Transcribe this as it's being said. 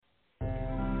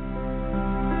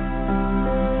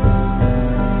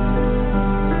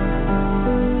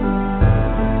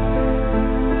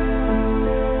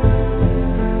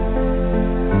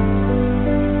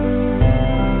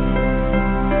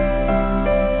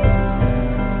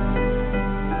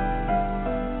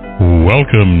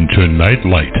Welcome to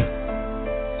Nightlight.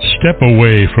 Step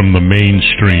away from the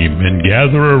mainstream and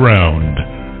gather around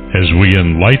as we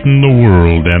enlighten the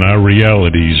world and our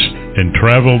realities and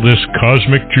travel this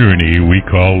cosmic journey we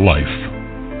call life.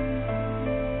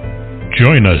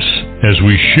 Join us as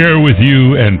we share with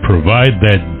you and provide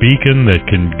that beacon that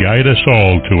can guide us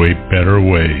all to a better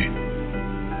way.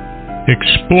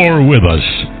 Explore with us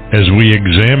as we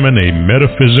examine a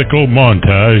metaphysical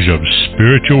montage of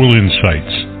spiritual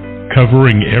insights,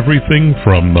 covering everything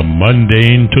from the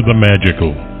mundane to the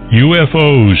magical,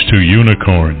 UFOs to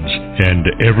unicorns, and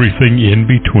everything in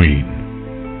between.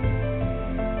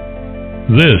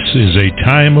 This is a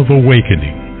time of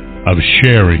awakening, of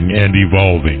sharing and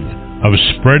evolving, of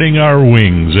spreading our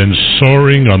wings and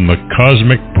soaring on the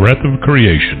cosmic breath of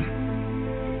creation.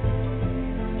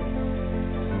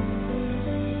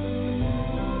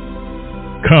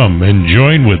 Come and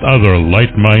join with other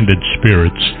light-minded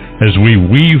spirits as we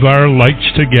weave our lights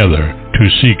together to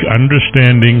seek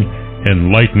understanding,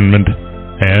 enlightenment,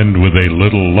 and with a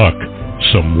little luck,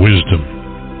 some wisdom.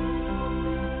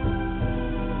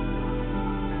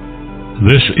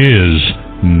 This is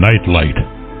Nightlight,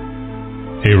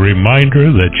 a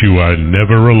reminder that you are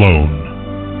never alone.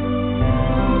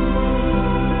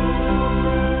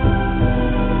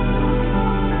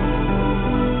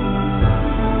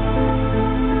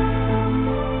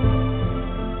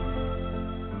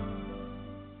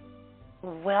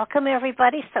 Welcome,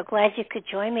 everybody. So glad you could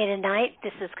join me tonight.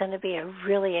 This is going to be a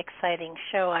really exciting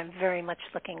show. I'm very much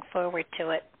looking forward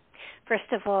to it.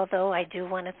 First of all, though, I do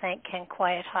want to thank Ken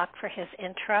Quiet Hawk for his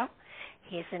intro.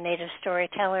 He's a native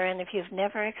storyteller, and if you've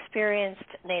never experienced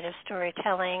native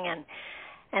storytelling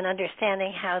and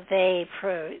understanding how they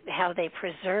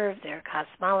preserve their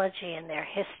cosmology and their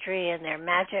history and their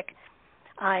magic,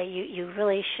 you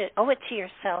really should owe it to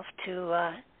yourself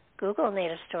to Google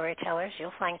Native Storytellers.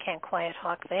 You'll find Ken Quiet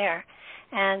Hawk there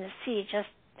and see just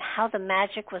how the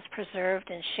magic was preserved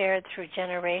and shared through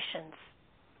generations.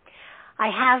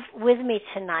 I have with me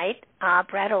tonight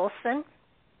Brad Olson,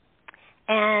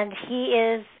 and he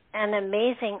is an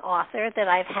amazing author that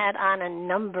I've had on a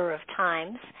number of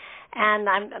times, and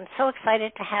I'm so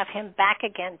excited to have him back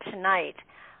again tonight.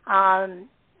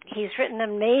 He's written an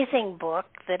amazing book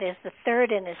that is the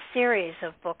third in a series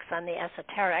of books on the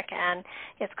esoteric, and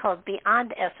it's called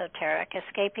Beyond Esoteric,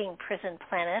 Escaping Prison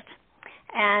Planet.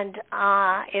 And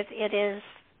it is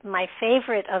my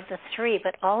favorite of the three,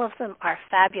 but all of them are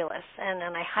fabulous, and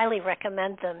I highly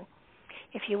recommend them.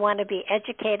 If you want to be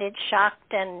educated,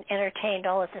 shocked, and entertained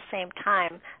all at the same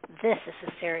time, this is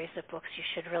a series of books you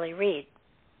should really read.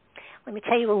 Let me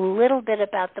tell you a little bit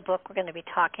about the book we're going to be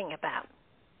talking about.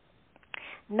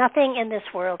 Nothing in this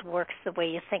world works the way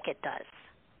you think it does.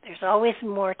 There's always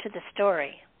more to the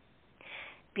story.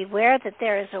 Beware that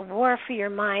there is a war for your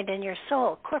mind and your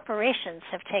soul. Corporations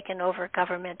have taken over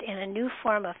government in a new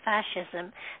form of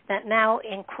fascism that now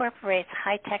incorporates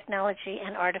high technology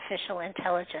and artificial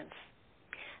intelligence.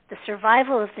 The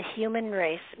survival of the human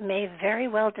race may very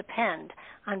well depend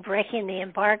on breaking the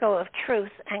embargo of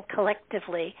truth and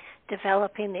collectively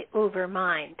developing the uber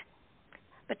mind.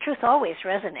 But truth always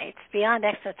resonates. Beyond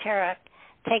Esoteric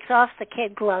takes off the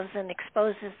kid gloves and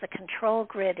exposes the control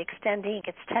grid extending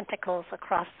its tentacles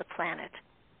across the planet.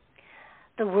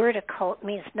 The word occult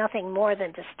means nothing more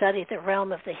than to study the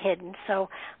realm of the hidden, so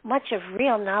much of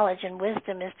real knowledge and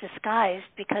wisdom is disguised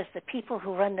because the people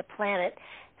who run the planet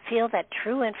feel that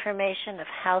true information of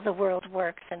how the world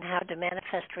works and how to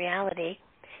manifest reality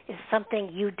is something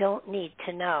you don't need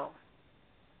to know.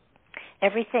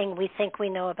 Everything we think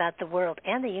we know about the world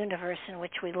and the universe in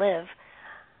which we live,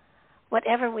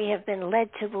 whatever we have been led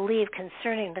to believe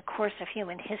concerning the course of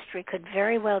human history could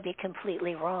very well be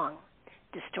completely wrong,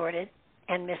 distorted,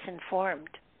 and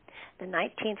misinformed. The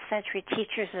 19th century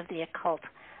teachers of the occult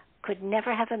could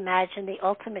never have imagined the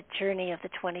ultimate journey of the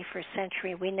 21st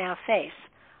century we now face,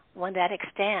 one that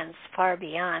extends far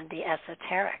beyond the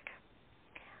esoteric.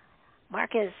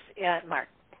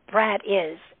 Brad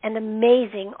is an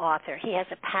amazing author. He has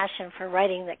a passion for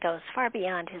writing that goes far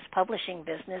beyond his publishing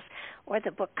business or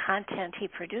the book content he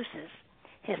produces.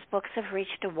 His books have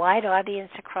reached a wide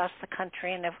audience across the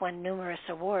country and have won numerous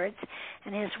awards,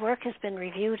 and his work has been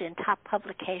reviewed in top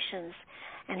publications,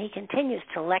 and he continues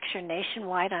to lecture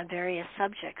nationwide on various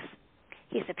subjects.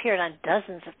 He's appeared on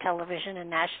dozens of television and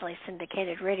nationally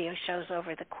syndicated radio shows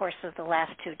over the course of the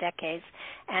last 2 decades.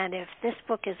 And if this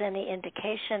book is any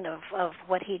indication of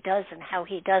what he does and how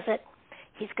he does it,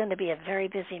 he's going to be a very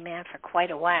busy man for quite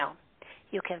a while.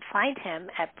 You can find him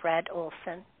at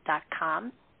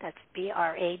bradolson.com. That's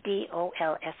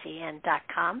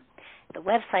BRADOLSEN.com. The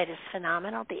website is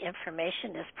phenomenal. The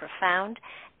information is profound,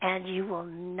 and you will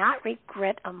not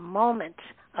regret a moment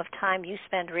of time you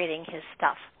spend reading his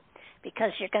stuff,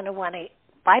 because you're going to want to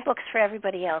buy books for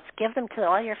everybody else, give them to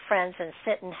all your friends, and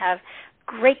sit and have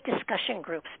great discussion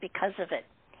groups because of it.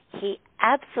 He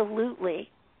absolutely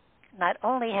not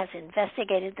only has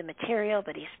investigated the material,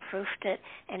 but he's proofed it,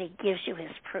 and he gives you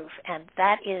his proof. And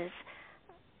that is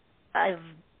a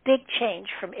big change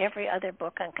from every other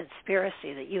book on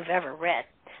conspiracy that you've ever read.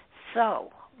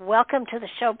 So, welcome to the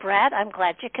show, Brad. I'm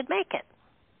glad you could make it.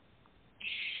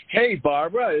 Hey,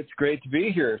 Barbara. It's great to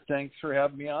be here. Thanks for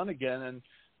having me on again, and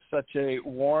such a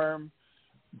warm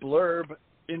blurb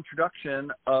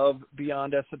introduction of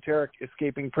Beyond Esoteric,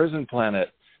 Escaping Prison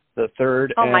Planet, the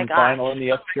third and final in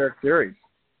the esoteric series.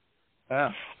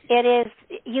 Yeah. It is.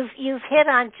 You've hit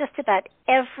on just about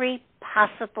every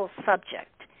possible subject.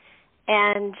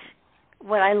 And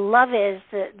what I love is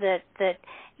that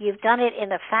you've done it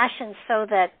in a fashion so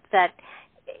that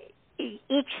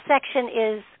each section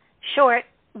is short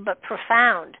but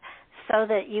profound, so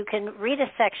that you can read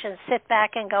a section, sit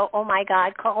back and go, oh, my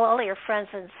God, call all your friends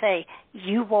and say,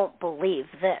 you won't believe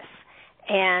this.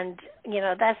 And,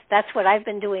 that's what I've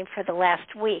been doing for the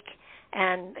last week.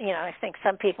 And, I think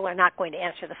some people are not going to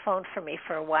answer the phone for me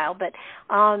for a while, but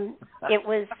it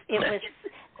was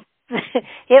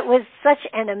it was such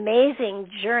an amazing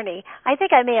journey. I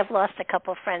think I may have lost a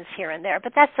couple friends here and there,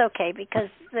 but that's okay, because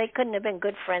they couldn't have been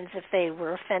good friends if they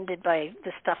were offended by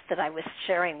the stuff that I was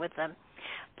sharing with them.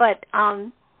 But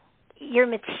your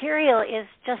material is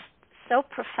just so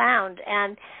profound,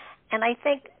 and I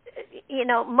think,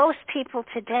 most people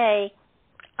today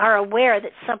are aware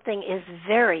that something is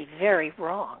very, very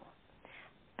wrong.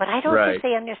 But I don't think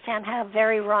they understand how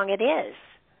very wrong it is.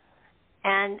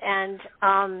 And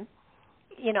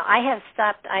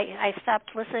I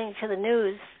stopped listening to the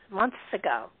news months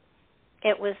ago.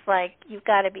 It was like, you've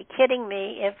got to be kidding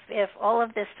me. If all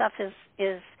of this stuff is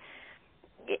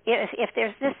if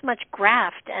there's this much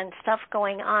graft and stuff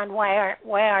going on, why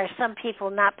are some people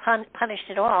not punished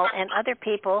at all, and other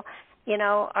people,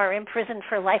 are imprisoned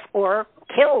for life or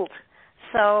killed?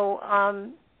 So,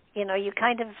 you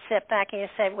kind of sit back and you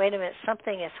say, wait a minute,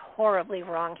 something is horribly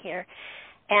wrong here.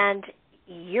 And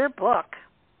your book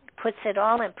puts it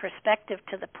all in perspective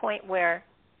to the point where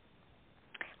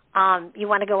you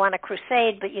want to go on a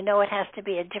crusade, but it has to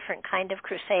be a different kind of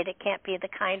crusade. It can't be the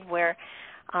kind where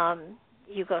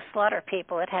you go slaughter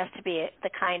people. It has to be the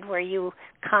kind where you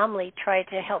calmly try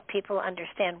to help people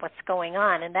understand what's going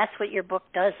on. And that's what your book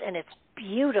does, and it's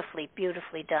beautifully,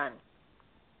 beautifully done.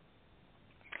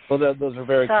 Well, those are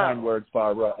very kind words,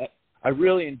 Barbara. I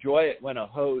really enjoy it when a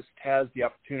host has the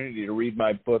opportunity to read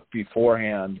my book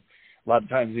beforehand. A lot of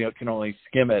times, can only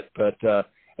skim it, but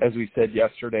as we said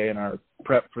yesterday in our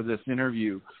prep for this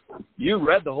interview, you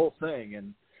read the whole thing,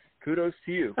 and kudos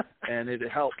to you. And it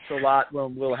helps a lot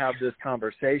when we'll have this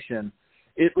conversation.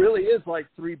 It really is like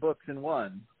 3 books in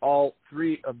one. All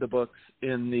 3 of the books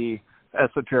in the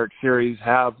esoteric series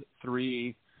have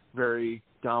 3 very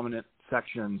dominant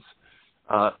sections,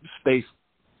 spaced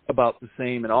about the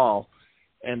same in all.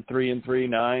 And 3 and 3,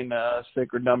 9,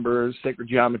 sacred numbers, sacred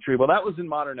geometry. Well, that was in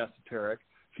modern esoteric.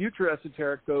 Future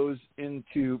esoteric goes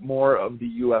into more of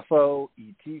the UFO,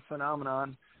 ET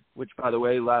phenomenon, which, by the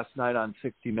way, last night on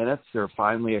 60 Minutes, they're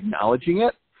finally acknowledging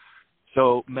it.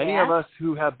 So many of us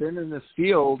who have been in this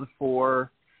field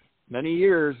for many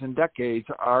years and decades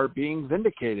are being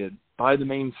vindicated by the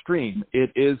mainstream.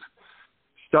 It is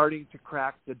starting to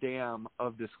crack the dam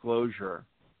of disclosure.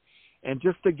 And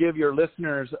just to give your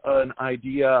listeners an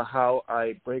idea how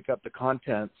I break up the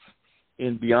contents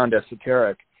in Beyond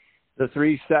Esoteric, the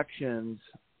 3 sections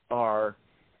are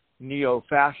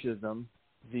neo-fascism,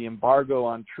 the embargo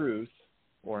on truth,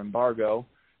 or embargo,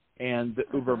 and the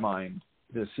Ubermind.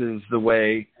 This is the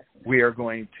way we are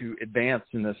going to advance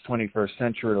in this 21st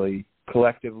century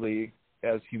collectively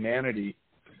as humanity.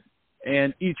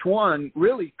 And each one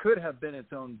really could have been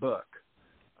its own book.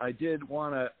 I did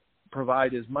want to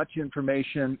provide as much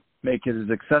information, make it as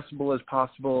accessible as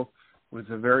possible with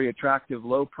a very attractive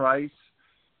low price,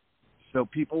 so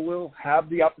people will have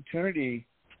the opportunity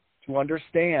to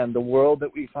understand the world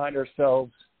that we find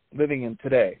ourselves living in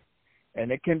today.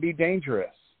 And it can be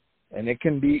dangerous, and it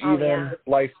can be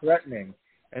life-threatening.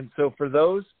 And so for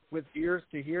those with ears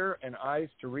to hear and eyes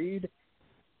to read,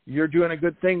 you're doing a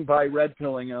good thing by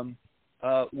red-pilling them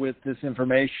with this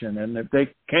information. And if they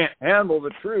can't handle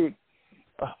the truth,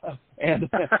 and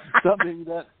something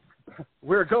that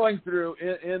we're going through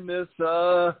in this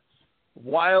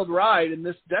wild ride in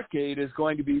this decade is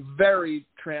going to be very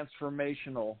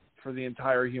transformational for the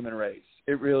entire human race.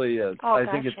 It really is. Oh, I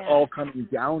think it's all coming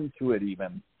down to it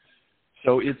even.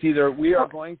 So it's either we are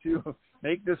going to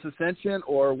make this ascension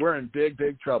or we're in big,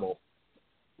 big trouble.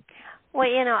 Well,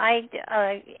 I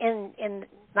in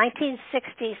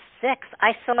 1966,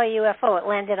 I saw a UFO. It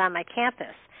landed on my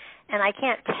campus, and I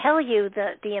can't tell you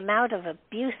the amount of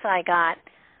abuse I got,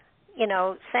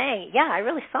 saying, yeah, I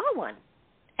really saw one.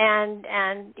 And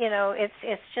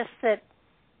it's just that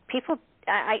people,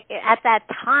 at that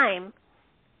time,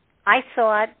 I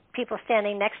saw it. People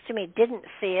standing next to me didn't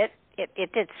see it.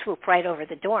 It did swoop right over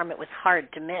the dorm. It was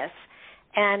hard to miss.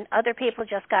 And other people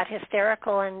just got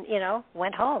hysterical and,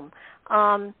 went home.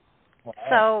 Wow.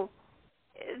 So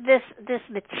this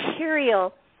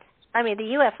material,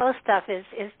 the UFO stuff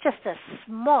is just a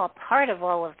small part of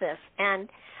all of this. And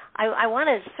I want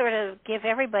to sort of give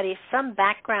everybody some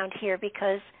background here,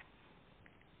 because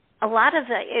a lot of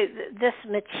this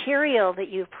material that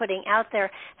you're putting out there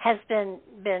has been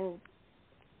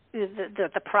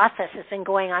the process has been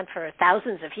going on for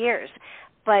thousands of years.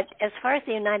 But as far as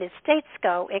the United States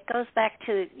go, it goes back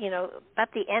to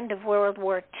about the end of World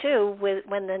War II,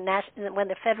 when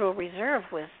the Federal Reserve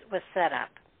was set up.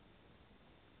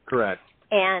 Correct.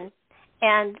 And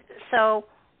so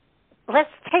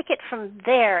let's take it from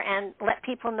there and let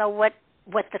people know what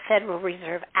the Federal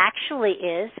Reserve actually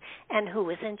is and who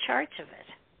is in charge of it.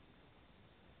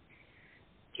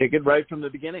 Take it right from the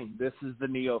beginning. This is the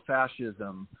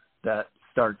neo-fascism that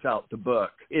starts out the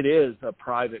book. It is a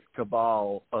private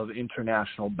cabal of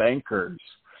international bankers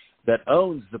that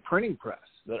owns the printing press,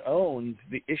 that owns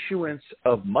the issuance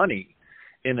of money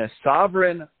in a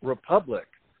sovereign republic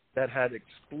that had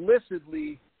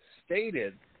explicitly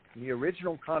stated in the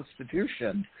original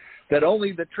Constitution that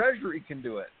only the Treasury can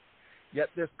do it. Yet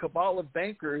this cabal of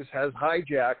bankers has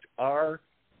hijacked our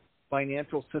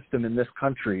financial system in this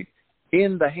country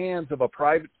in the hands of a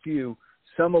private few,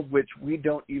 some of which we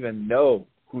don't even know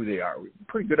who they are. We have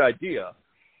a pretty good idea,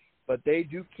 but they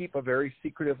do keep a very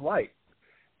secretive light.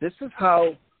 This is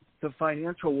how the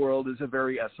financial world is a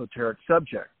very esoteric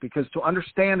subject, because to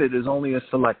understand it is only a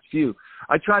select few.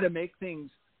 I try to make things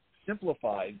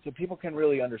simplified so people can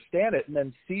really understand it and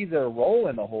then see their role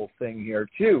in the whole thing here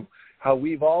too, how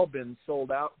we've all been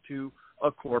sold out to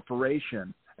a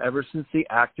corporation ever since the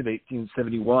Act of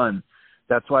 1871.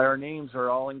 That's why our names are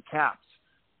all in caps.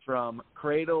 From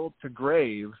cradle to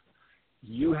grave,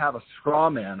 you have a straw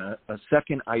man, a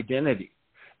second identity.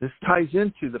 This ties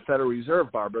into the Federal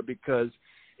Reserve, Barbara, because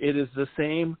it is the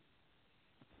same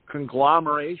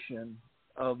conglomeration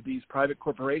of these private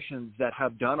corporations that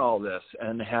have done all this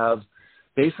and have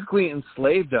basically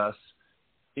enslaved us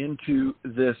into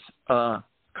this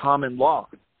common law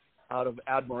out of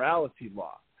admiralty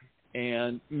law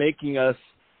and making us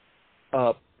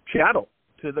chattel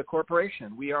to the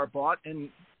corporation. We are bought and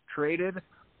traded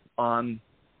on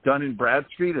Dun &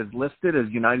 Bradstreet as listed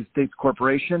as United States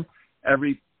Corporation.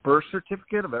 Every birth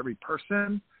certificate of every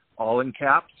person, all in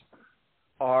caps,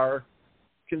 are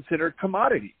considered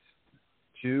commodities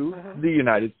to the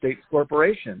United States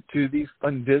Corporation, to these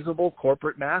invisible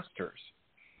corporate masters.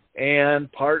 And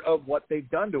part of what they've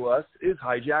done to us is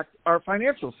hijack our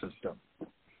financial system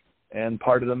and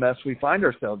part of the mess we find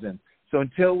ourselves in. So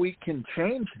until we can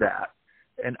change that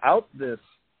and out this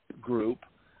group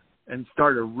and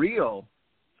start a real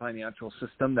financial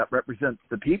system that represents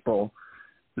the people,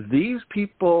 these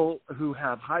people who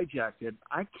have hijacked it,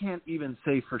 I can't even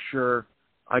say for sure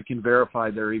I can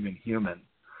verify they're even human.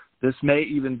 This may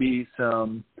even be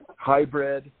some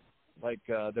hybrid, like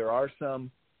there are some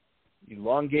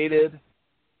elongated,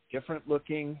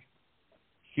 different-looking,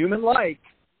 human-like,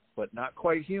 but not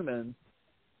quite human,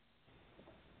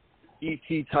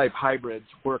 ET-type hybrids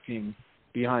working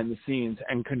behind the scenes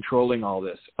and controlling all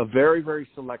this. A very, very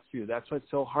select few. That's why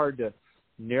it's so hard to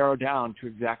narrow down to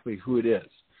exactly who it is.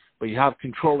 But you have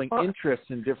controlling interests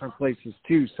in different places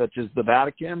too, such as the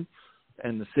Vatican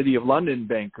and the City of London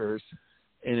bankers.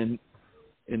 And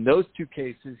in those two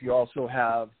cases, you also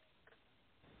have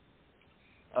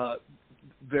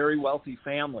very wealthy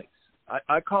families.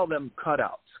 I call them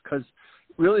cutouts, because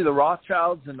really the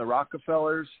Rothschilds and the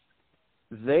Rockefellers,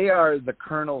 they are the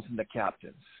colonels and the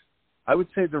captains. I would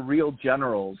say the real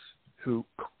generals who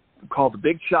call the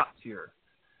big shots here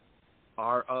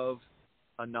are of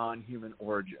a non-human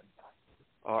origin.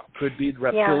 Could be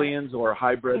reptilians or a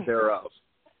hybrid thereof.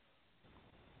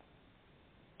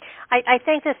 I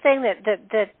think the thing that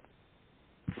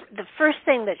the first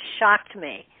thing that shocked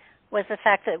me was the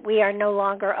fact that we are no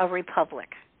longer a republic.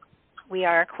 We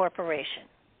are a corporation.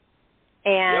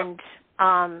 And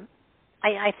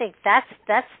I think that's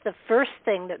the first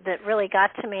thing that really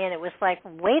got to me, and it was like,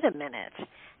 wait a minute,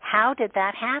 how did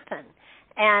that happen?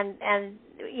 And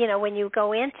you know, when you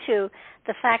go into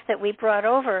the fact that we brought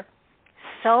over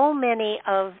so many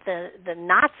of the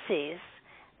Nazis,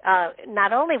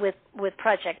 not only with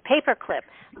Project Paperclip,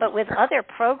 but with other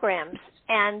programs,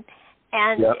 and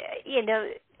yep. You know,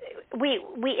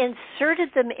 we inserted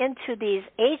them into these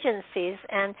agencies,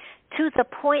 and to the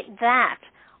point that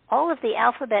all of the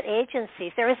alphabet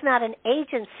agencies, there is not an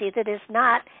agency that is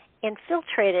not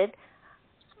infiltrated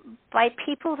by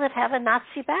people that have a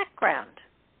Nazi background.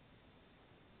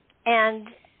 And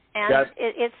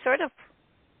it's sort of,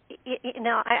 you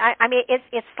know, I mean,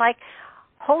 it's like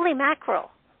holy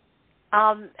mackerel.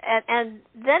 And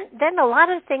then a lot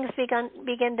of things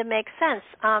begin to make sense.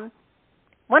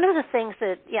 One of the things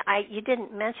that you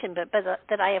didn't mention, but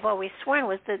that I have always sworn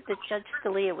was that Judge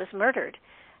Scalia was murdered,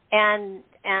 and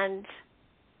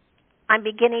I'm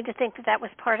beginning to think that was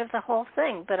part of the whole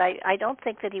thing. But I don't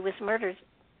think that he was murdered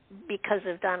because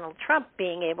of Donald Trump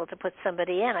being able to put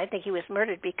somebody in. I think he was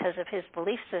murdered because of his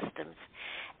belief systems,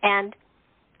 and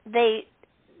they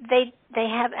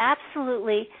have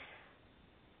absolutely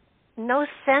no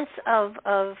sense of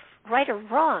right or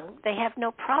wrong. They have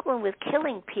no problem with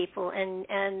killing people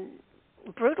and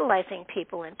brutalizing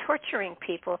people and torturing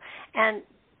people. And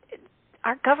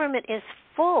our government is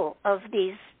full of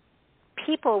these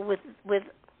people with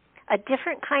a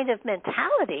different kind of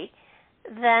mentality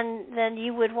than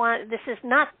you would want. This is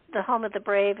not the home of the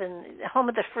brave and home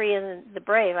of the free and the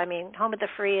brave. I mean, home of the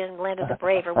free and land of the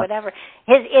brave, or whatever.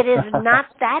 It is not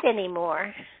that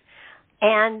anymore.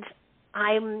 And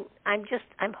I'm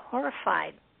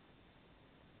horrified.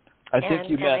 I think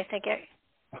you meant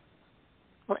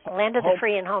land of the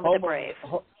free and home of the brave.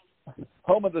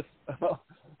 Home of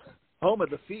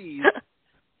the thieves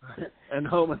and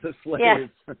home of the slaves.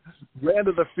 Yes. Land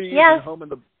of the thieves yes. and home of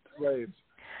the slaves.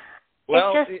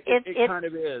 Well, it kind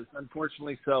of is,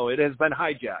 unfortunately so. It has been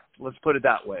hijacked, let's put it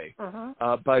that way,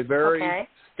 by very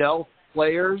stealth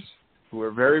players who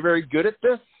are very, very good at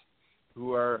this,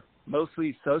 who are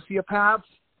mostly sociopaths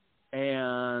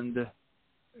and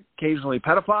occasionally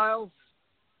pedophiles,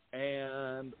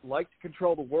 and like to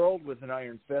control the world with an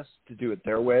iron fist to do it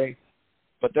their way.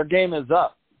 But their game is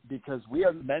up, because we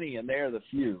are the many and they are the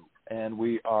few, and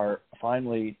we are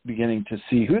finally beginning to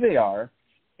see who they are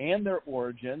and their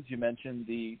origins. You mentioned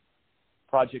the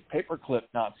Project Paperclip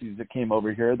Nazis that came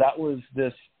over here. That was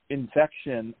this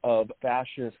infection of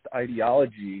fascist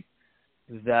ideology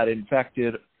that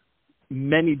infected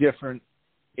many different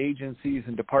agencies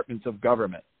and departments of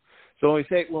government. So when we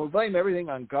say, well, we blame everything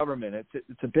on government,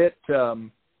 it's a bit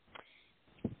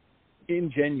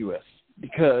ingenuous,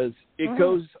 because it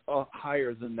goes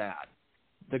higher than that.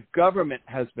 The government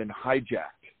has been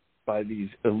hijacked by these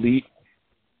elite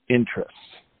interests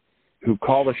who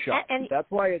call the shots. And that's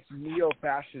why it's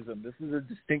neo-fascism. This is a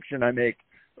distinction I make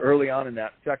early on in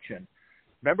that section.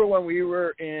 Remember when we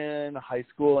were in high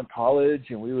school and college,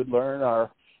 and we would learn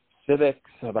our civics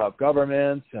about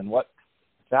governments and what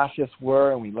fascists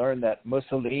were, and we learned that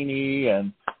Mussolini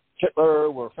and Hitler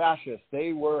were fascists.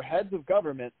 They were heads of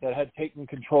government that had taken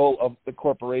control of the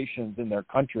corporations in their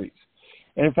countries.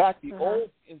 And in fact, the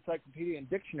old Encyclopedia and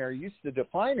Dictionary used to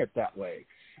define it that way.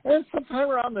 And sometime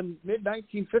around the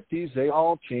mid-1950s, they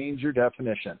all changed their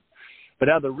definition. But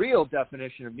now the real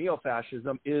definition of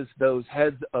neo-fascism is those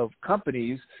heads of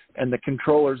companies and the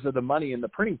controllers of the money in the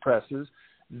printing presses.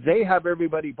 They have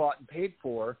everybody bought and paid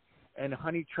for and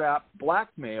honey-trapped,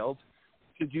 blackmailed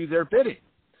to do their bidding.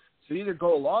 So either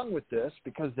go along with this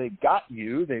because they've got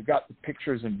the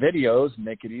pictures and videos, and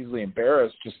they could easily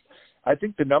embarrass. I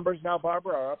think the numbers now,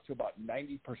 Barbara, are up to about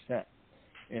 90%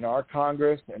 in our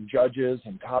Congress, and judges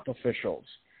and top officials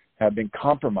have been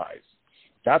compromised.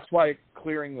 That's why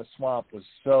clearing the swamp was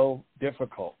so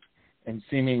difficult and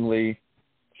seemingly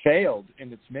failed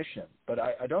in its mission. But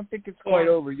I don't think it's quite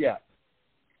over yet.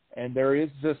 And there is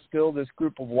still this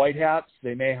group of white hats.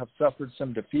 They may have suffered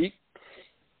some defeat,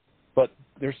 but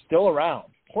they're still around.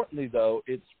 Importantly, though,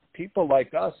 it's people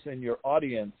like us in your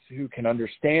audience who can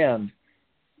understand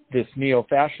this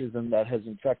neo-fascism that has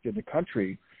infected the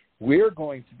country. We're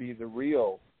going to be the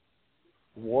real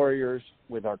warriors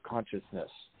with our consciousness.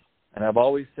 And I've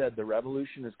always said the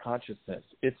revolution is consciousness.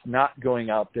 It's not going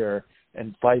out there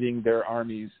and fighting their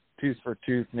armies tooth for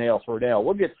tooth, nail for nail.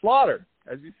 We'll get slaughtered,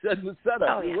 as you said in the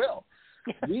setup. We will.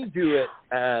 We do it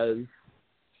as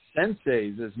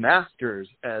senseis, as masters,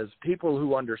 as people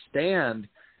who understand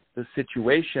the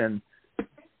situation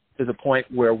to the point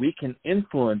where we can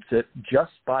influence it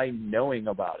just by knowing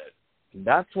about it. And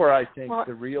that's where I think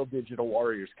the real digital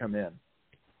warriors come in.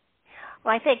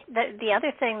 Well, I think the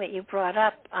other thing that you brought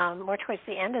up more towards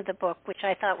the end of the book, which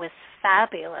I thought was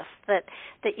fabulous, that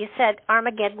you said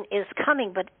Armageddon is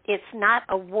coming, but it's not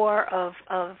a war of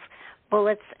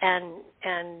bullets and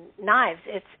knives.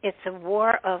 It's a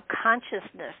war of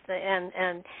consciousness,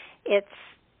 and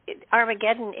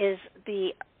Armageddon is the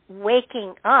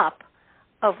waking up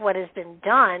of what has been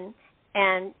done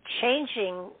and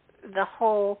changing the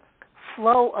whole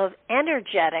flow of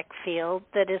energetic field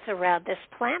that is around this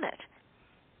planet.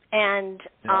 And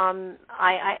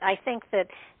I think that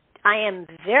I am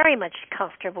very much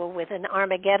comfortable with an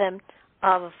Armageddon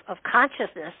of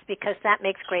consciousness, because that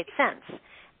makes great sense.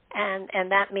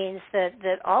 And that means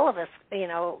that all of us,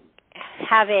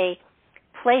 have a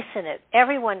place in it.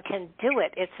 Everyone can do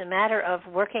it. It's a matter of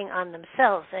working on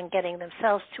themselves and getting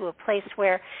themselves to a place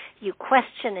where you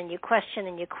question and you question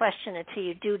and you question until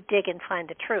you do dig and find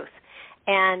the truth.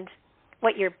 And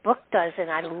what your book does, and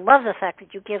I love the fact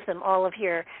that you give them all of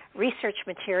your research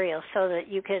materials so that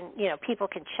you can, people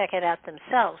can check it out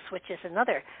themselves, which is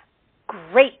another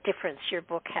great difference your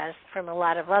book has from a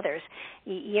lot of others.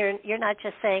 You're not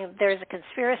just saying there's a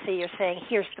conspiracy, you're saying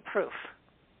here's the proof.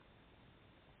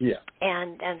 Yeah.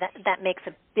 And that makes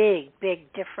a big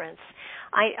difference.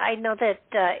 I know that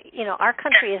our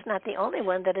country is not the only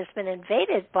one that has been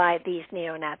invaded by these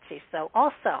neo-Nazis, though.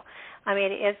 Also, I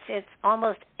mean, it's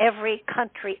almost every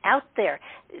country out there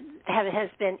has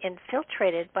been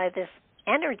infiltrated by this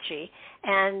energy,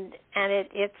 and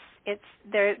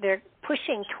they're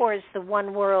pushing towards the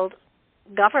one world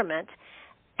government,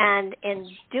 and in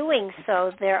doing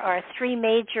so, there are three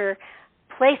major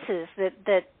places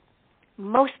that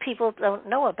most people don't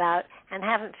know about and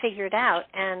haven't figured out.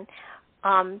 And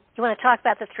you want to talk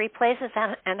about the three places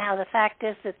and how the fact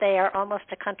is that they are almost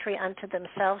a country unto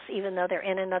themselves, even though they're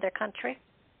in another country?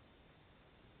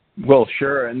 Well,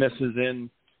 sure. And this is in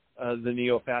the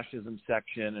neo-fascism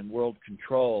section and world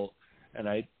control. And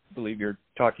I believe you're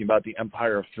talking about the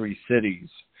Empire of Three Cities,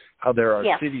 how there are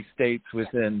city-states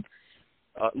within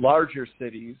larger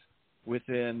cities,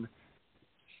 within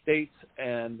states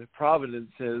and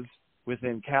provinces,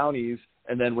 within counties,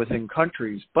 and then within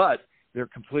countries, but they're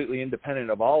completely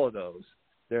independent of all of those.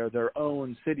 They're their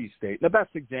own city-state. The best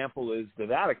example is the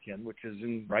Vatican, which is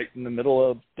right in the middle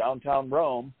of downtown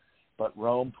Rome, but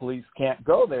Rome police can't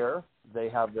go there. They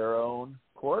have their own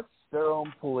courts, their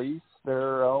own police,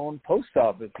 their own post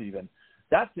office even.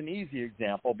 That's an easy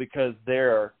example because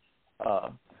they're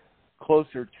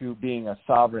closer to being a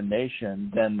sovereign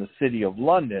nation than the city of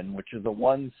London, which is a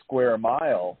 1 square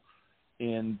mile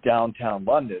in downtown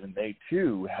London, and they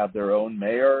too have their own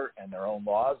mayor and their own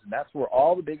laws, and that's where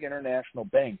all the big international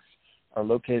banks are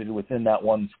located, within that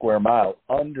 1 square mile,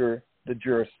 under the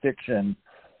jurisdiction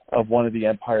of one of the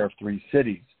Empire of Three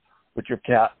Cities, which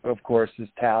of course is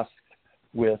tasked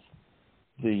with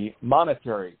the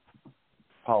monetary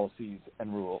policies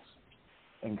and rules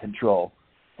and control,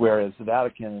 whereas the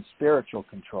Vatican is spiritual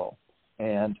control.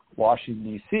 And Washington,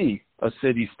 D.C., a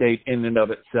city-state in and of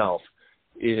itself,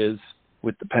 is,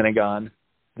 with the Pentagon,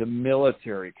 the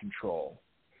military control.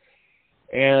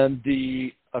 And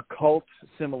the occult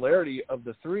similarity of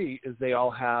the three is they all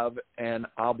have an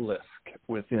obelisk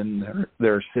within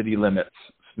their city limits,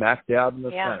 smack dab in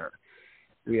the center.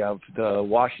 We have the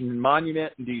Washington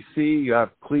Monument in D.C. You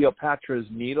have Cleopatra's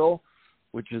Needle,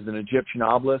 which is an Egyptian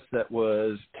obelisk that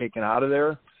was taken out of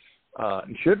there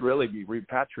and should really be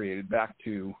repatriated back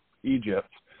to Egypt.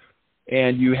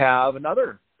 And you have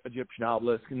another Egyptian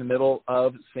obelisk in the middle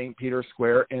of St. Peter's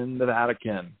Square in the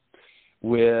Vatican,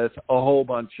 with a whole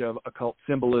bunch of occult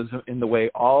symbolism in the way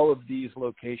all of these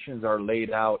locations are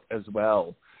laid out as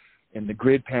well, in the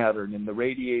grid pattern, in the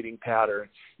radiating pattern,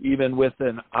 even with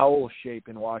an owl shape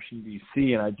in Washington,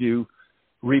 D.C. And I do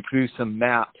reproduce some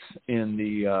maps in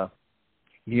the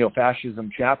neo-fascism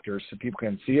chapter so people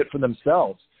can see it for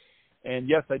themselves. And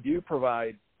yes, I do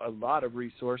provide a lot of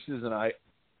resources, and I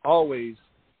always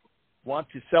want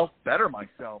to self-better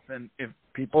myself. And if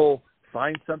people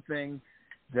find something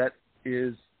that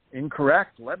is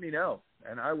incorrect, let me know,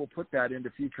 and I will put that into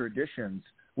future editions,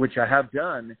 which I have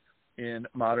done in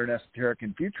Modern Esoteric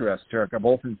and Future Esoteric,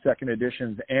 both in second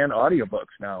editions and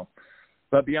audiobooks now.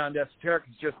 But Beyond Esoteric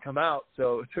has just come out,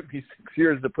 so it took me 6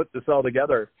 years to put this all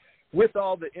together, with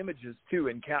all the images, too,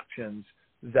 and captions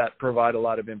that provide a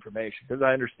lot of information, because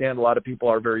I understand a lot of people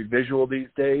are very visual these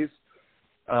days.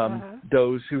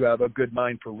 Those who have a good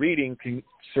mind for reading can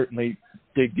certainly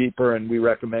dig deeper, and we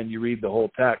recommend you read the whole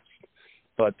text.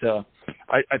 But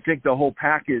I think the whole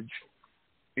package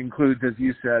includes, as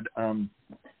you said,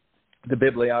 the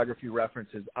bibliography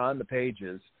references on the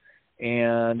pages,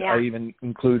 and I even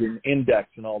include an index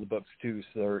in all the books too,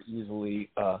 so they're easily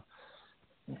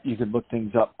you could look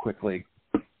things up quickly.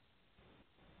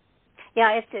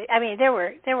 Yeah, there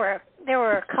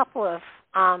were a couple of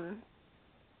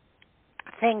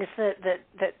things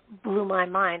that blew my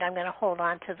mind. I'm going to hold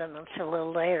on to them until a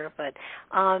little later, but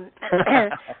I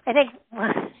think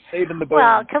saving the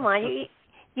well, come on,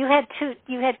 you had two.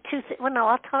 Well,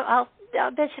 no, I'll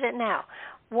mention it now.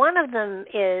 One of them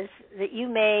is that you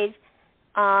made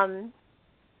a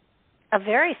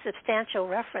very substantial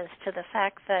reference to the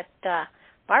fact that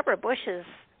Barbara Bush's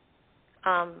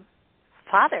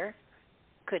father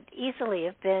could easily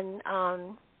have been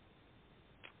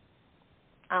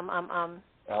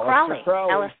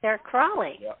Aleister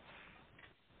Crowley. Yep.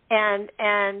 And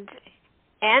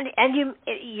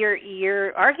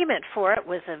your argument for it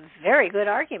was a very good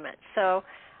argument. So,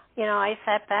 I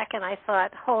sat back and I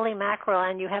thought, holy mackerel,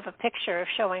 and you have a picture of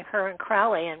showing her and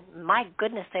Crowley, and my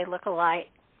goodness, they look alike.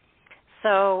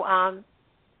 So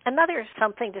another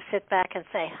something to sit back and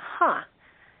say,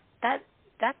 that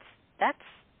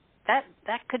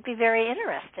could be very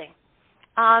interesting.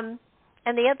 And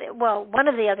one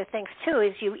of the other things too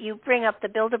is you bring up the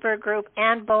Bilderberg Group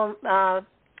and the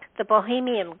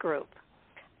Bohemian Group,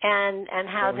 and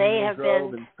how Bohemian they have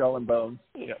Grove been and Skull and Bones.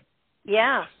 Yep.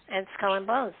 Yeah, and Skull and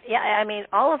Bones. Yeah, I mean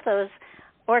all of those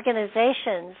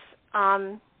organizations.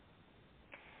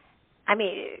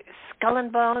 Skull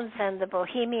and Bones and the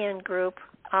Bohemian Group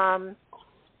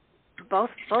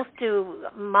both do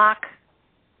mock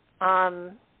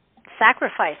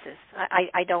sacrifices.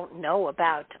 I don't know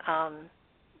about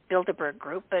Bilderberg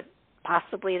Group, but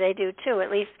possibly they do too.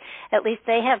 At least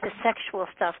they have the sexual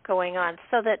stuff going on,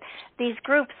 so that these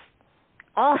groups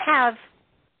all have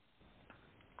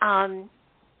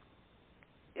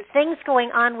things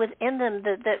going on within them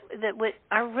that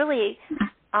are really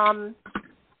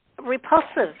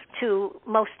repulsive to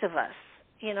most of us.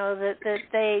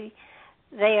 That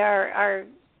they are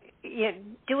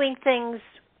doing things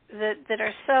that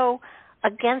are so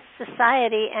against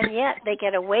society, and yet they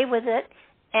get away with it,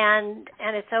 and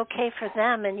it's okay for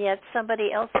them, and yet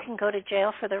somebody else can go to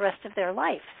jail for the rest of their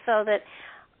life. So that,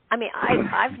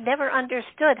 I've never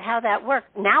understood how that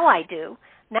worked. Now I do.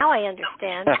 Now I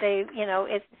understand.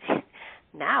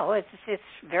 It's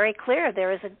very clear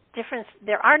there is a difference.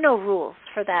 There are no rules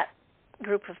for that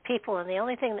group of people, and the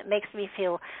only thing that makes me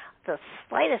feel the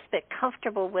slightest bit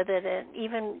comfortable with it, and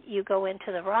even you go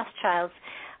into the Rothschilds,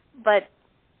 but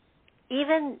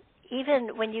even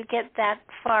when you get that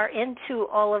far into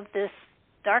all of this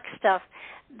dark stuff,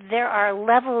 there are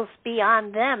levels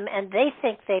beyond them, and they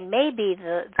think they may be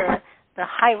the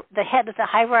head of the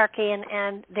hierarchy,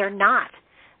 and they're not.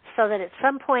 So that at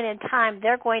some point in time,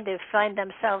 they're going to find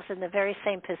themselves in the very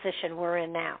same position we're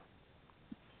in now.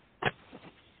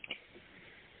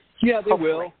 Yeah, they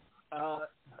Hopefully. will.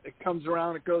 It comes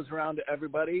around, it goes around to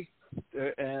everybody,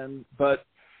 but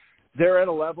they're at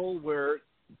a level where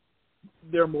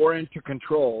they're more into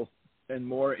control and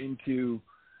more into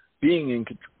being in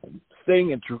control,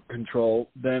 staying in control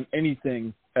than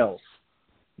anything else.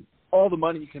 All the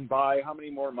money you can buy, how many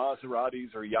more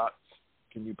Maseratis or yachts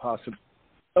can you possibly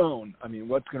own?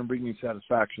 What's going to bring you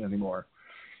satisfaction anymore?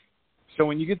 So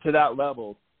when you get to that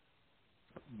level,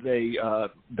 they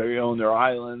own their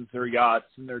islands, their yachts,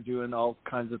 and they're doing all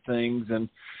kinds of things, and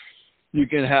you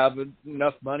can have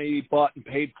enough money bought and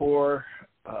paid for.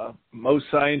 Most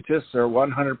scientists are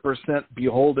 100%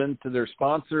 beholden to their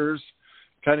sponsors,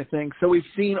 kind of thing. So we've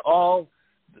seen all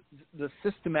the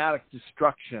systematic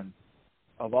destruction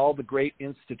of all the great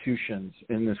institutions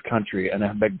in this country and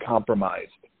have been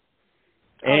compromised.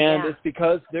 And it's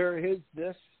because there is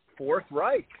this Fourth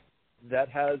Reich that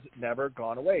has never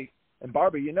gone away. And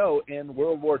Barbara, in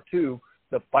World War II,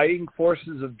 the fighting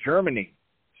forces of Germany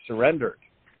surrendered.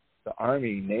 The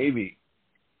Army, Navy,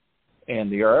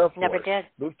 and the Air Force. Never did.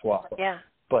 Luftwaffe. Yeah.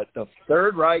 But the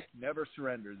Third Reich never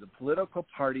surrendered. The political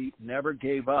party never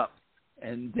gave up.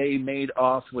 And they made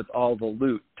off with all the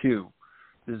loot, too.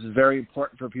 This is very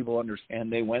important for people to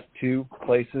understand. They went to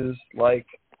places like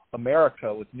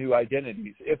America with new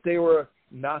identities. If they were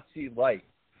Nazi-like,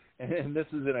 and this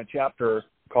is in a chapter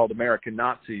called American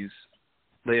Nazis,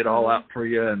 lay it all out for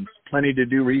you, and plenty to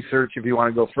do research if you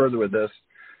want to go further with this.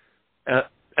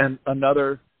 And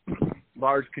another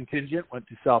large contingent went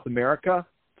to South America.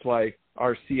 That's why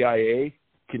our CIA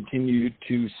continued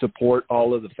to support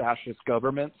all of the fascist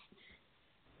governments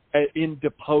in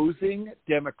deposing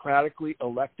democratically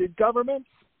elected governments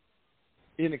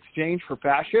in exchange for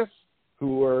fascists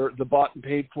who were the bought and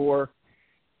paid for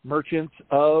merchants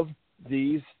of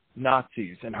these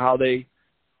Nazis, and how they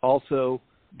also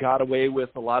got away with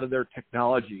a lot of their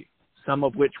technology, some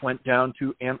of which went down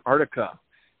to Antarctica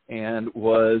and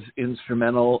was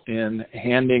instrumental in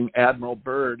handing Admiral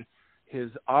Byrd his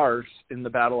arse in the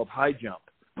Battle of High Jump.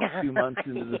 2 months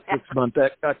into the 6-month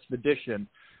expedition,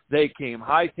 they came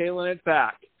hightailing it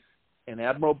back, and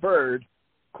Admiral Byrd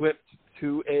quipped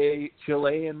to a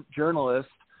Chilean journalist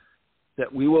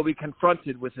that we will be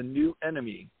confronted with a new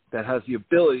enemy that has the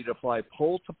ability to fly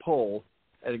pole to pole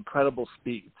at incredible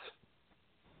speeds.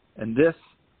 And this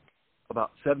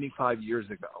about 75 years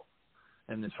ago.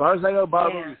 And as far as I know,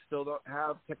 Barbara, we still don't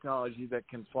have technology that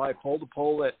can fly pole to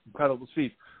pole at incredible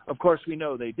speeds. Of course, we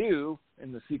know they do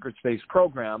in the secret space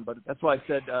program, but that's why I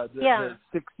said the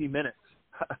 60 Minutes,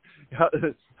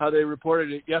 how they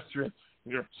reported it yesterday.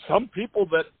 Some people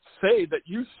that say that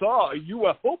you saw a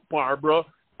UFO, Barbara,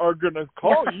 are going to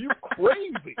call you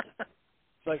crazy.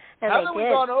 It's like, haven't we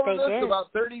gone over this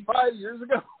about 35 years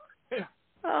ago?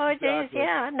 Oh, geez,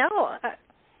 yeah, no.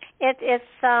 It's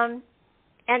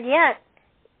and yet,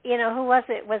 you know, who was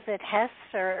it? Was it Hess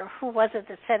or who was it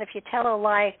that said if you tell a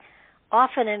lie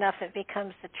often enough, it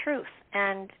becomes the truth?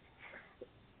 And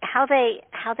how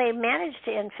they managed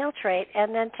to infiltrate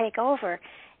and then take over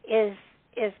is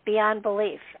beyond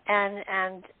belief.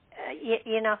 And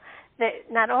you know,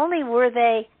 not only were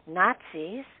they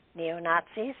Nazis,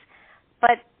 neo-Nazis,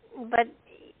 but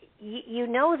you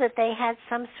know that they had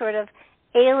some sort of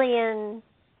alien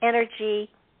energy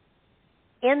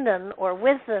in them or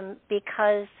with them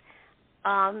because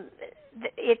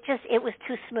it was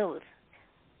too smooth.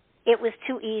 It was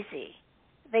too easy.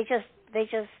 They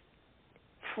just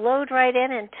flowed right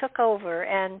in and took over.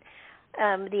 And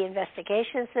the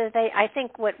investigations that I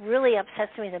think what really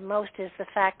upsets me the most is the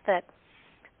fact that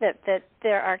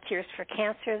there are cures for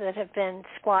cancer that have been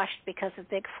squashed because of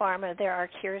Big Pharma. There are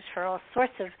cures for all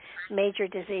sorts of major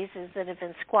diseases that have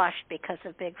been squashed because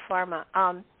of Big Pharma.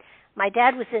 My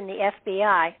dad was in the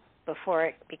FBI before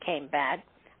it became bad,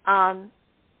 and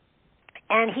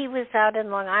he was out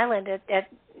in Long Island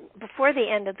before the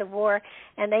end of the war,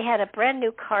 and they had a brand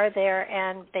new car there,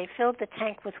 and they filled the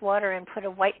tank with water and put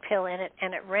a white pill in it,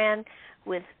 and it ran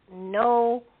with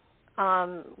no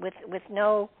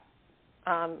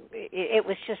it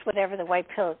was just whatever the white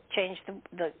pill changed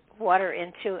the water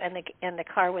into, and the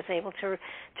car was able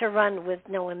to run with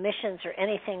no emissions or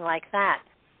anything like that.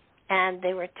 And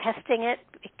they were testing it,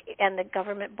 and the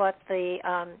government bought the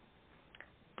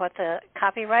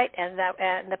copyright and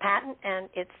the patent, and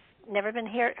it's never been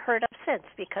heard of since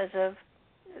because of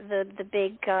the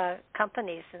big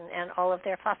companies and all of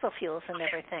their fossil fuels and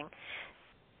everything.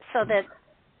 So that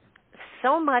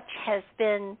so much has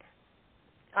been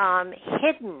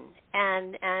hidden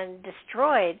and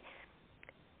destroyed,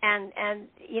 and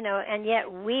you know, and yet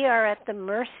we are at the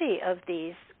mercy of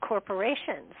these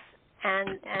corporations,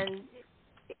 and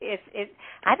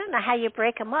I don't know how you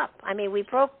break them up. I mean, we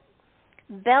broke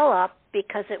Bell up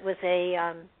because it was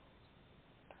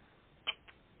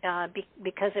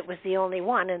because it was the only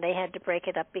one, and they had to break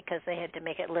it up because they had to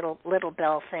make it little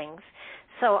Bell things.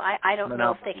 So I don't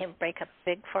know if they can break up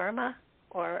Big Pharma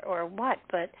or what,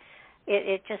 but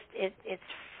it's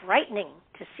frightening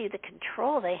to see the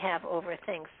control they have over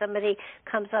things. Somebody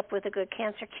comes up with a good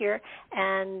cancer cure,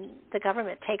 and the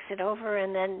government takes it over,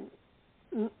 and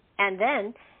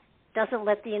then doesn't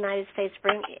let the United States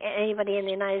bring anybody in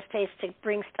the United States to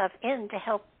bring stuff in to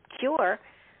help cure,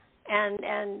 and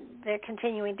they're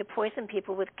continuing to poison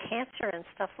people with cancer and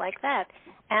stuff like that.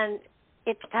 And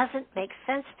it doesn't make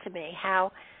sense to me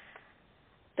how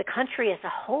the country as a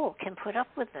whole can put up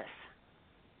with this.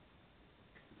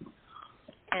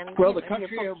 And, well, the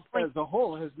country as a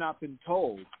whole has not been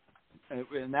told,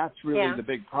 and that's really the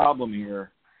big problem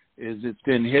here, is it's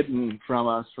been hidden from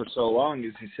us for so long,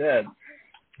 as you said,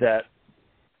 that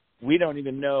we don't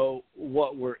even know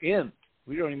what we're in.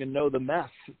 We don't even know the mess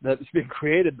that's been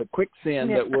created, the quicksand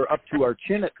that we're up to our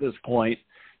chin at this point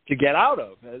to get out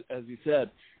of, as you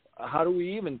said. How do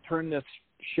we even turn this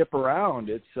ship around?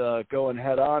 It's going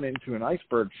head on into an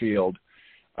iceberg field,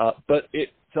 but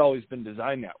it's always been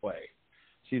designed that way.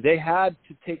 See, they had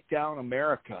to take down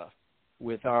America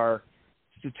with our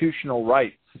institutional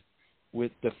rights,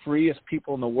 with the freest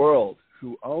people in the world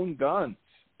who own guns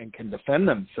and can defend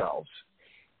themselves.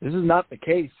 This is not the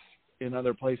case in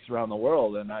other places around the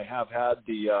world, and I have had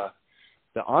the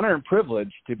honor and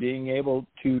privilege to being able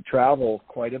to travel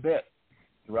quite a bit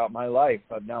throughout my life.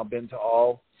 I've now been to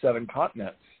all 7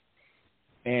 continents,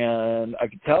 and I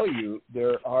can tell you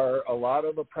there are a lot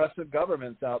of oppressive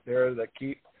governments out there that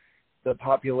keep the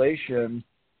population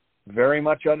very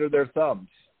much under their thumbs,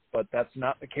 but that's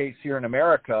not the case here in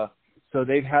America. So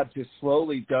they've had to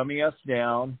slowly dummy us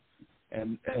down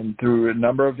and through a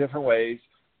number of different ways,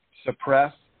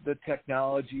 suppress the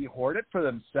technology, hoard it for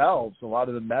themselves. A lot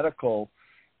of the medical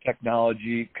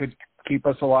technology could keep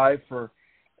us alive for,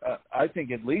 I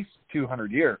think, at least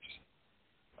 200 years.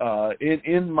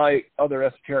 In my other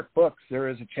esoteric books, there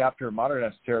is a chapter in Modern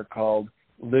Esoteric called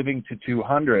Living to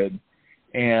 200.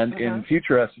 And in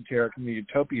Future Esoteric, in the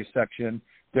Utopia section,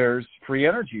 there's free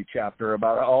energy chapter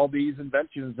about all these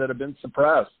inventions that have been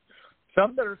suppressed.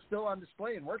 Some that are still on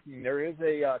display and working. There is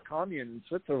a commune in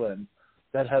Switzerland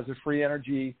that has a free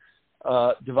energy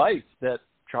device that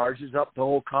charges up the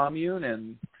whole commune,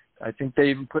 and I think they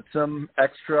even put some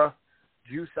extra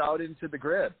juice out into the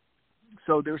grid.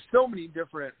 So there's so many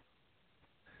different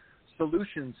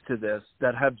solutions to this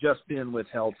that have just been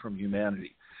withheld from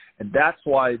humanity. And that's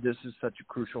why this is such a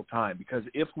crucial time, because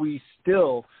if we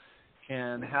still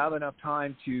can have enough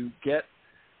time to get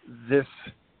this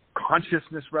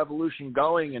consciousness revolution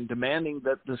going and demanding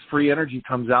that this free energy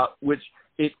comes out, which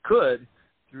it could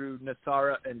through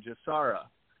NESARA and GESARA,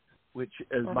 which,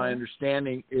 as my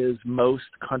understanding, is most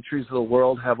countries of the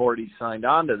world have already signed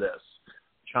on to this.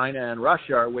 China and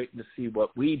Russia are waiting to see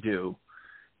what we do,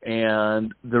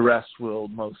 and the rest will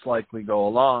most likely go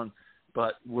along.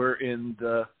 But we're in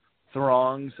the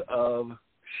throngs of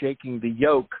shaking the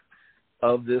yoke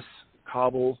of this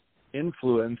Kabul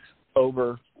influence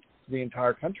over the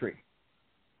entire country.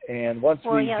 And once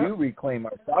we do reclaim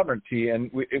our sovereignty, and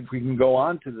if we can go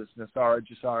on to this NESARA,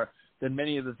 GESARA, then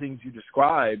many of the things you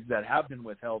described that have been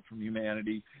withheld from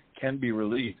humanity can be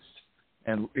released,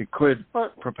 and it could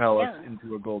propel us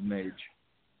into a golden age.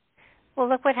 Well,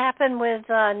 look what happened with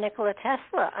Nikola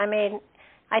Tesla. I mean,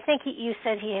 I think you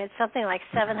said he had something like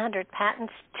 700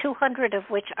 patents, 200 of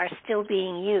which are still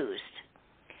being used.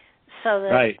 So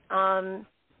that and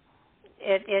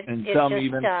some just,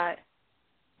 even are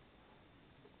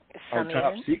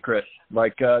top secret,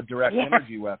 like direct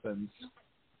energy weapons.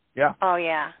 Yeah. Oh,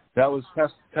 yeah. That was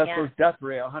Tesla's death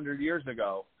ray 100 years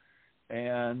ago.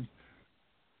 And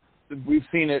we've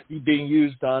seen it being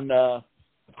used on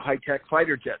high-tech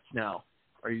fighter jets now,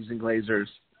 are using lasers.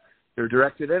 They're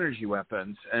directed energy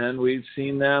weapons. And we've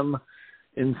seen them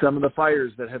in some of the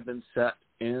fires that have been set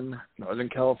in Northern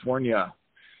California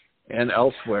and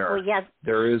elsewhere. Well,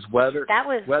 there is weather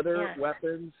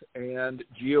weapons and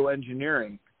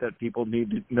geoengineering that people need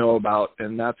to know about,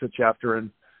 and that's a chapter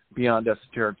in Beyond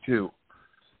Esoteric too.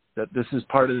 That this is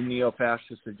part of the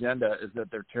neo-fascist agenda, is that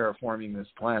they're terraforming this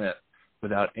planet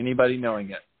without anybody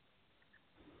knowing it.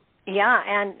 Yeah,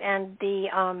 and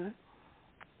the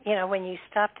when you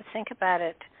stop to think about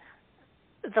it,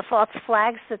 the false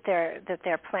flags that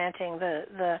they're planting,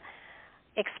 the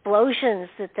explosions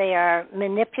that they are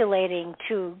manipulating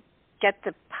to get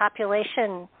the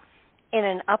population in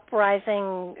an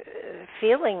uprising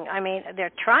feeling. I mean,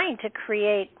 they're trying to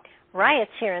create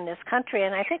riots here in this country,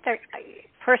 and I think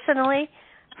personally,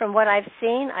 from what I've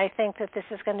seen, I think that this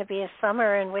is going to be a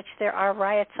summer in which there are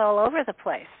riots all over the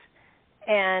place.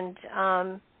 And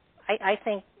I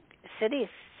think cities,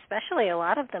 especially a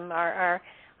lot of them, are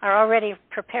already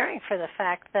preparing for the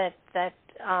fact that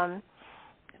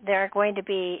there are going to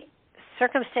be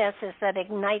circumstances that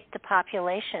ignite the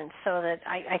population, so that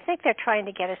I think they're trying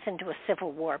to get us into a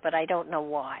civil war, but I don't know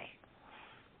why,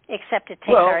 except to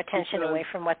take our attention away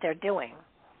from what they're doing.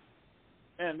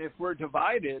 And if we're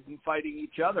divided and fighting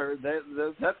each other,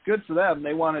 that's good for them.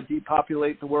 They want to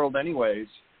depopulate the world anyways.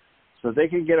 So they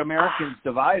can get Americans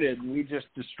divided and we just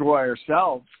destroy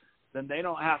ourselves, then they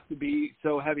don't have to be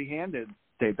so heavy-handed,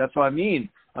 Dave. That's what I mean.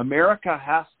 America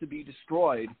has to be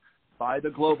destroyed by the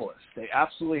globalists. They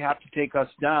absolutely have to take us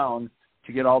down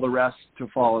to get all the rest to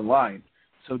fall in line.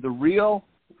 So the real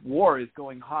war is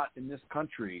going hot in this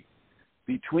country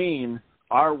between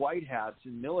our white hats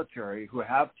in military, who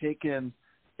have taken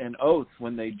an oath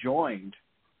when they joined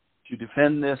to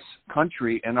defend this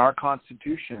country and our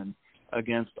Constitution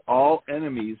against all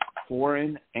enemies,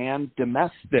 foreign and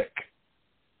domestic.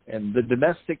 And the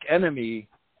domestic enemy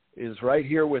is right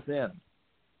here within.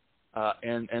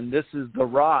 And this is the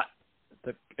rot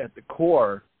at the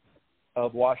core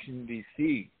of Washington,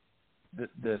 D.C.,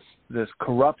 this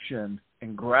corruption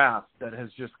and graft that has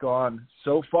just gone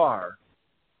so far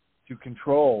to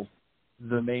control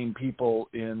the main people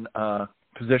in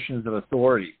positions of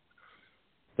authority,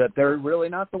 that they're really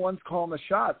not the ones calling the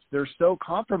shots. They're so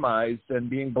compromised and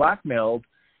being blackmailed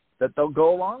that they'll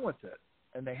go along with it.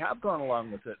 And they have gone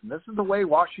along with it. And this is the way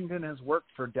Washington has worked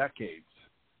for decades.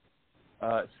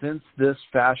 Since this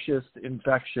fascist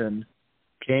infection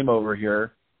came over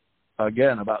here,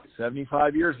 again, about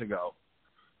 75 years ago.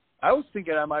 I was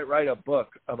thinking I might write a book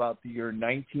about the year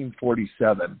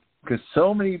 1947, because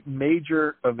so many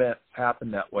major events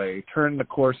happened that way, turned the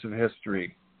course of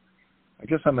history. I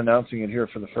guess I'm announcing it here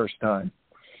for the first time.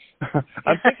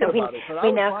 I'm thinking about it, but I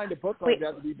would find a book like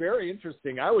that to be very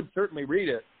interesting. I would certainly read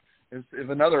it if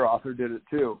another author did it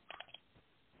too.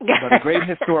 But a great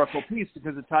historical piece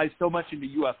because it ties so much into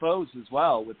UFOs as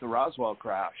well with the Roswell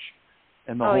crash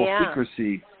and the whole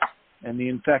secrecy and the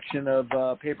infection of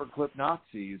paperclip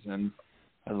Nazis, and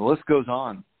the list goes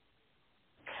on.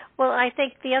 Well, I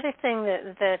think the other thing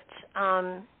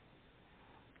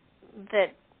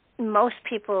that most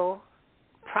people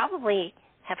probably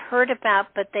have heard about,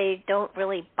 but they don't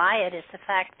really buy it, is the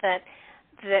fact that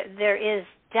there is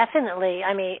definitely,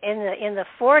 I mean, in the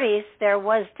 40s, there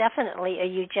was definitely a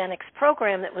eugenics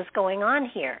program that was going on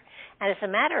here. And as a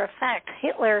matter of fact,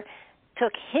 Hitler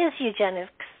took his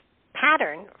eugenics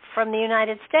pattern from the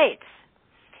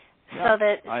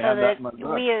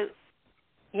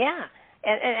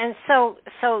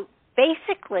So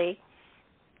basically,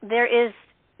 there is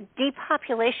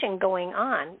depopulation going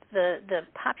on. The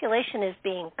population is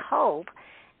being culled.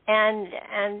 And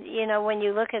when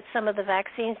you look at some of the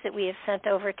vaccines that we have sent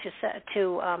over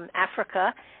to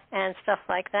Africa and stuff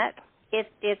like that,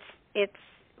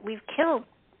 we've killed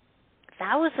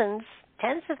thousands,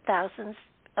 tens of thousands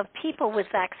of people with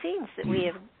vaccines that we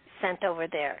have sent over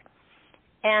there.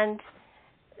 And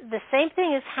the same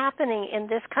thing is happening in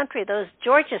this country. Those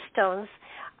Georgia stones,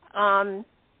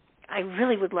 I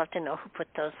really would love to know who put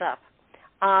those up.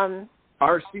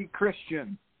 R.C.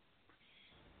 Christian,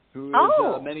 who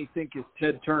is, many think is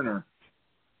Ted Turner.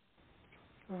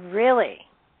 Really?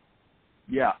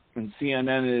 Yeah, and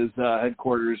CNN is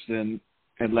headquarters in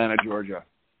Atlanta, Georgia.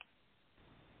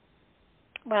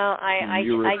 Well, I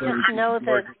just know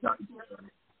that.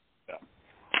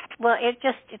 Well,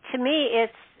 to me,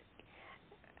 it's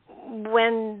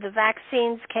when the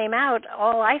vaccines came out,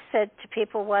 all I said to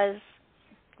people was,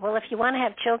 well, if you want to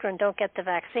have children, don't get the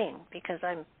vaccine, because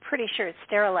I'm pretty sure it's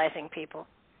sterilizing people.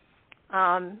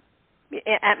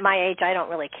 At my age, I don't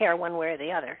really care one way or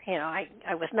the other. I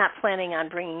was not planning on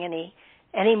bringing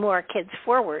any more kids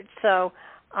forward. So,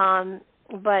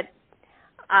 but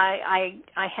I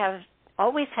have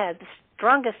always had the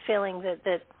strongest feeling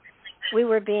that we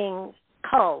were being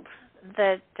culled.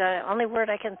 That only word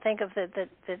I can think of that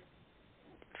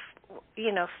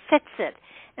fits it.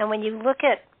 And when you look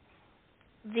at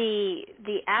the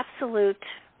absolute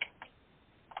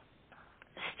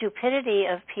stupidity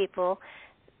of people,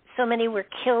 so many were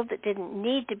killed that didn't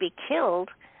need to be killed,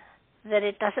 that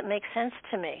it doesn't make sense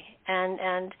to me.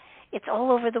 And it's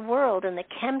all over the world, and the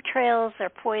chemtrails are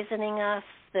poisoning us.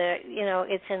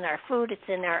 It's in our food, it's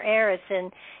in our air, it's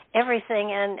in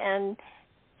everything. And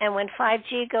when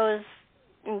 5G goes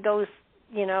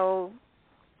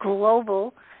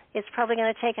global, it's probably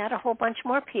going to take out a whole bunch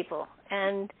more people.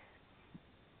 And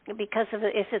because of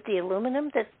is it the aluminum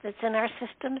that's in our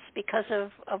systems because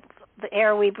of the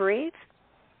air we breathe?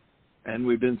 And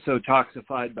we've been so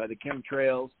toxified by the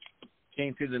chemtrails,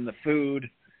 tainted in the food,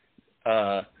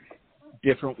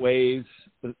 different ways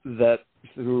that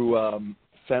through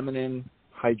feminine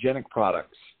hygienic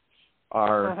products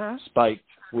are spiked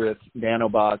with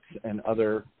nanobots and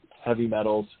other heavy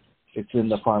metals. It's in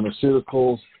the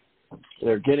pharmaceuticals.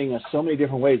 They're getting us so many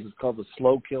different ways. It's called the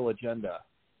slow kill agenda.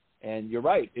 And you're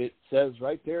right. It says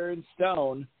right there in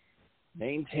stone,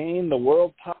 maintain the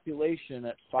world population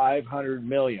at 500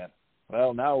 million.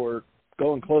 Well, now we're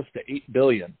going close to 8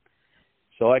 billion.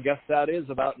 So I guess that is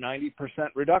about 90%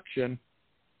 reduction.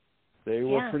 They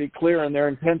were pretty clear in their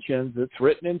intentions. It's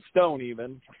written in stone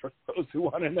even. For those who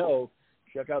want to know,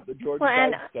 check out the Georgia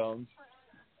Guidestones.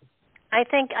 I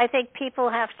think people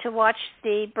have to watch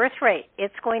the birth rate.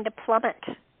 It's going to plummet.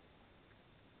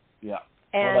 Yeah.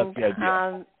 And, well, that's the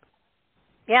idea.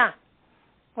 Yeah.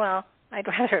 Well, I'd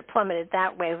rather it plummeted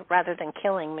that way rather than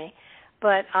killing me.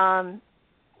 But,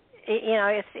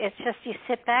 it's just you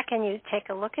sit back and you take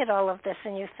a look at all of this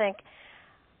and you think,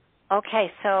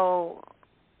 okay, so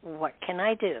what can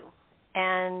I do?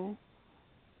 And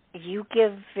you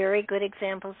give very good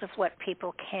examples of what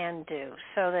people can do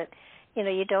so that,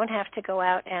 you don't have to go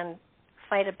out and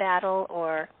fight a battle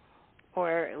or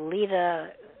lead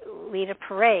a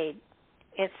parade.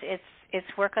 It's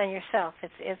work on yourself.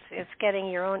 It's getting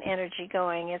your own energy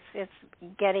going. It's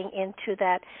getting into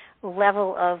that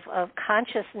level of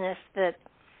consciousness that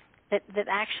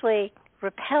actually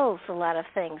repels a lot of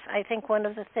things. I think one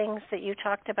of the things that you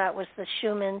talked about was the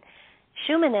Schumann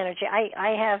energy.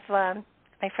 I have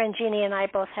my friend Jeannie and I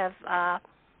both have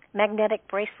magnetic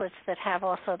bracelets that have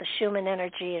also the Schumann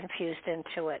energy infused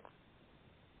into it.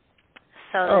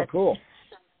 So cool.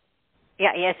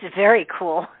 Yeah, it's very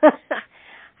cool.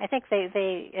 I think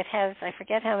it has, I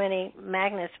forget how many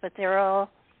magnets, but they're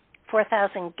all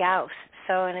 4,000 Gauss.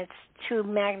 So, and it's 2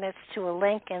 magnets to a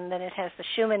link, and then it has the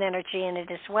Schumann energy in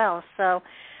it as well. So,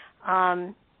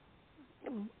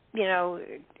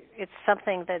 it's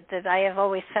something that I have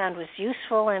always found was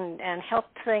useful and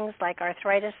helped things like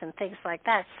arthritis and things like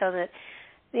that. So that,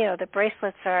 the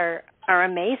bracelets are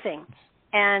amazing.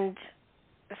 And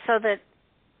so that,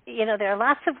 there are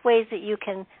lots of ways that you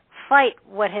can fight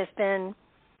what has been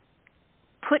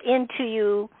put into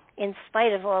you in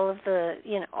spite of all of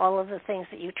the things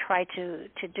that you try to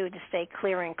do to stay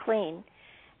clear and clean,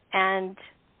 and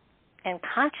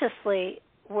consciously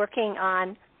working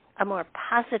on a more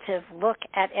positive look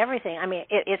at everything. I mean,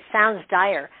 it sounds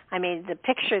dire. I mean, the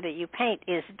picture that you paint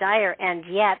is dire, and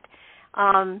yet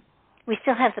we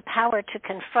still have the power to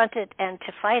confront it and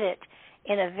to fight it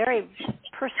in a very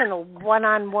personal,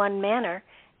 one-on-one manner,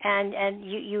 and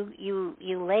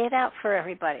you lay it out for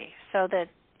everybody so that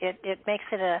it makes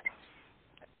it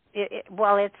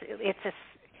while it's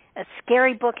a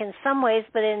scary book in some ways,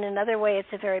 but in another way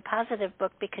it's a very positive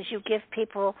book, because you give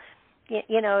people,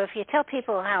 if you tell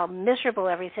people how miserable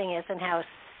everything is and how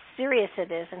serious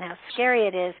it is and how scary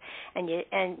it is, and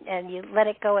you let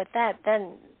it go at that,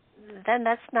 then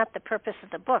that's not the purpose of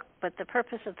the book. But the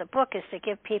purpose of the book is to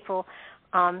give people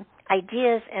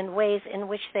ideas and ways in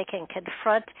which they can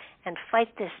confront and fight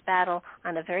this battle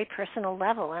on a very personal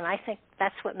level. And I think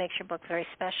that's what makes your book very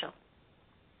special.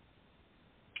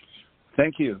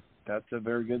 Thank you. That's a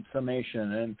very good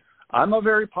summation. And I'm a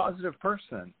very positive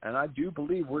person, and I do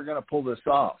believe we're going to pull this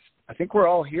off. I think we're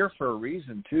all here for a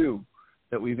reason, too,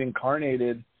 that we've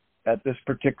incarnated at this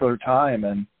particular time.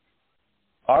 And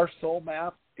our soul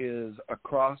map is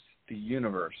across the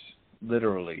universe,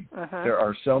 literally. Uh-huh. There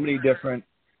are so many different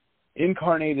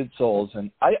incarnated souls,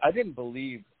 and I didn't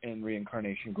believe in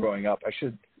reincarnation growing up. I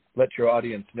should let your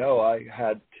audience know I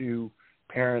had 2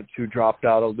 parents who dropped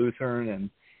out of Lutheran and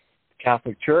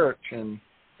Catholic Church, and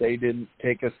they didn't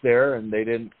take us there, and they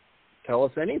didn't tell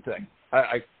us anything.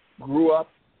 I grew up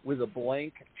with a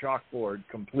blank chalkboard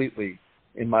completely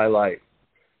in my life,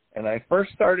 and I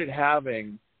first started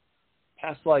having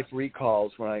past life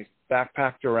recalls when I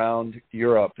backpacked around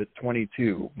Europe at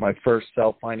 22, my first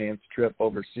self-financed trip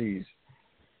overseas.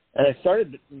 And I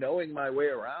started knowing my way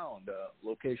around a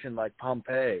location like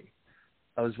Pompeii.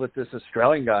 I was with this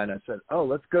Australian guy, and I said, oh,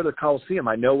 let's go to the Colosseum.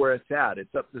 I know where it's at.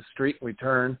 It's up the street. We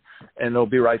turn, and it'll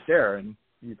be right there. And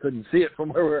you couldn't see it from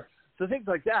where we were. So things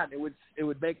like that. It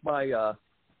would make my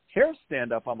hair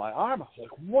stand up on my arm. I was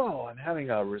like, whoa, I'm having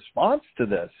a response to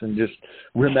this, and just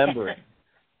remembering.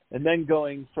 And then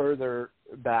going further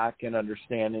back and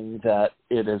understanding that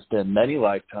it has been many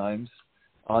lifetimes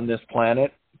on this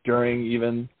planet during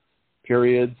even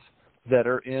periods that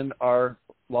are in our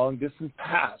long-distance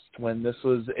past, when this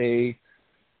was a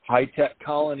high-tech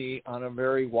colony on a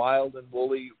very wild and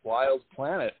woolly, wild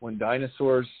planet, when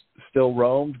dinosaurs still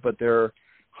roamed, but they're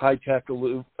high-tech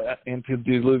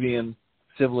antediluvian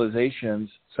civilizations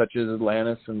such as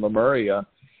Atlantis and Lemuria,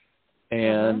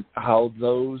 and how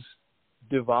those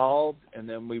devolved, and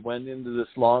then we went into this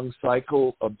long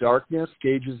cycle of darkness,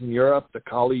 Gages in Europe, the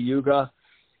Kali Yuga,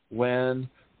 when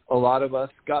a lot of us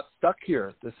got stuck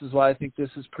here. This is why I think this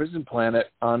is Prison Planet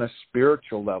on a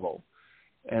spiritual level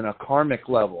and a karmic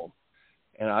level.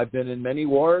 And I've been in many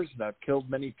wars, and I've killed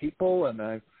many people, and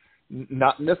I've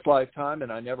not in this lifetime,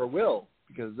 and I never will,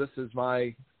 because this is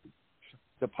my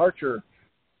departure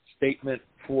statement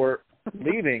for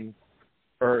leaving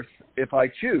Earth if I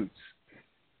choose.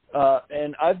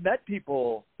 And I've met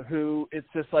people who it's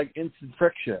just like instant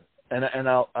friction, and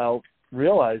I'll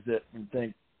realize it and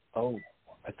think, oh,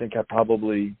 I think I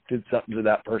probably did something to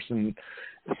that person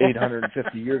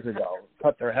 850 years ago,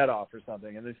 cut their head off or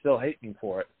something, and they still hate me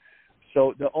for it.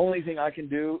 So the only thing I can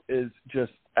do is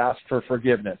just ask for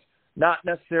forgiveness, not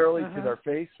necessarily to their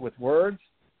face with words,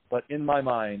 but in my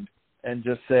mind, and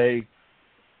just say,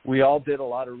 we all did a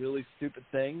lot of really stupid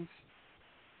things.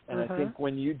 And I think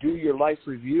when you do your life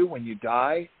review, when you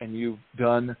die and you've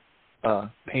done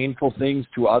painful things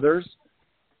to others,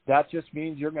 that just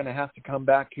means you're going to have to come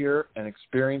back here and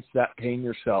experience that pain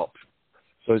yourself.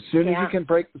 So as soon as you can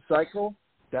break the cycle,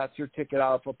 that's your ticket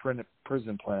out of a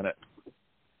Prison Planet.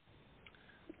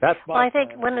 That's my I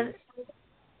think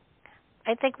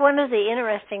one of the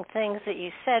interesting things that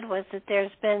you said was that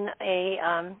there's been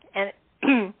and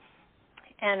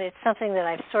it's something that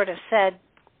I've sort of said.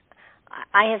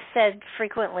 I have said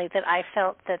frequently that I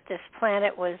felt that this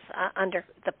planet was under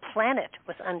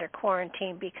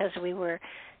quarantine because we were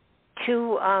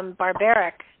too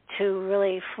barbaric to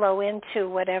really flow into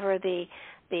whatever the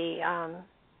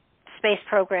space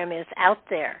program is out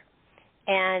there.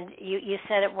 And you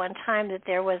said at one time that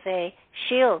there was a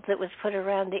shield that was put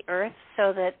around the Earth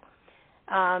so that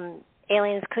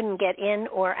aliens couldn't get in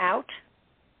or out.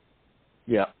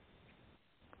 Yeah.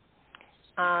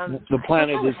 The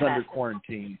planet is under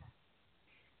quarantine.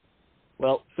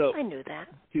 Well, so I knew that.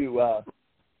 To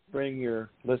bring your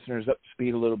listeners up to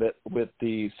speed a little bit with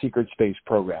the secret space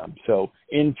program. So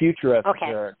in Future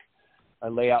Esoteric, I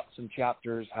lay out some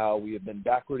chapters how we have been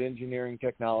backward engineering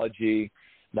technology.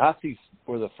 Nazis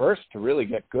were the first to really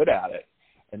get good at it,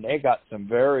 and they got some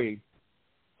very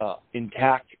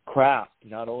intact craft,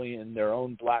 not only in their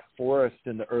own Black Forest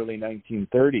in the early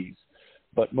 1930s,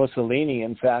 but Mussolini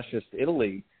in fascist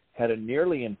Italy had a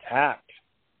nearly intact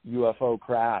UFO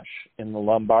crash in the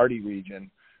Lombardy region,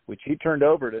 which he turned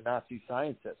over to Nazi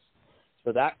scientists.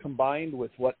 So that combined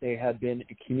with what they had been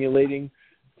accumulating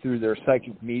through their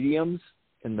psychic mediums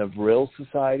in the Vril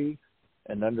Society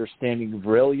and understanding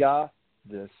Vrilya,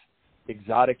 this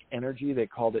exotic energy, they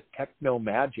called it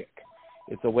techno-magic.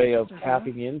 It's a way of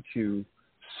tapping into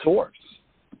source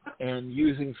and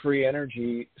using free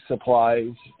energy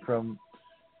supplies from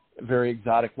very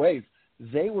exotic ways.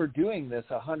 They were doing this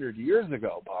 100 years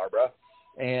ago, Barbara,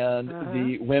 and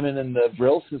the women in the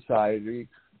Vril Society,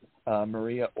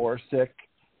 Maria Orsic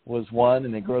was one,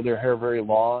 and they grow their hair very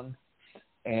long,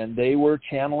 and they were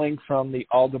channeling from the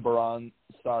Aldebaran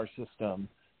star system,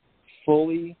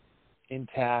 fully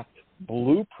intact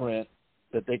blueprint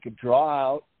that they could draw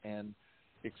out and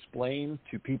explain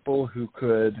to people who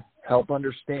could help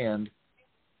understand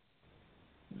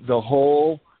the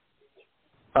whole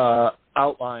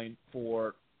outline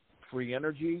for free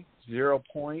energy, 0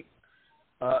 point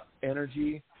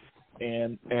energy,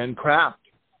 and craft.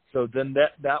 So then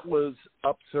that was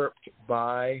usurped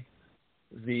by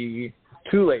the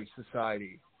Thule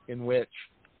Society, in which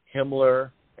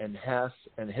Himmler and Hess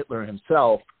and Hitler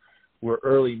himself were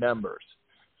early members.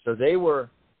 So they were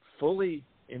fully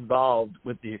involved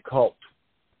with the occult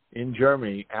in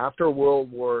Germany after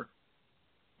World War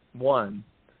I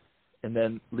and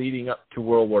then leading up to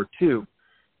World War II.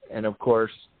 And, of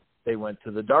course, they went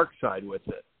to the dark side with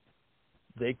it.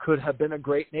 They could have been a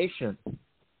great nation,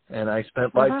 and I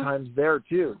spent lifetimes there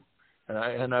too,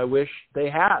 and I wish they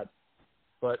had.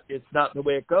 But it's not the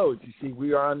way it goes. You see,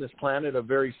 we are on this planet of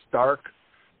very stark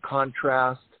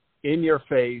contrast,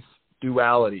 in-your-face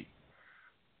duality.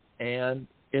 And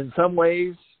in some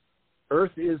ways,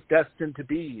 Earth is destined to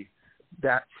be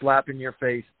that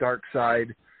slap-in-your-face, dark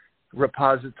side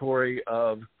repository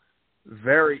of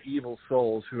very evil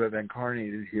souls who have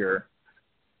incarnated here.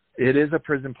 It is a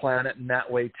prison planet in that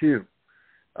way, too.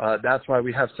 That's why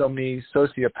we have so many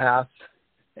sociopaths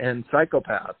and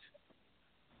psychopaths.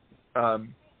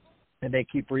 And they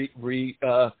keep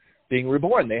being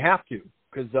reborn. They have to,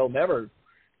 because they'll never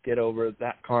get over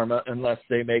that karma unless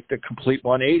they make the complete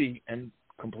 180 and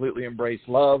completely embrace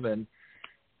love and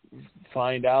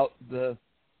find out the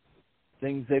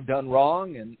things they've done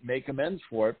wrong and make amends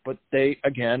for it. But they,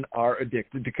 again, are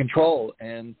addicted to control.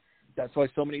 And that's why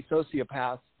so many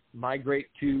sociopaths migrate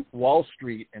to Wall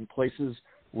Street and places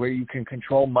where you can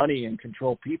control money and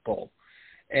control people.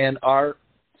 And our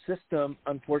system,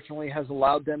 unfortunately, has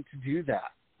allowed them to do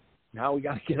that. Now we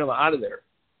got to get them out of there.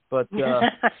 But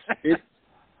it's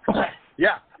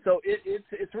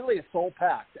really a soul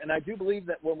pact. And I do believe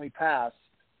that when we pass,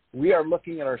 we are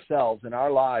looking at ourselves and our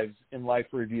lives in life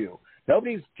review.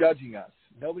 Nobody's judging us,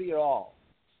 nobody at all,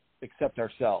 except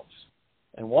ourselves.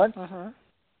 And once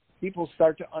people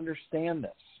start to understand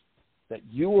this, that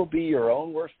you will be your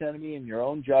own worst enemy and your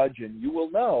own judge, and you will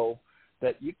know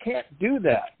that you can't do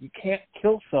that. You can't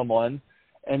kill someone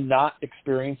and not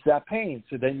experience that pain.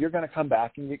 So then you're going to come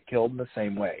back and get killed in the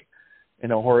same way,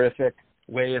 in a horrific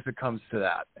way if it comes to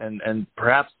that. And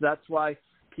perhaps that's why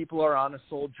people are on a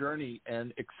soul journey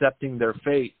and accepting their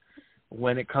fate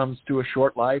when it comes to a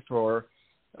short life or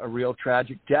a real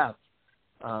tragic death.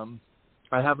 I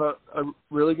have a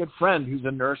really good friend who's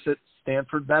a nurse at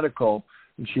Stanford Medical,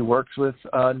 and she works with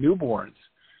newborns.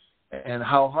 And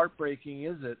how heartbreaking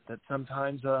is it that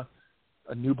sometimes a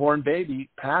newborn baby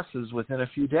passes within a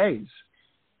few days?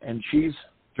 And she's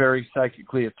very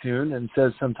psychically attuned and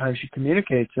says sometimes she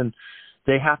communicates, and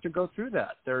they have to go through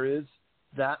that. There is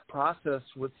that process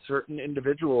with certain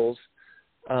individuals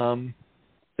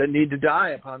that need to die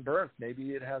upon birth.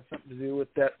 Maybe it has something to do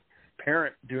with that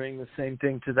parent doing the same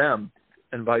thing to them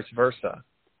and vice versa.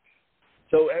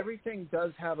 So everything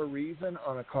does have a reason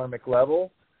on a karmic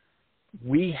level.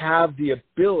 We have the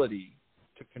ability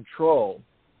to control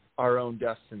our own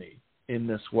destiny in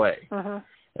this way. And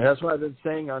that's what I've been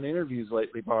saying on interviews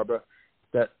lately, Barbara,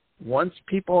 that once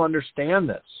people understand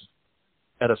this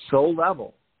at a soul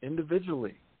level,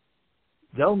 individually,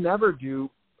 they'll never do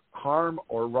harm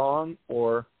or wrong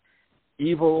or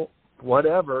evil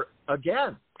whatever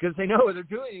again, because they know they're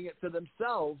doing it to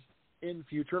themselves in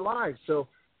future lives. So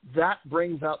that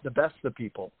brings out the best of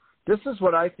people. This is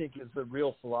what I think is the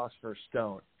real Philosopher's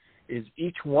Stone, is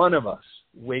each one of us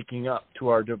waking up to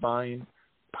our divine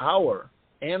power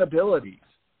and abilities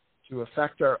to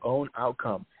affect our own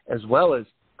outcome, as well as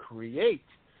create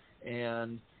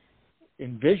and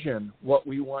envision what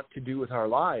we want to do with our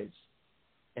lives.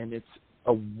 And it's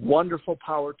a wonderful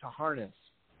power to harness,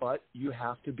 but you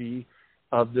have to be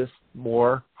of this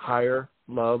more higher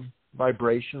love,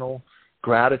 vibrational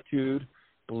gratitude,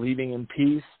 believing in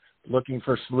peace, looking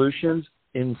for solutions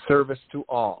in service to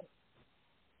all.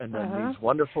 And then these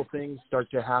wonderful things start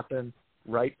to happen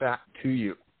right back to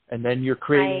you. And then you're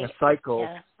creating a cycle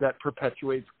that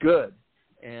perpetuates good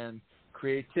and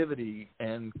creativity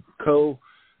and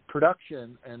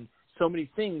co-production and so many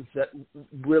things that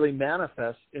really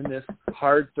manifest in this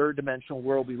hard third-dimensional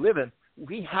world we live in.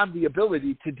 We have the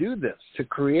ability to do this, to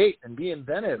create and be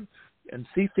inventive and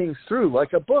see things through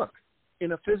like a book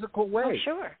in a physical way. Oh,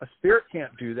 sure. A spirit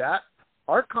can't do that.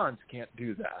 Archons can't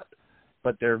do that.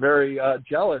 But they're very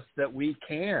jealous that we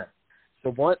can.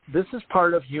 So this is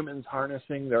part of humans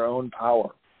harnessing their own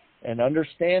power and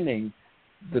understanding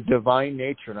the divine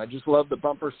nature. And I just love the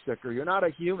bumper sticker. You're not a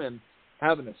human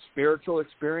having a spiritual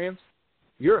experience.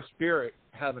 You're a spirit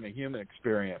having a human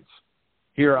experience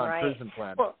here on Prison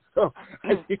Planet. Well, so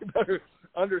I think you better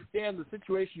understand the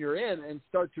situation you're in and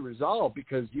start to resolve,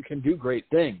 because you can do great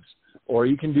things or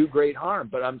you can do great harm.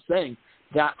 But I'm saying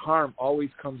that harm always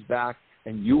comes back,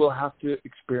 and you will have to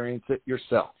experience it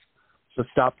yourself. So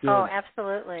stop doing it.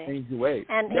 Absolutely. Change your ways.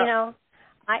 And, you know,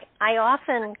 I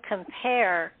often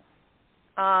compare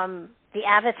the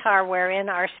avatar wherein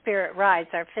our spirit rides,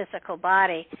 our physical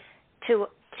body, to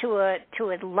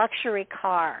a luxury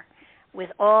car with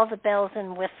all the bells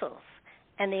and whistles.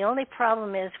 And the only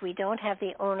problem is we don't have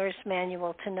the owner's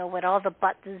manual to know what all the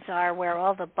buttons are, where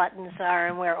all the buttons are,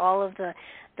 and where all of the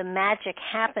magic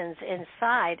happens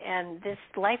inside. And this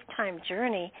lifetime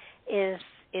journey is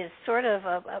sort of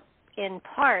in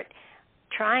part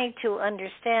trying to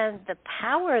understand the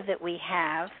power that we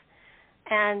have,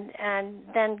 and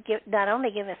then not only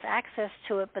give us access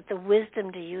to it, but the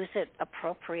wisdom to use it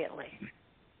appropriately.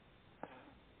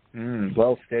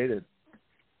 Well stated.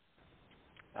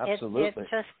 Absolutely.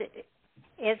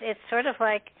 It's sort of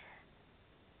like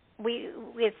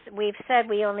we've said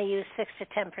we only use 6 to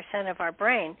 10% of our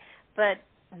brain, but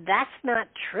that's not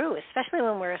true. Especially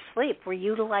when we're asleep, we're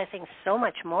utilizing so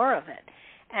much more of it,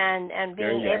 and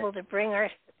being able to bring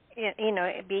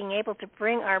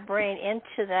our brain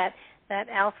into that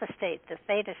alpha state, the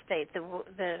theta state,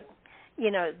 the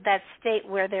that state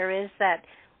where there is that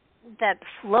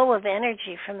flow of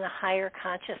energy from the higher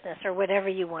consciousness, or whatever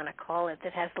you want to call it,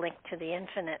 that has linked to the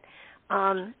infinite.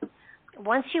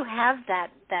 Once you have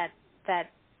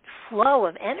that flow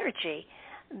of energy,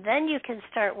 then you can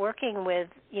start working with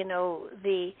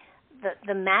the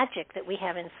magic that we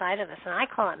have inside of us, and I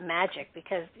call it magic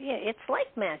because it's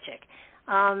like magic,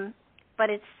 but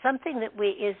it's something that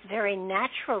is very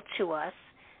natural to us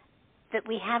that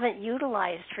we haven't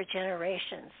utilized for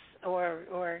generations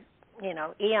or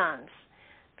eons,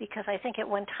 because I think at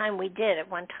one time we did. At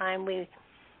one time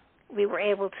we were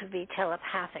able to be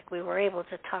telepathic. We were able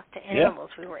to talk to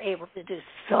animals. We were able to do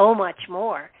so much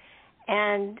more,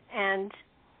 and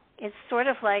it's sort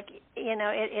of like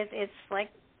it's like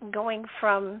going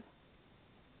from,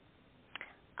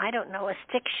 I don't know, a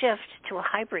stick shift to a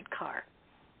hybrid car,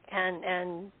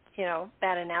 and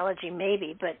bad analogy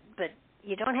maybe, but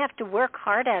you don't have to work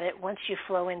hard at it once you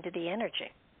flow into the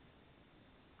energy.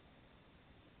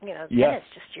 Then it's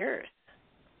just yours.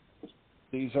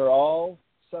 These are all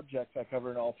subjects I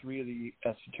cover in all 3 of the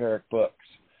esoteric books,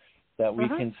 that we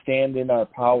can stand in our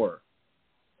power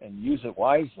and use it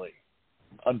wisely.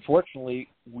 Unfortunately,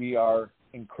 we are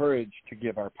encouraged to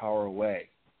give our power away.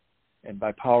 And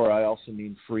by power, I also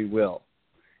mean free will.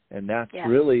 And that's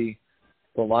really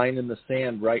the line in the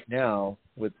sand right now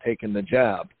with taking the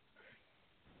jab.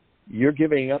 You're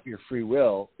giving up your free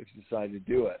will if you decide to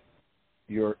do it.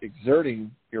 You're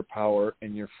exerting your power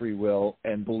and your free will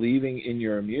and believing in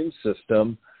your immune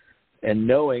system and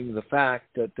knowing the fact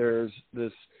that there's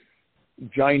this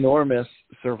ginormous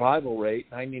survival rate,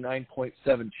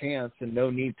 99.7 chance, and no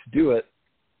need to do it,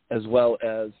 as well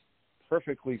as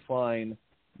perfectly fine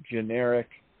generic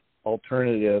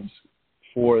alternatives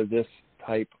for this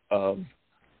type of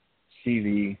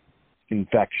CV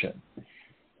infection.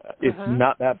 It's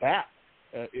not that bad.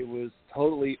 It was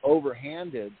totally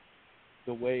overhanded,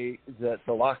 the way that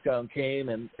the lockdown came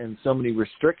and so many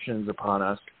restrictions upon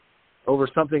us over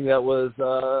something that was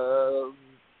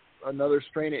another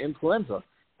strain of influenza.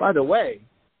 By the way,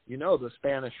 the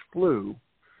Spanish flu,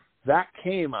 that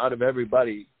came out of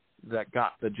everybody that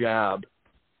got the jab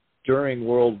during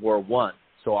World War I.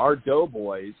 So our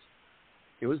doughboys,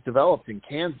 it was developed in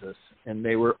Kansas, and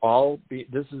they were all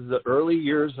this is the early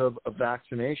years of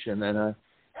vaccination, and I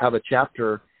have a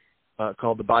chapter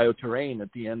called The Bioterrain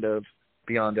at the end of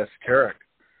Beyond Esoteric.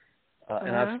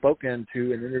 And I've spoken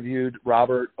to and interviewed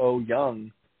Robert O.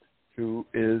 Young, who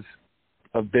is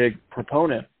a big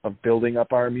proponent of building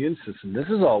up our immune system. This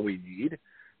is all we need.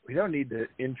 We don't need to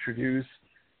introduce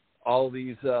all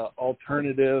these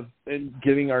alternative and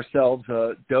giving ourselves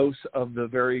a dose of the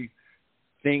very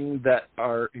thing that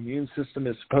our immune system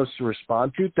is supposed to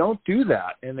respond to. Don't do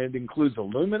that. And it includes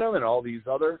aluminum and all these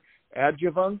other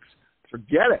adjuvants.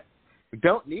 Forget it. We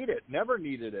don't need it. Never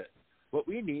needed it. What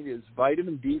we need is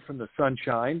vitamin D from the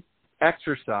sunshine,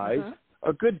 exercise,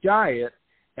 a good diet,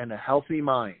 and a healthy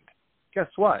mind. Guess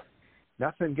what?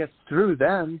 Nothing gets through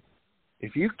then.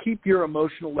 If you keep your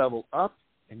emotional level up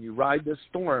and you ride this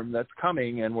storm that's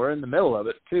coming, and we're in the middle of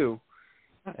it too,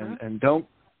 and don't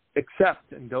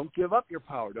accept and don't give up your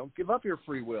power. Don't give up your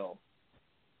free will.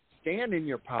 Stand in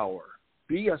your power.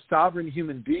 Be a sovereign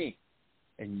human being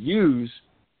and use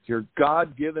your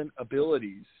God-given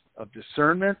abilities of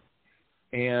discernment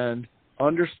and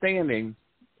understanding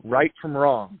right from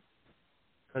wrong,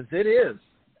 because it is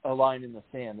a line in the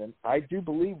sand. And I do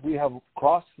believe we have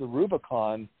crossed the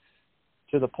Rubicon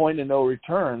to the point of no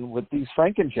return with these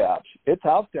Franken-jabs. It's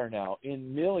out there now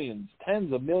in millions,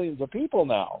 tens of millions of people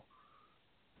now.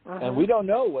 And we don't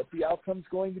know what the outcome's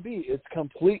going to be. It's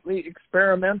completely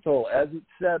experimental, as it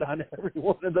said on every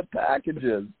one of the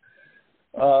packages.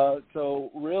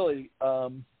 So really,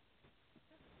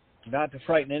 not to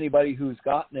frighten anybody who's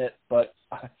gotten it, but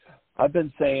I've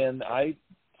been saying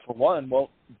for one,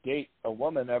 won't date a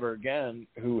woman ever again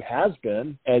who has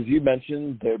been. As you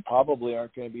mentioned, they probably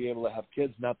aren't going to be able to have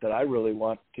kids. Not that I really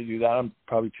want to do that. I'm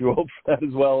probably too old for that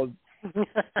as well.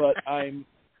 But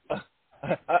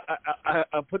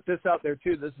I'll put this out there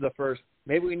too. This is the first.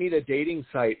 Maybe we need a dating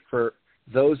site for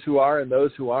those who are and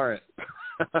those who aren't.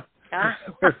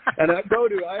 And I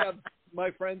have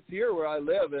my friends here where I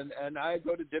live, and I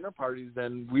go to dinner parties,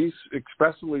 and we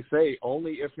expressly say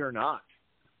only if you're not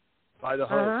by the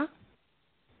host.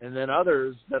 And then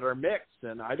others that are mixed,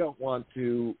 and I don't want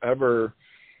to ever,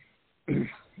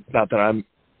 not that I'm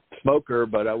a smoker,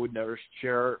 but I would never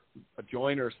share a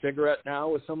joint or a cigarette now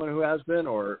with someone who has been,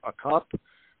 or a cup,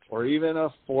 or even a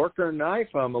fork or knife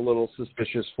I'm a little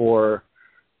suspicious for.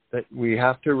 That we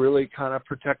have to really kind of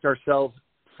protect ourselves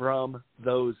from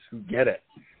those who get it.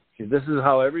 See, this is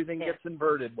how everything gets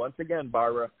inverted. Once again,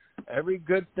 Barbara, every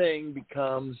good thing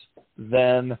becomes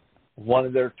then one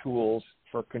of their tools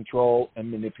for control and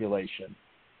manipulation.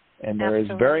 And there is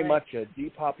very much a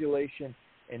depopulation,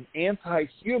 an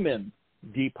anti-human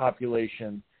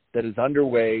depopulation that is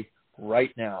underway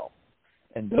right now.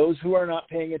 And those who are not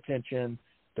paying attention,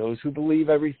 those who believe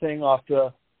everything off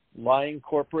the lying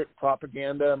corporate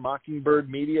propaganda, Mockingbird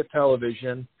Media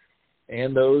Television,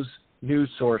 and those news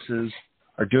sources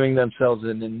are doing themselves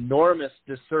an enormous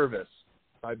disservice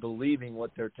by believing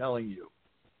what they're telling you.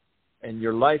 And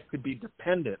your life could be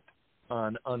dependent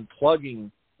on unplugging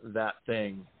that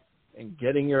thing and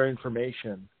getting your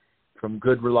information from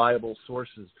good, reliable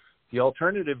sources. The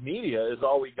alternative media is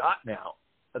all we got now.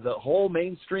 The whole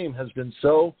mainstream has been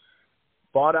so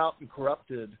bought out and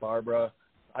corrupted, Barbara,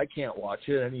 I can't watch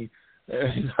it.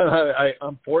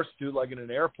 I'm forced to, like in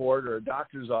an airport or a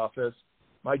doctor's office.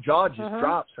 My jaw just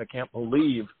drops. I can't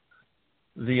believe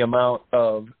the amount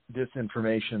of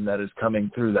disinformation that is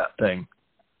coming through that thing.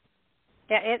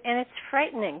 Yeah, and it's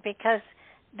frightening because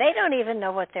they don't even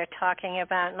know what they're talking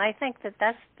about, and I think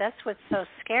that's what's so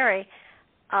scary.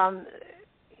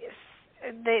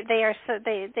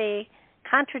 They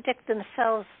contradict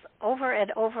themselves over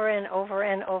and over and over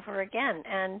and over again,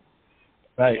 and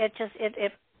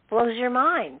it blows your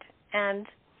mind. And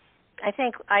I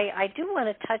think I do want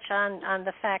to touch on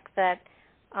the fact that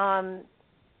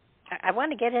I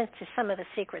want to get into some of the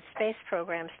secret space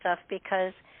program stuff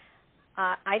because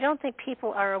I don't think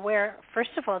people are aware, first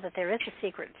of all, that there is a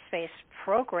secret space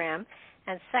program,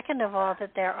 and second of all,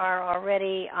 that there are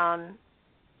already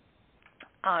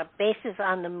bases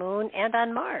on the moon and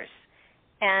on Mars.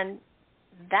 And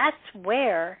that's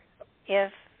where,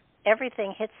 if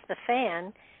everything hits the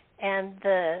fan and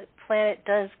the planet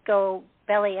does go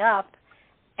belly up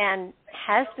and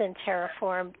has been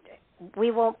terraformed, we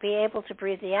won't be able to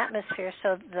breathe the atmosphere,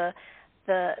 so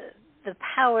the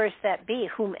powers that be,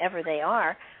 whomever they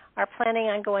are planning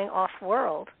on going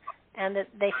off-world, and that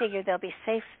they figure they'll be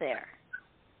safe there.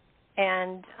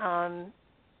 And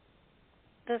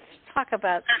let's talk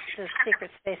about the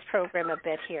secret space program a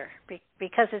bit here,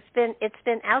 because it's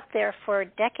been out there for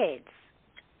decades,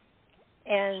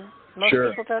 and most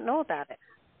people don't know about it.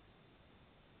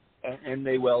 And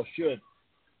they well should.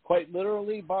 Quite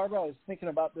literally, Barbara, I was thinking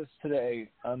about this today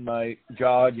on my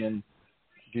jog and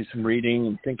do some reading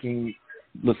and thinking,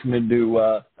 listening to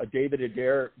a David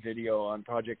Adair video on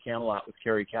Project Camelot with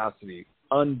Carrie Cassidy.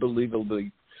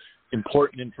 Unbelievably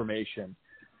important information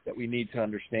that we need to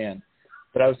understand.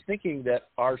 But I was thinking that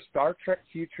our Star Trek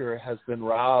future has been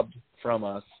robbed from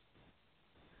us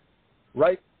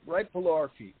right below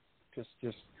our feet,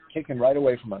 just taken right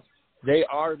away from us. They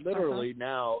are literally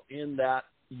now in that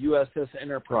USS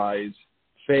Enterprise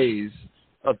phase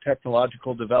of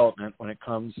technological development when it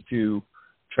comes to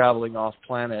traveling off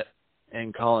planet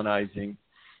and colonizing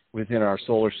within our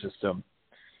solar system.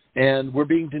 And we're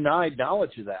being denied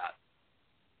knowledge of that.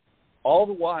 All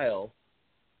the while,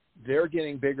 they're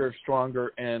getting bigger,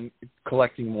 stronger, and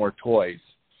collecting more toys.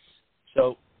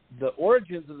 So the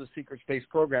origins of the secret space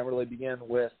program really began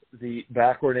with the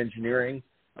backward engineering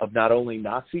of not only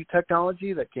Nazi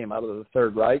technology that came out of the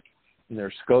Third Reich and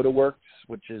their Skoda Works,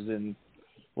 which is in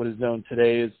what is known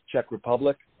today as Czech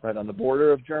Republic, right on the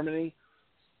border of Germany.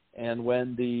 And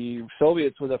when the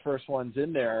Soviets were the first ones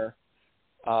in there,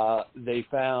 they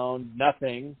found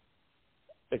nothing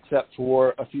except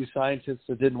for a few scientists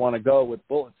that didn't want to go with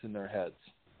bullets in their heads.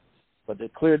 But they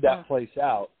cleared that place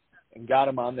out and got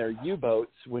them on their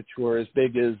U-boats, which were as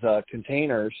big as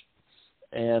containers,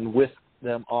 and whisked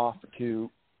them off to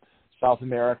South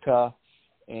America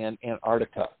and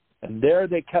Antarctica. And there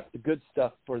they kept the good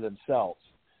stuff for themselves.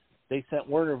 They sent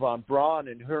Wernher von Braun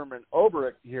and Hermann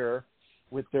Oberth here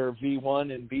with their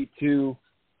V-1 and V-2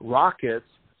 rockets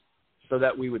so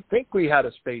that we would think we had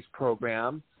a space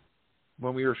program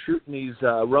when we were shooting these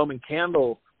Roman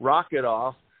candle rocket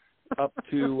off up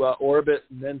to orbit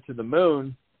and then to the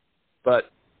moon.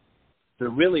 But the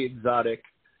really exotic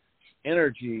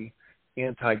energy,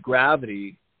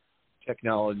 anti-gravity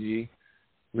technology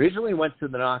originally went to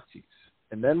the Nazis.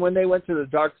 And then when they went to the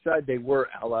dark side, they were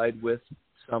allied with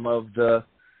some of the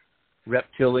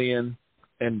reptilian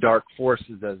and dark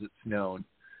forces, as it's known.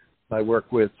 I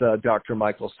work with Dr.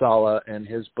 Michael Salla, and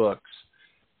his books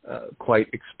quite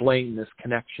explain this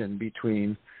connection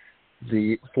between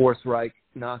the Fourth Reich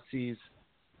Nazis,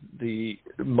 the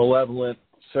malevolent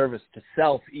service to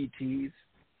self ETs,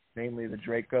 namely the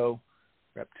Draco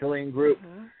reptilian group,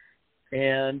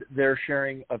 and their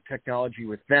sharing of technology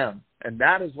with them. And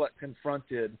that is what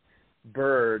confronted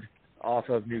Byrd off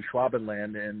of New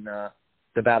Schwabenland in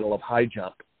the Battle of High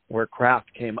Jump, where craft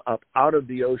came up out of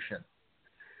the ocean.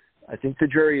 I think the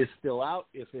jury is still out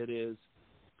if it is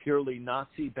purely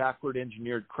Nazi backward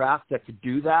engineered craft that could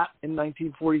do that in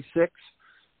 1946,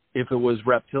 if it was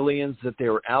reptilians that they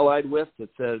were allied with that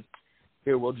said,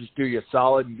 here, we'll just do you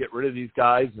solid and get rid of these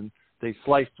guys, and they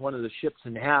sliced one of the ships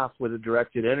in half with a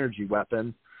directed energy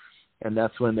weapon, and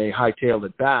that's when they hightailed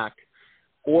it back,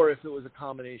 or if it was a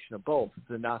combination of both.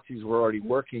 The Nazis were already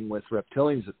working with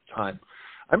reptilians at the time.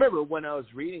 I remember when I was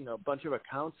reading a bunch of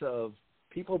accounts of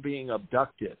people being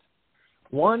abducted,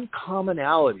 one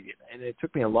commonality, and it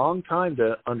took me a long time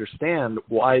to understand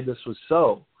why this was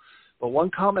so, but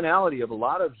one commonality of a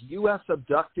lot of U.S.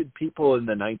 abducted people in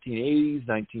the 1980s,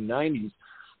 1990s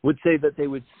would say that they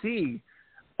would see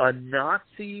a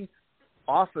Nazi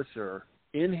officer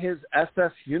in his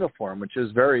SS uniform, which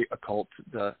is very occult,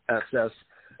 the SS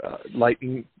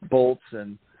lightning bolts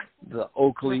and the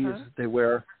Oakleys they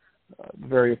wear,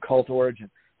 very occult origin.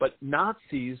 But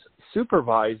Nazis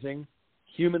supervising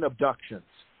human abductions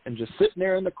and just sitting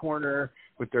there in the corner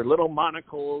with their little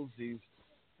monocles, these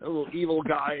little evil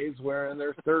guys wearing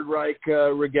their Third Reich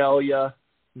regalia,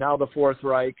 now the Fourth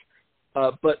Reich,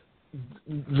 but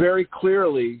very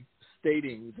clearly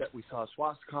stating that we saw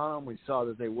swastika, we saw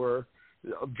that they were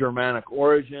of Germanic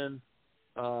origin,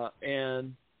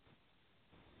 and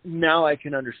now I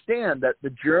can understand that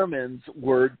the Germans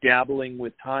were dabbling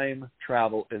with time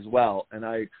travel as well, and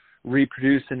I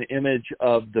reproduced an image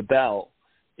of the Bell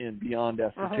in Beyond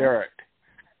Esoteric,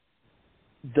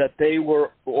 that they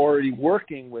were already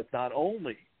working with not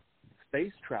only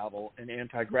space travel and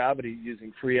anti-gravity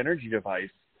using free energy device,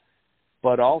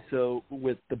 but also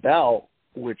with the Bell,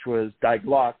 which was Die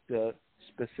Glocke, the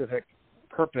specific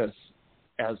purpose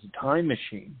as a time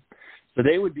machine. So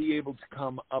they would be able to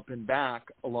come up and back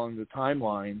along the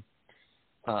timeline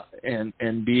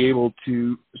and be able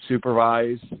to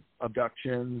supervise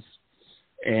abductions,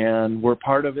 and were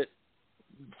part of it,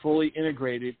 fully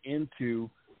integrated into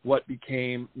what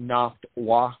became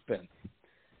Nachtwaffen.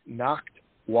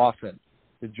 Nachtwaffen,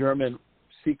 the German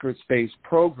secret space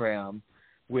program,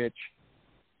 which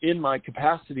in my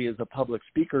capacity as a public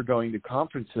speaker going to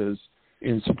conferences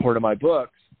in support of my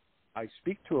books, I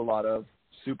speak to a lot of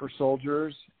super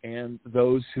soldiers and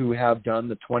those who have done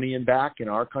the 20 and back in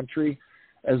our country,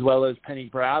 as well as Penny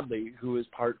Bradley, who is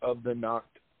part of the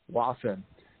Nachtwaffen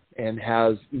and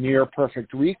has near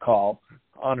perfect recall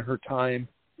on her time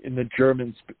in the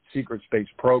German secret space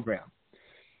program.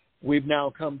 We've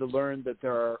now come to learn that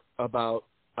there are about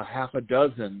a half a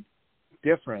dozen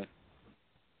different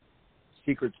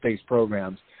secret space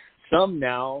programs, some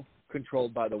now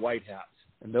controlled by the White Hats.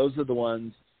 And those are the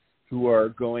ones who are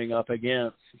going up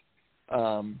against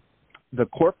the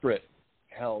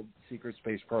corporate-held secret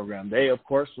space program. They, of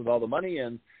course, with all the money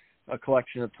and a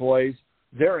collection of toys,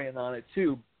 they're in on it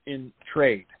too in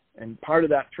trade. And part of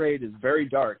that trade is very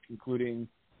dark, including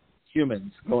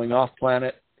humans going off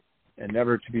planet and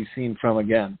never to be seen from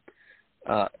again,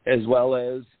 as well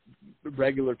as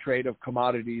regular trade of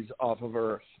commodities off of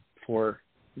Earth for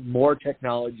more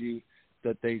technology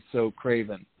that they so crave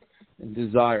and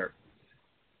desire.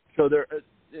 So there,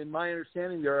 in my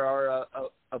understanding, there are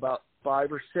about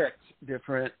 5 or 6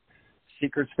 different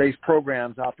secret space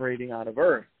programs operating out of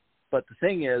Earth. But the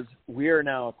thing is, we are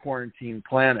now a quarantine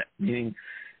planet, meaning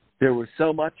there was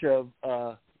so much of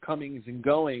comings and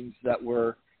goings that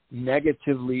were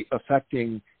negatively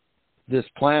affecting this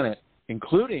planet,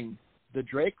 including the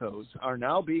Dracos, are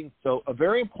now being... So a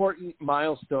very important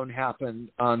milestone happened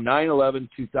on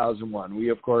 9/11/2001. We,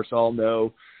 of course, all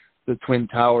know the Twin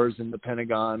Towers and the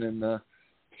Pentagon and the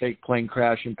fake plane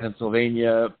crash in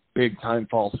Pennsylvania, big-time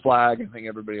false flag. I think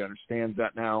everybody understands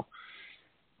that now.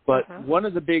 But one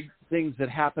of the big things that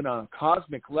happened on a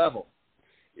cosmic level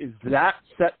is that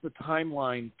set the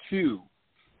timeline, too,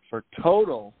 for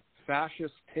total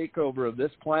fascist takeover of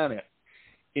this planet.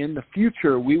 In the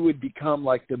future, we would become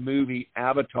like the movie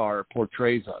Avatar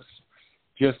portrays us,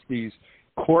 just these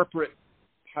corporate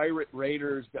pirate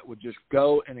raiders that would just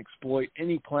go and exploit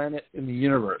any planet in the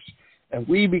universe. And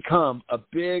we become a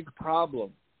big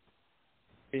problem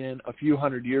in a few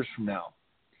hundred years from now.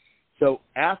 So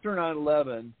after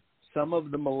 9/11, some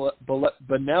of the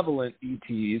benevolent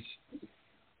ETs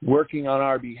working on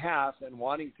our behalf and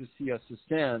wanting to see us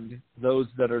ascend, those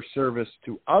that are service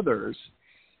to others,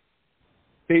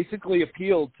 basically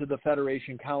appealed to the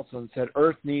Federation Council and said,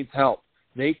 Earth needs help.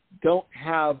 They don't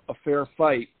have a fair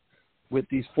fight with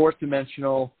these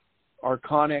fourth-dimensional,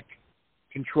 archonic,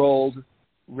 controlled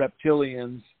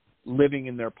reptilians living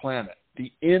in their planet,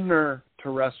 the inner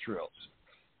terrestrials.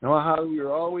 You know how we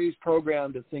are always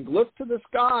programmed to think, look to the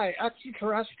sky,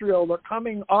 extraterrestrial, they're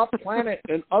coming off planet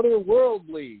and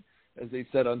otherworldly, as they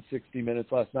said on 60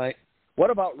 Minutes last night. What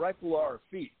about right below our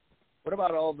feet? What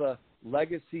about all the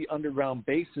legacy underground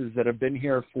bases that have been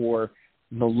here for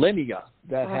millennia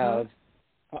that have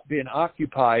been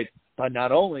occupied by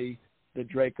not only the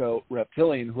Draco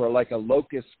reptilian, who are like a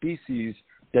locust species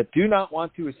that do not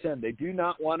want to ascend. They do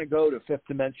not want to go to fifth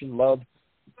dimension, love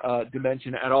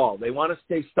dimension at all. They want to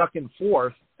stay stuck in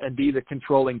fourth and be the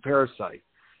controlling parasite.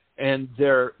 And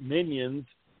their minions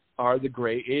are the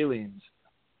gray aliens.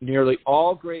 Nearly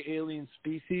all gray alien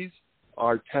species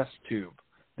are test tube.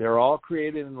 They're all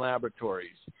created in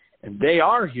laboratories. And they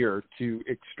are here to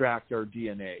extract our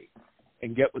DNA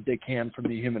and get what they can from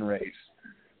the human race.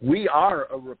 We are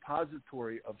a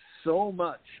repository of so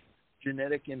much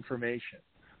genetic information.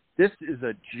 This is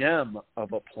a gem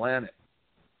of a planet.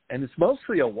 And it's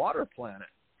mostly a water planet.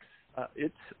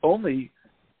 It's only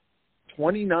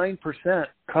 29%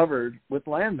 covered with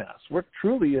landmass. We're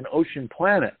truly an ocean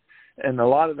planet. And a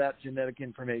lot of that genetic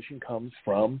information comes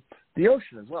from the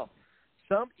ocean as well.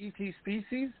 Some ET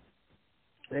species,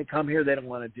 they come here, they don't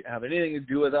want to have anything to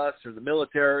do with us or the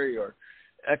military or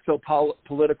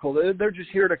exopolitical. They're just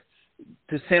here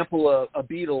to sample a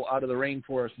beetle out of the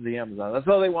rainforest of the Amazon. That's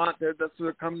all they want. That's what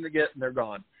they're coming to get, and they're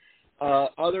gone.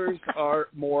 Others are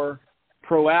more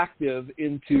proactive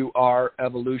into our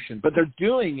evolution, but they're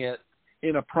doing it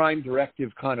in a prime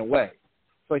directive kind of way.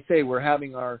 So I say we're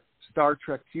having our Star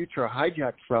Trek future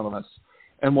hijacked from us,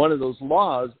 and one of those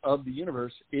laws of the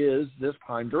universe is this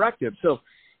prime directive. So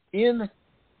in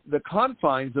the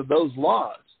confines of those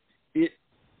laws,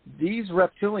 these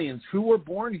reptilians who were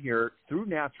born here through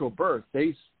natural birth,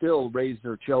 they still raise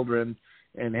their children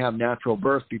and have natural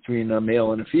birth between a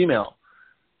male and a female.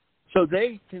 So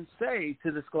they can say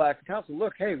to this Galactic Council,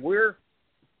 look, hey, we're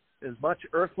as much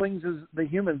earthlings as the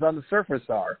humans on the surface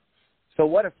are. So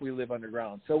what if we live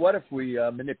underground? So what if we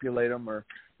manipulate them or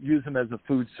use them as a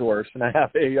food source? And I have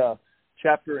a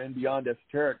chapter in Beyond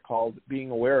Esoteric called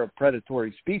Being Aware of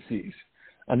Predatory Species,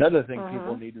 another thing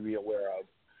people need to be aware of.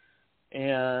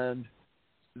 And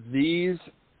these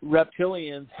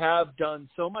reptilians have done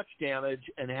so much damage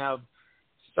and have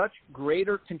such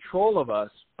greater control of us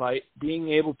by being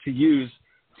able to use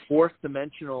fourth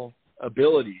dimensional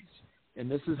abilities. And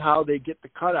this is how they get the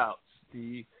cutouts,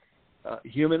 the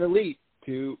human elite,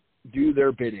 to do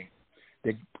their bidding.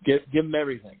 They give them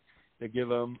everything. They give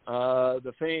them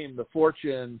the fame, the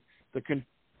fortune, the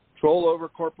control over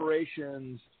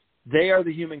corporations. They are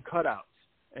the human cutouts.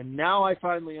 And now I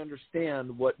finally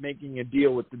understand what making a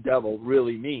deal with the devil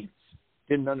really means.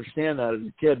 Didn't understand that as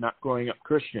a kid, not growing up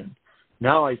Christian.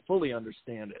 Now I fully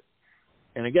understand it.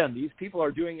 And again, these people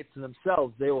are doing it to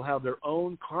themselves. They will have their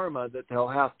own karma that they'll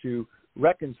have to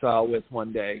reconcile with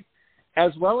one day,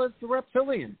 as well as the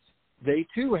reptilians. They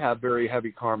too have very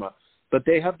heavy karma, but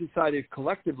they have decided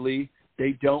collectively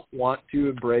they don't want to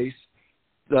embrace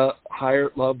the higher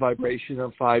love vibration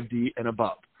of 5D and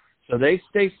above. So they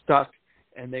stay stuck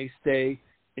and they stay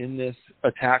in this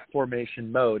attack formation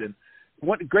mode. And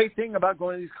one great thing about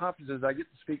going to these conferences, I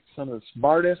get to speak to some of the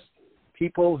smartest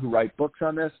people who write books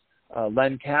on this.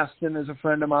 Len Kasten is a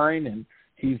friend of mine, and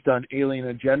he's done Alien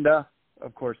Agenda.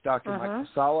 Of course, Dr. Michael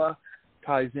Salla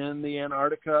ties in the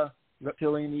Antarctica,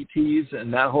 reptilian ETs,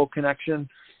 and that whole connection,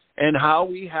 and how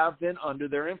we have been under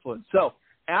their influence. So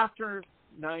after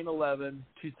 9/11,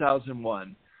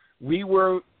 2001, we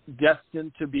were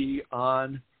destined to be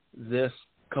on this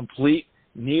complete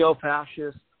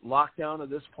neo-fascist lockdown of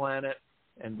this planet,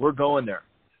 and we're going there.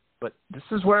 But this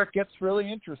is where it gets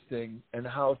really interesting and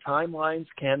how timelines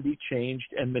can be changed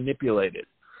and manipulated.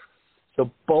 So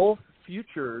both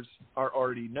futures are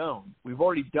already known. We've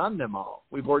already done them all.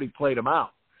 We've already played them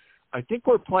out. I think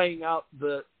we're playing out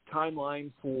the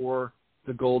timeline for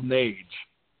the golden age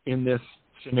in this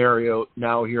scenario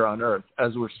now here on Earth,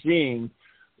 as we're seeing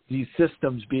these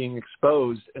systems being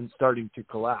exposed and starting to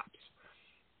collapse.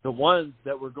 The ones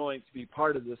that were going to be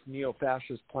part of this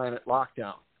neo-fascist planet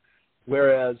lockdown.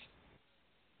 Whereas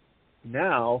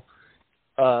now,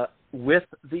 with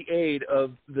the aid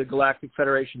of the Galactic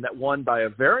Federation that won by a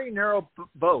very narrow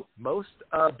vote, most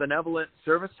benevolent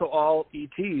service to all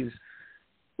ETs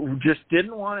just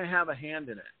didn't want to have a hand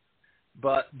in it.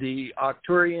 But the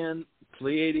Arcturian,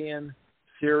 Pleiadian,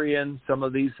 Sirian, some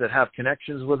of these that have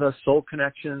connections with us, soul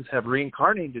connections, have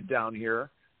reincarnated down here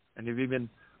and have even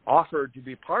offered to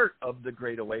be part of the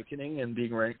Great Awakening and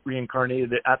being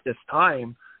reincarnated at this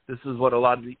time. This is what a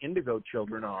lot of the indigo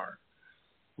children are,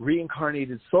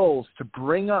 reincarnated souls to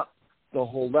bring up the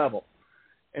whole level.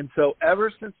 And so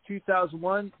ever since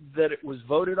 2001 that it was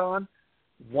voted on,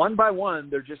 one by one,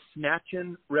 they're just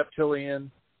snatching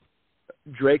reptilian,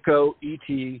 Draco,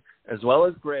 ET, as well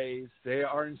as Greys. They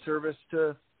are in service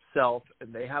to self,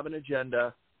 and they have an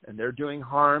agenda, and they're doing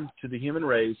harm to the human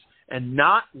race and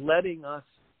not letting us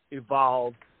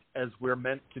evolve as we're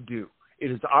meant to do. It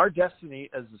is our destiny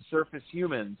as the surface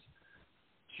humans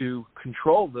to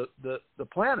control the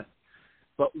planet.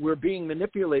 But we're being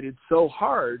manipulated so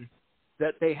hard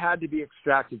that they had to be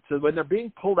extracted. So when they're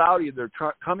being pulled out, either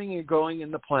coming and going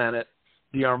in the planet,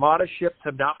 the Armada ships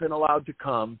have not been allowed to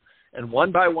come, and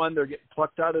one by one they're getting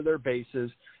plucked out of their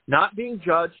bases, not being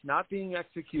judged, not being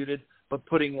executed, but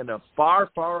putting in a far,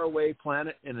 far away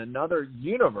planet in another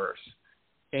universe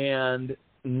and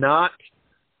not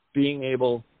being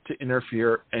able to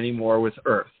interfere anymore with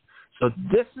Earth. So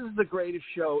this is the greatest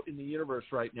show in the universe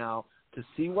right now, to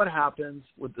see what happens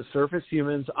with the surface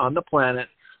humans on the planet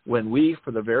when we,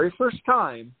 for the very first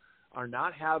time, are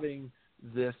not having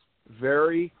this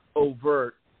very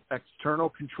overt external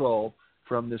control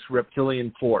from this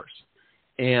reptilian force.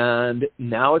 And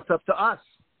now it's up to us.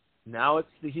 Now it's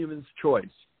the human's choice.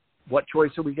 What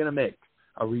choice are we going to make?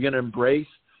 Are we going to embrace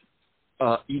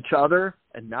each other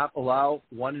and not allow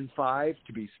 1 in 5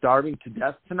 to be starving to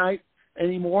death tonight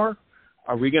anymore?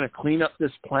 Are we going to clean up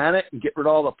this planet and get rid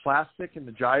of all the plastic and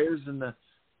the gyres in the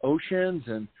oceans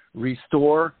and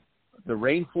restore the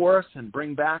rainforests and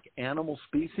bring back animal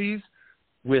species?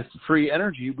 With free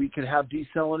energy, we could have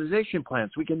desalinization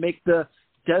plants. We can make the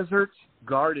deserts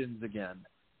gardens again.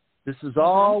 This is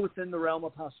all within the realm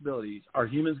of possibilities. Are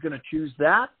humans going to choose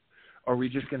that? Or are we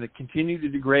just going to continue to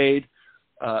degrade,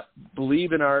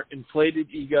 believe in our inflated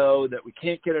ego that we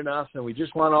can't get enough and we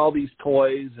just want all these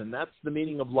toys and that's the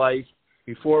meaning of life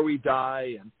before we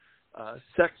die, and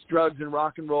sex, drugs, and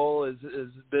rock and roll has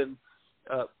been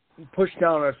pushed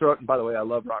down our throat. And by the way, I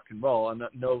love rock and roll. I'm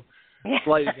not no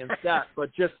slight against that,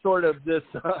 but just sort of this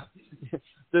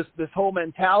this whole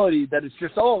mentality that it's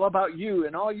just all about you,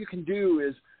 and all you can do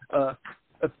is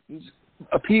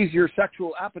appease your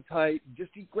sexual appetite, and just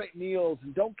eat great meals,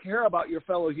 and don't care about your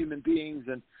fellow human beings,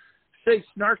 and say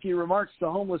snarky remarks to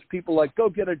homeless people like, go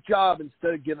get a job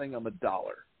instead of giving them $1.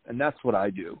 And that's what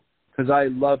I do, because I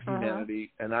love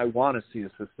humanity and I want to see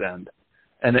us ascend.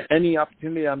 And any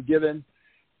opportunity I'm given,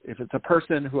 if it's a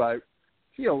person who I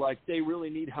feel like they really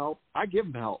need help, I give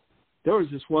them help. There was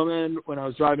this woman when I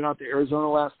was driving out to Arizona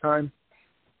last time.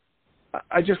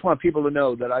 I just want people to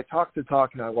know that I talk the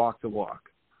talk and I walk the walk.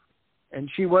 And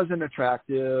she wasn't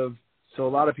attractive, so a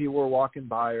lot of people were walking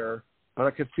by her, but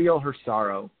I could feel her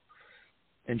sorrow.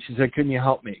 And she said, "Can you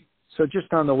help me?" So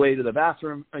just on the way to the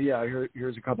bathroom,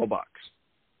 here's a couple bucks.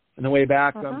 And the way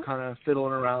back, I'm kind of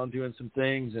fiddling around doing some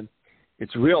things, and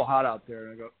it's real hot out there.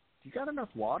 And I go, "You got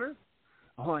enough water?"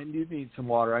 "Oh, I do need some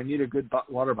water. I need a good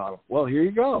water bottle." "Well, here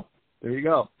you go. There you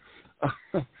go."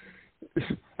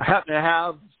 I happen to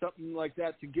have something like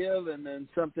that to give, and then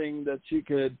something that she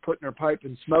could put in her pipe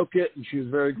and smoke it, and she was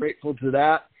very grateful to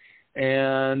that.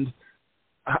 And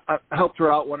I helped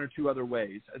her out one or two other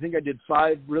ways. I think I did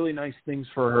 5 really nice things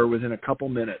for her within a couple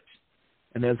minutes.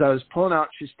 And as I was pulling out,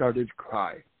 she started to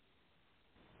cry.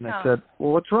 And I said,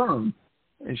 "Well, what's wrong?"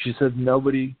 And she said,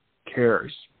 "Nobody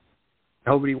cares.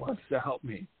 Nobody wants to help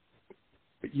me.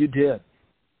 But you did.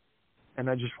 And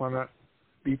I just want to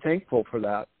be thankful for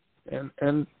that."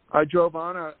 And I drove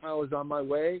on. I was on my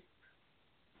way.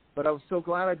 But I was so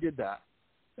glad I did that.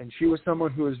 And she was someone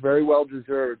who was very well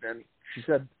deserved. And she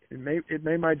said, it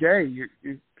made my day. You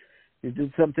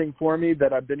did something for me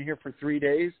that I've been here for 3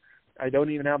 days. I don't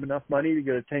even have enough money to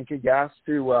get a tank of gas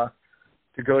to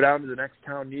go down to the next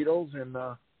town, Needles, and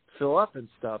fill up and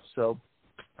stuff. So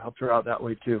I helped her out that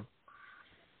way too.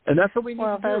 And that's what we need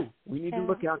to do. We need to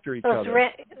look after each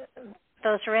other.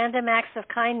 Those random acts of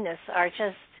kindness are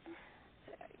just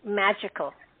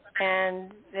magical,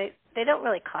 and they don't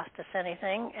really cost us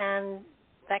anything. And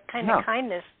that kind of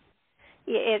kindness,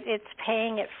 it's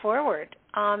paying it forward.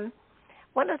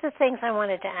 One of the things I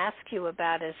wanted to ask you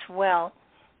about as well,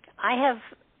 I have,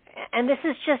 and this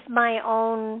is just my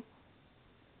own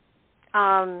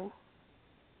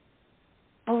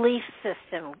belief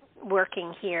system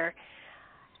working here.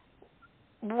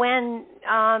 When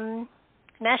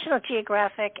National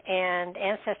Geographic and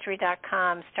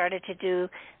Ancestry.com started to do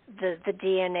the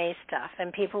DNA stuff,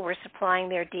 and people were supplying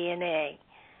their DNA,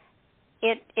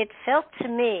 it felt to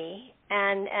me,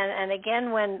 and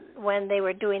again when they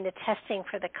were doing the testing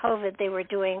for the COVID, they were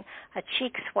doing a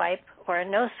cheek swipe or a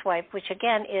nose swipe, which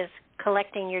again is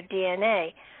collecting your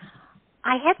DNA.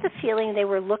 I had the feeling they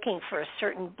were looking for a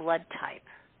certain blood type,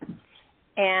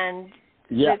 and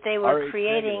that they were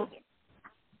creating. Negative.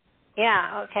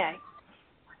 Yeah, okay.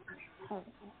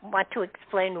 Want to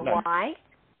explain why?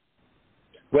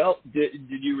 Well, did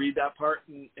you read that part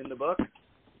in the book?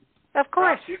 Of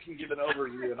course. Perhaps you can give an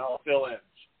overview and I'll fill in.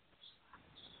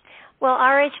 Well,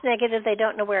 Rh negative, they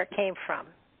don't know where it came from,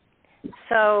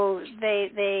 so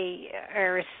they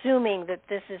are assuming that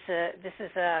this is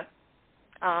a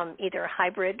either a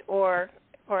hybrid or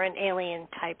an alien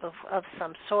type of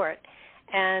some sort.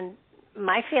 And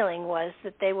my feeling was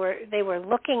that they were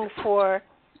looking for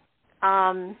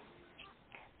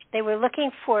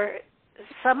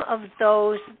some of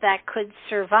those that could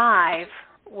survive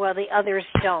while the others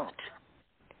don't.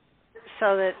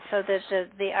 So that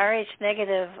the Rh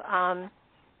negative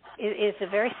is a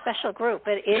very special group.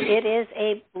 It is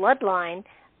a bloodline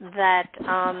that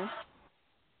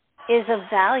is of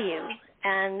value,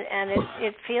 and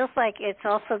it feels like it's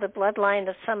also the bloodline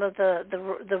of some of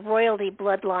the royalty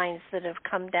bloodlines that have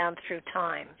come down through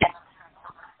time.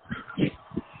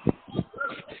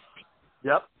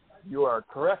 Yep, you are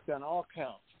correct on all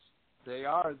counts. They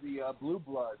are the blue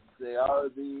bloods. They are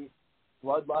the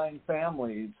bloodline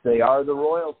families. They are the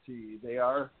royalty. They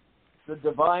are the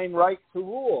divine right to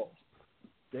rule.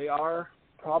 They are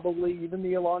probably even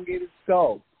the elongated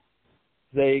skulls.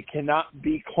 They cannot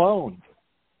be cloned.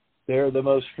 They're the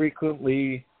most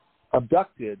frequently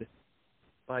abducted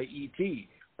by ET,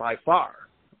 by far,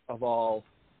 of all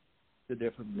the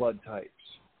different blood types.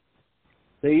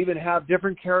 They even have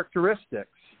different characteristics,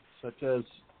 such as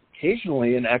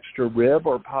occasionally an extra rib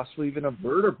or possibly even a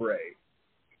vertebrae.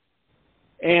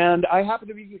 And I happen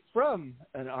to be from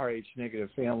an Rh negative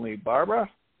family, Barbara,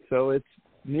 so it's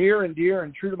near and dear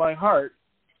and true to my heart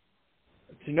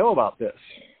to know about this.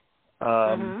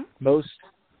 Most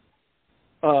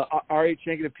Rh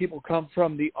negative people come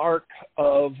from the arc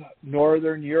of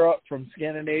Northern Europe, from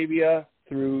Scandinavia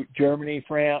through Germany,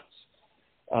 France,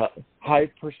 high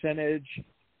percentage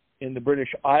in the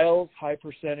British Isles, high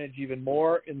percentage even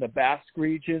more in the Basque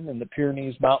region and the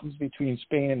Pyrenees Mountains between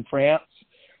Spain and France,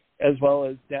 as well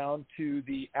as down to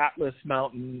the Atlas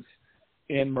Mountains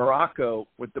in Morocco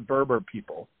with the Berber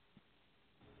people.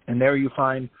 And there you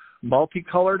find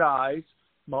multicolored eyes,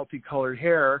 multicolored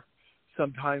hair,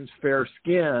 sometimes fair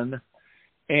skin,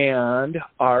 and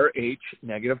Rh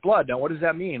negative blood. Now, what does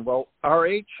that mean? Well,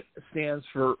 Rh stands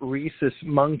for rhesus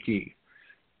monkey.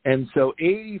 And so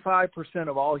 85%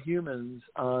 of all humans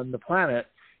on the planet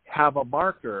have a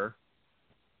marker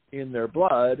in their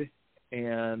blood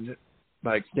and,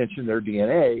 by extension, their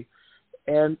DNA,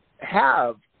 and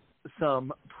have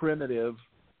some primitive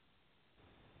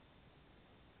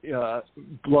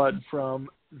blood from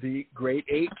the great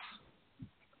apes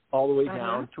all the way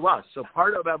down to us. So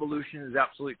part of evolution is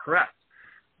absolutely correct,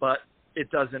 but it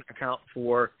doesn't account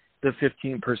for the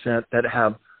 15% that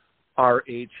have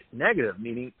Rh negative,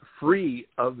 meaning free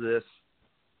of this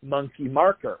monkey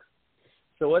marker.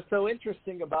 So what's so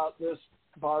interesting about this,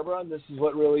 Barbara, and this is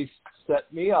what really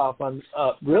set me off on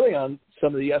on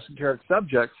some of the esoteric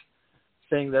subjects,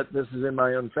 saying that this is in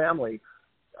my own family.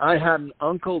 I had an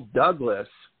Uncle Douglas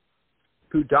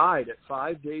who died at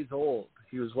 5 days old.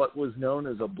 He was what was known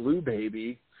as a blue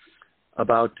baby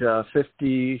about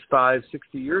 55,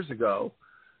 60 years ago.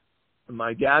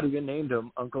 My dad even named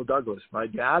him Uncle Douglas. My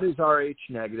dad is Rh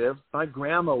negative. My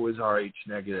grandma was Rh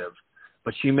negative,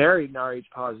 but she married an Rh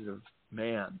positive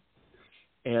man.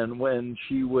 And when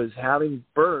she was having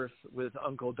birth with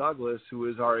Uncle Douglas, who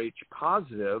was Rh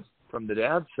positive from the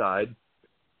dad's side,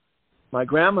 my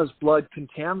grandma's blood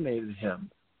contaminated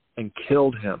him and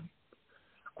killed him.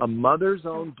 A mother's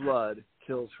own blood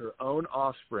kills her own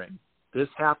offspring. This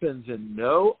happens in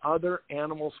no other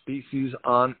animal species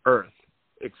on Earth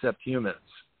except humans,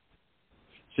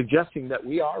 suggesting that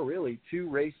we are really two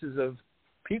races of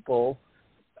people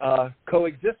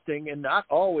coexisting and not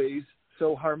always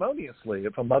so harmoniously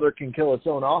if a mother can kill its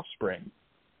own offspring.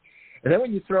 And then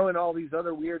when you throw in all these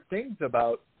other weird things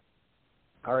about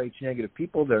Rh negative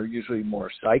people, they're usually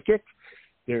more psychic,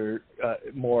 they're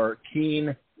more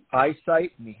keen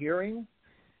eyesight and hearing.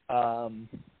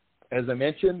 As I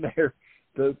mentioned, they're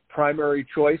the primary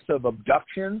choice of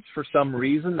abductions for some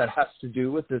reason that has to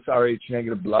do with this Rh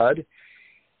negative blood.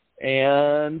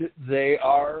 And they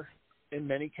are, in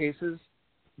many cases,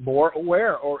 more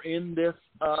aware, or in this,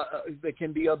 they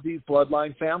can be of these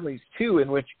bloodline families too,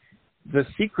 in which the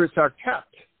secrets are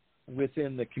kept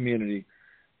within the community.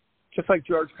 Just like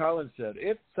George Carlin said,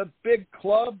 it's a big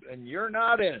club and you're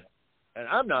not in it. And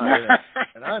I'm not in it.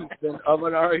 And I'm of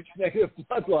an Rh negative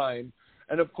bloodline.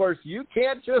 And of course, you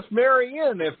can't just marry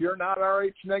in if you're not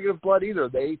Rh negative blood either.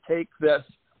 They take this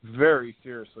very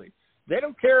seriously. They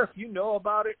don't care if you know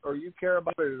about it or you care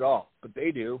about it at all, but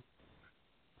they do,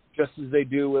 just as they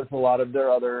do with a lot of their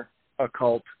other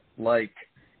occult-like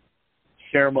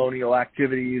ceremonial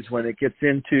activities. When it gets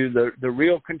into the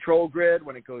real control grid,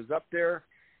 when it goes up there,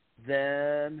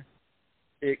 then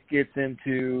it gets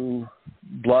into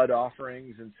blood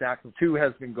offerings and sacrifice. Two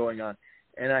has been going on.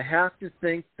 And I have to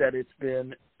think that it's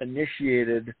been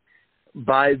initiated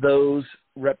by those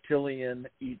reptilian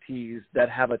ETs that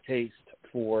have a taste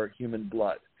for human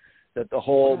blood. That the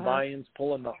whole Mayans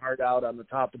pulling the heart out on the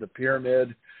top of the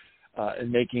pyramid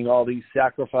and making all these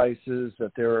sacrifices,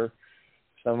 that there are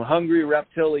some hungry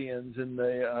reptilians in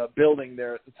the building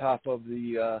there at the top of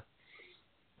the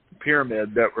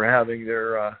pyramid that were having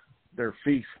their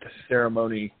feast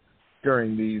ceremony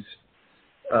during these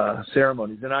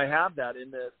ceremonies. And I have that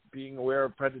in the Being Aware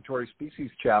of Predatory Species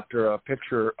chapter, a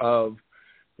picture of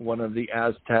one of the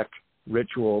Aztec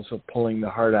rituals of pulling the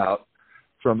heart out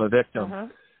from a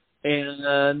victim.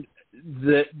 And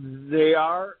they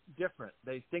are different.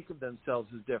 They think of themselves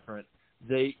as different.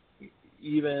 They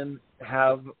even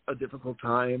have a difficult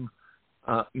time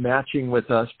matching with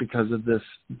us because of this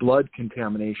blood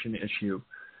contamination issue.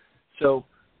 So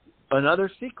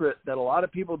another secret that a lot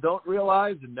of people don't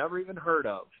realize and never even heard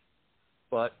of,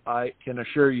 but I can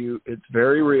assure you it's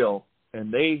very real,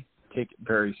 and they take it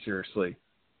very seriously.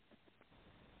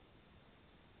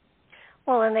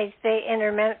 Well, and they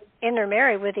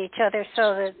intermarry with each other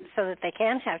so that they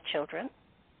can have children.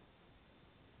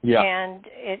 Yeah. And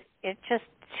it just,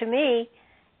 to me,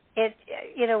 it,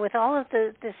 you know, with all of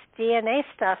this DNA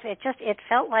stuff, it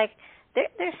felt like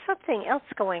there's something else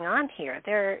going on here.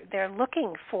 They're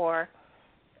looking for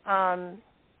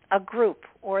a group,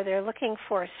 or they're looking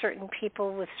for certain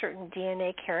people with certain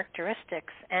DNA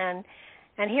characteristics, and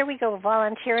here we go,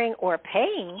 volunteering or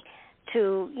paying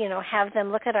to, you know, have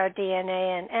them look at our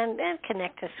DNA and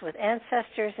connect us with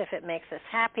ancestors if it makes us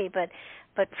happy. But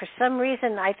for some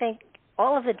reason, I think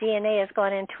all of the DNA has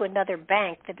gone into another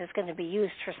bank that is going to be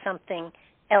used for something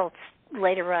else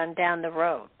later on down the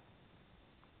road.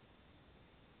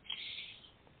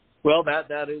 Well,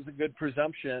 that is a good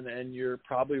presumption, and you're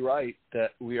probably right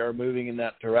that we are moving in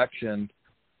that direction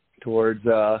towards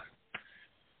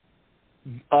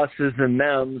us's and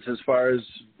them's as far as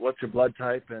what's your blood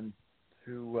type and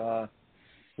who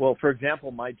Well, for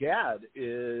example, my dad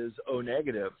is O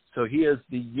negative, so he is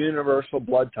the universal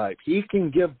blood type. He can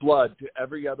give blood to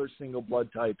every other single blood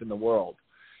type in the world.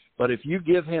 But if you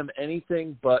give him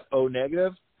anything but O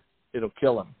negative, it'll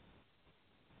kill him.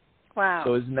 Wow.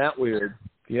 So isn't that weird?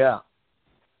 Yeah.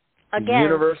 Again,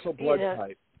 universal blood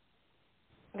type.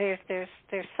 There's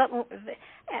something,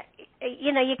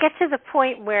 you get to the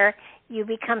point where you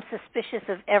become suspicious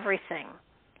of everything.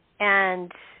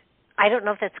 And I don't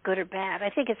know if that's good or bad. I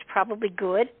think it's probably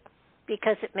good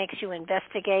because it makes you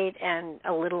investigate and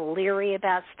a little leery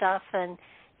about stuff. And,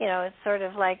 it's sort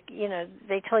of like,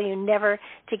 they tell you never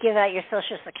to give out your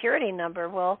Social Security number.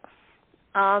 Well,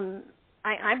 I'm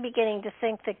beginning to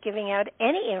think that giving out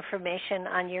any information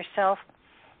on yourself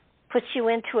puts you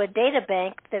into a data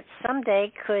bank that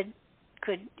someday could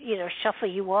shuffle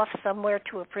you off somewhere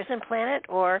to a prison planet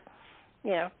or,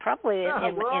 probably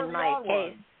in my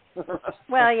case.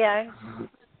 Well, yeah.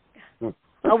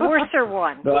 A worser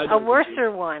one. A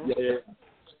worser one. Yeah.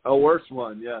 A worse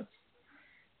one, yes.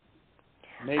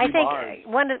 Maybe I think Mars.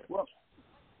 one of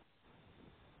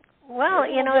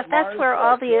if that's where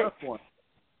all the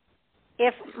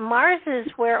if Mars is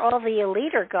where all the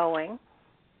elite are going,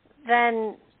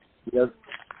 then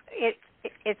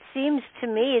it seems to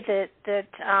me that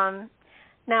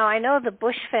now I know the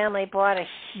Bush family bought a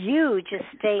huge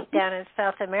estate down in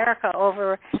South America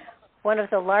over one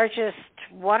of the largest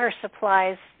water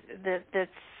supplies that's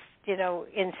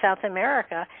in South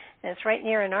America, and it's right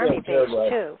near an army base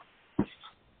too.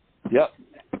 Yep.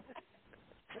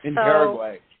 In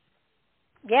Paraguay.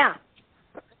 Yeah.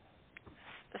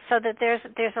 So that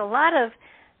there's a lot of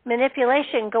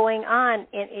manipulation going on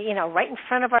right in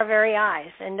front of our very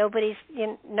eyes, and nobody's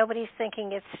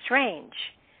thinking it's strange,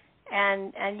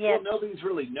 and yet nobody's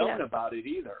really known about it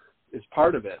either. Is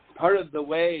part of it. Part of the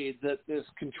way that this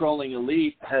controlling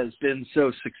elite has been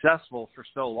so successful for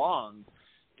so long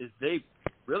is they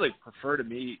really prefer to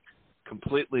be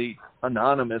completely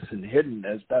anonymous and hidden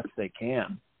as best they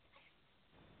can.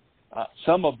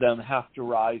 Some of them have to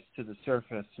rise to the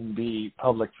surface and be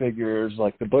public figures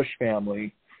like the Bush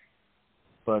family,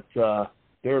 but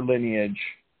their lineage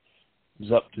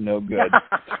is up to no good.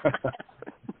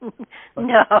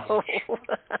 No.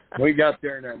 We got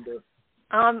there, Nanda.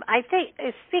 I think,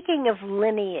 speaking of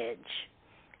lineage,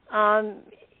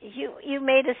 you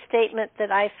made a statement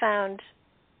that I found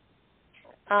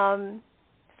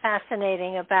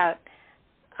fascinating about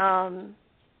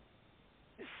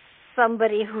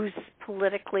somebody who's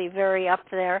politically very up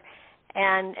there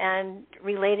and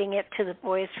relating it to the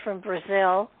boys from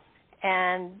Brazil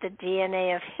and the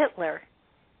DNA of Hitler.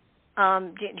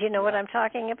 Do you know what I'm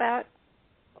talking about?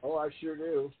 Oh, I sure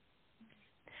do.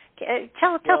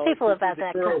 Tell people about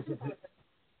that.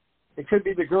 It could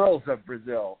be the girls of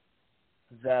Brazil.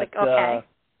 That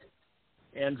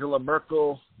Angela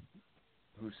Merkel,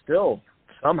 who's still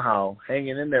somehow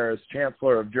hanging in there as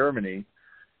Chancellor of Germany.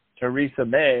 Theresa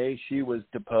May, she was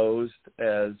deposed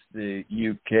as the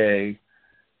UK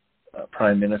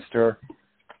Prime Minister.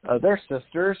 They're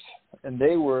sisters, and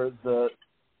they were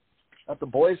not the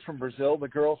boys from Brazil, the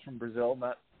girls from Brazil,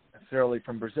 not necessarily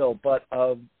from Brazil, but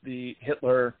of the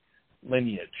Hitler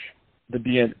lineage. The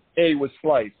DNA was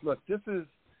spliced. Look, this is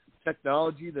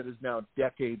technology that is now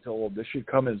decades old. This should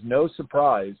come as no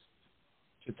surprise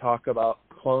to talk about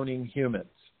cloning humans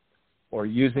or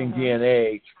using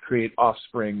DNA to create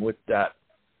offspring with that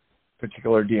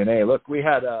particular DNA. Look, we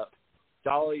had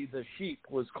Dolly the sheep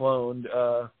was cloned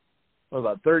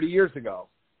about 30 years ago.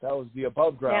 That was the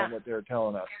above ground what they were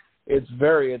telling us. It's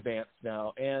very advanced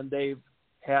now, and they've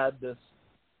had this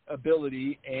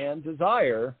ability and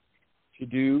desire to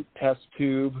do test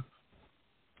tube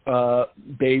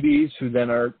babies who then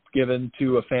are given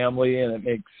to a family, and it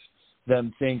makes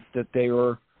them think that they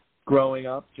were growing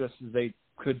up just as they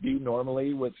could be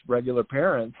normally with regular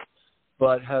parents,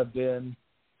 but have been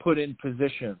put in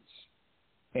positions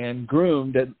and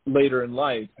groomed later in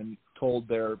life and told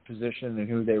their position and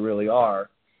who they really are.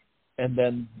 And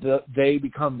then they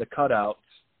become the cutouts,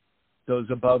 those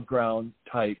above ground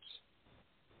types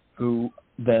who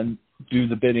then do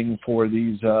the bidding for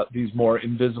these more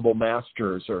invisible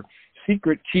masters, or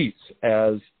secret chiefs,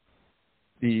 as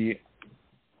the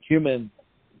human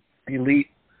elite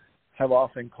have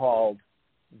often called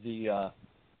the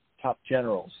top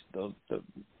generals, the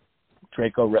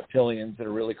Draco reptilians that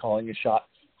are really calling a shot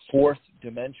fourth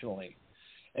dimensionally.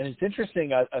 And it's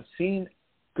interesting, I've seen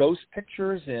ghost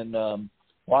pictures in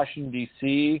Washington,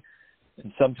 D.C.,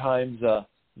 and sometimes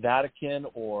Vatican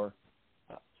or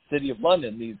City of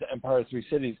London, these Empire of Three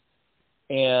Cities,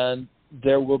 and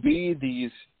there will be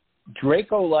these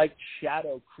Draco-like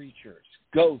shadow creatures,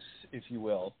 ghosts, if you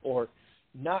will, or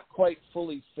not quite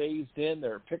fully phased in.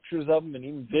 There are pictures of them and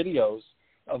even videos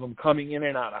of them coming in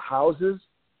and out of houses.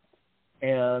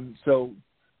 And so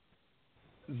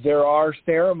there are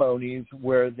ceremonies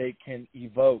where they can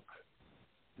evoke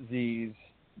these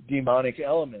demonic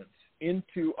elements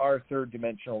into our third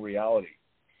dimensional reality.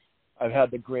 I've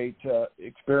had the great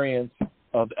experience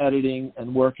of editing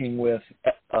and working with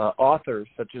authors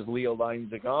such as Leo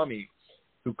Lines-Zagami,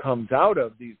 who comes out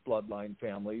of these bloodline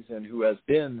families and who has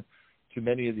been to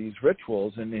many of these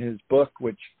rituals. And in his book,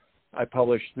 which I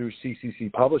published through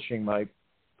CCC Publishing, my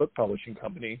book publishing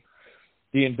company,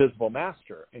 The Invisible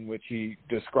Master, in which he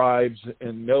describes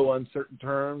in no uncertain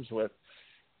terms with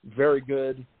very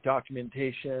good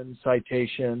documentation,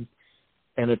 citation,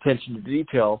 and attention to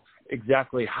detail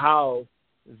exactly how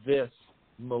this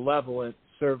malevolent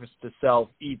service to self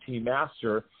ET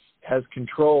master has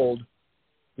controlled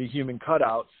the human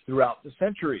cutouts throughout the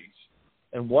centuries.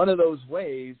 And one of those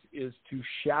ways is to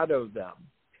shadow them.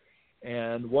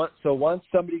 And once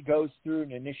somebody goes through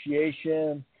an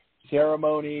initiation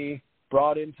ceremony,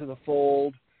 brought into the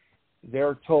fold,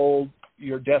 they're told,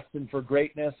 you're destined for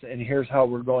greatness, and here's how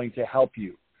we're going to help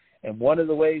you. And one of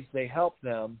the ways they help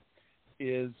them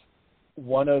is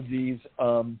one of these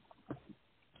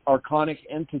archonic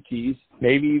entities,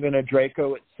 maybe even a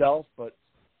Draco itself, but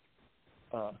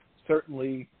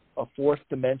certainly a fourth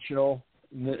dimensional.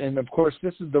 And of course,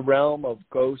 this is the realm of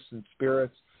ghosts and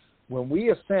spirits. When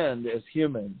we ascend as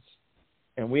humans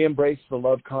and we embrace the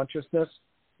love consciousness,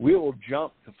 we will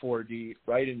jump to 4D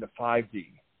right into 5D,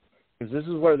 because this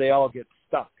is where they all get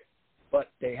stuck. But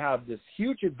they have this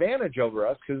huge advantage over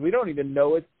us because we don't even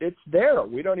know it's there.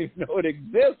 We don't even know it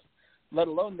exists, let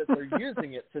alone that they're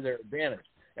using it to their advantage.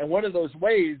 And one of those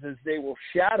ways is they will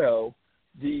shadow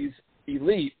these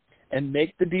elite and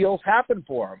make the deals happen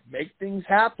for them, make things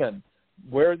happen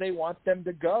where they want them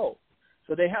to go.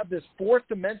 So they have this fourth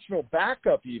dimensional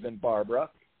backup even, Barbara,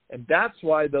 and that's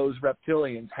why those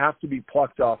reptilians have to be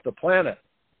plucked off the planet.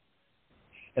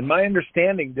 And my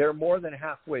understanding, they're more than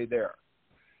halfway there.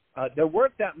 There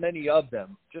weren't that many of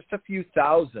them, just a few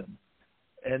thousand,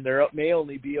 and there may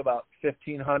only be about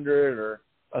 1,500 or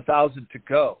 1,000 to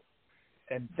go.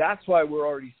 And that's why we're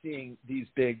already seeing these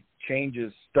big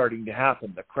changes starting to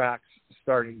happen, the cracks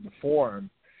starting to form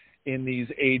in these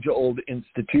age-old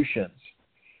institutions,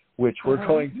 which we're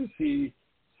going to see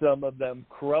some of them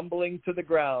crumbling to the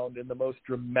ground in the most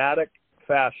dramatic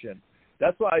fashion.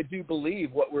 That's why I do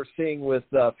believe what we're seeing with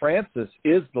Francis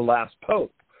is the last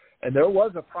pope. And there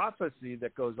was a prophecy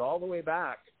that goes all the way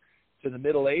back to the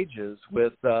Middle Ages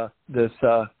with this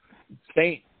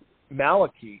Saint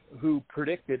Malachi, who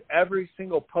predicted every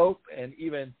single pope and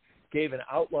even gave an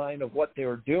outline of what they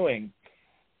were doing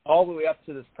all the way up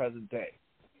to this present day.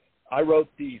 I wrote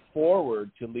the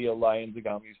foreword to Leo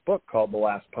Lines-Zagami's book called The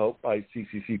Last Pope by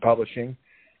CCC Publishing,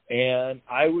 and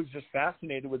I was just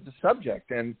fascinated with the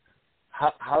subject. And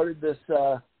how did this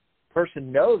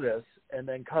person know this? And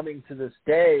then coming to this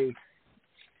day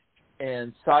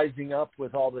and sizing up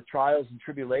with all the trials and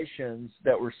tribulations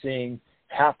that we're seeing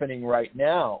happening right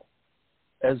now,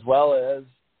 as well as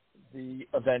the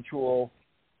eventual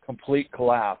complete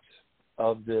collapse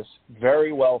of this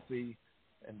very wealthy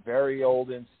and very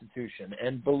old institution.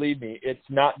 And believe me, it's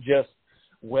not just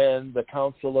when the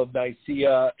Council of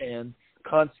Nicaea and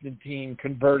Constantine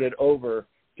converted over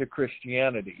to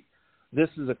Christianity. This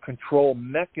is a control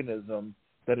mechanism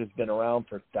that has been around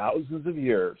for thousands of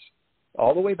years,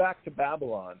 all the way back to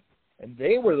Babylon. And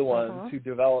they were the ones who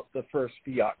developed the first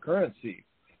fiat currency.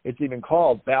 It's even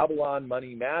called Babylon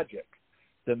Money Magic,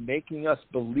 the making us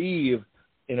believe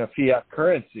in a fiat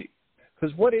currency.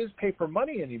 Because what is paper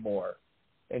money anymore?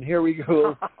 And here we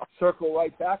go, circle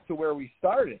right back to where we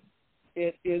started.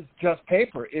 It is just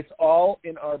paper. It's all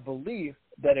in our belief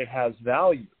that it has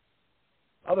value.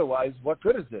 Otherwise, what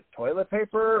good is it? Toilet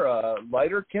paper,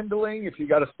 lighter kindling, if you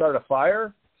got to start a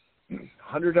fire,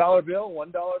 $100 bill,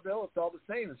 $1 bill, it's all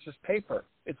the same. It's just paper.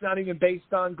 It's not even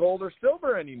based on gold or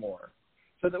silver anymore.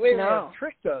 So the way they have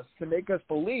tricked us to make us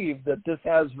believe that this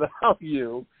has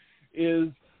value is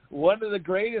one of the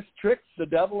greatest tricks the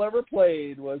devil ever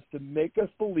played, was to make us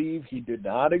believe he did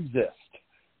not exist.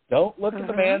 Don't look at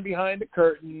the man behind the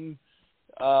curtain,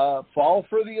 fall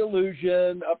for the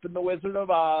illusion up in the Wizard of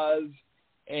Oz,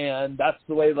 and that's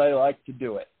the way they like to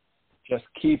do it. Just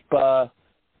keeping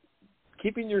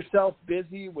yourself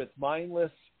busy with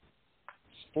mindless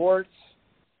sports,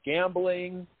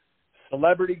 gambling,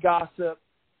 celebrity gossip.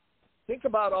 Think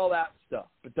about all that stuff,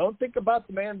 but don't think about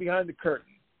the man behind the curtain.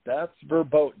 That's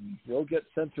verboten. You'll get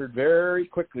censored very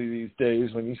quickly these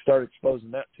days when you start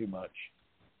exposing that too much.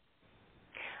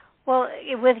 Well,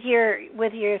 with your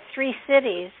three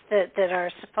cities that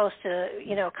are supposed to,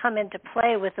 come into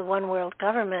play with the one world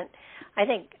government, I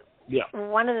think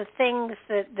one of the things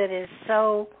that is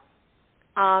so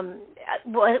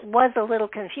was a little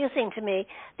confusing to me,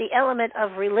 the element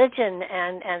of religion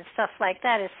and stuff like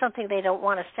that is something they don't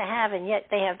want us to have, and yet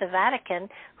they have the Vatican,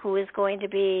 who is going to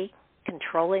be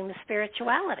controlling the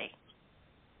spirituality.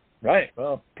 Right.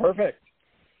 Well, perfect.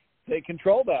 They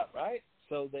control that, right?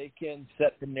 So they can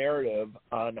set the narrative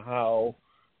on how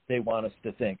they want us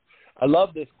to think. I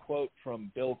love this quote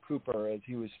from Bill Cooper as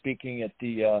he was speaking at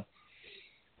the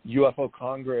UFO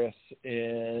Congress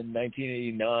in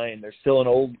 1989. There's still an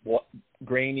old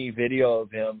grainy video of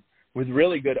him with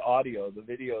really good audio. The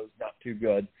video is not too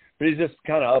good, but he's just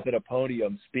kind of up at a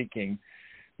podium speaking.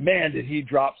 Man, did he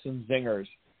drop some zingers,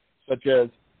 such as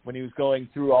when he was going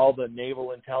through all the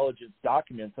naval intelligence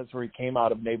documents. That's where he came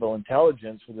out of naval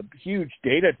intelligence with a huge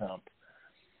data dump.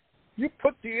 You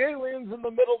put the aliens in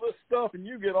the middle of this stuff and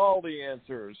you get all the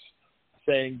answers,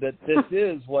 saying that this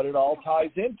is what it all ties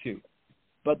into.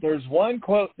 But there's one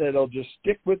quote that'll just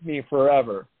stick with me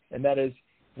forever, and that is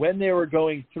when they were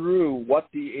going through what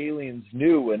the aliens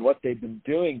knew and what they'd been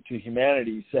doing to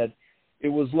humanity, he said, it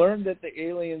was learned that the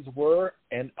aliens were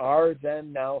and are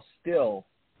then now still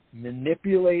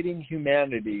manipulating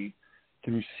humanity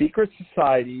through secret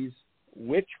societies,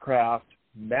 witchcraft,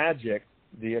 magic,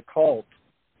 the occult,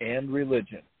 and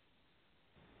religion.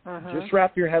 Just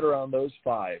wrap your head around those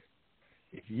five.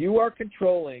 If you are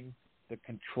controlling the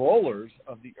controllers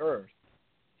of the earth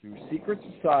through secret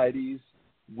societies,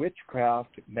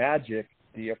 witchcraft, magic,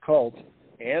 the occult,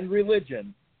 and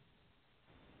religion,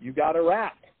 you got a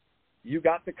rap. You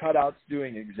got the cutouts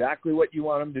doing exactly what you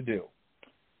want them to do.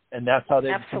 And that's how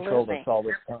they've controlled us all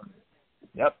this time.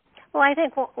 Yep. Well, I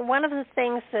think one of the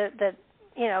things that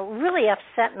really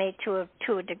upset me to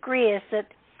a degree is that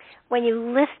when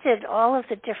you listed all of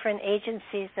the different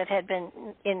agencies that had been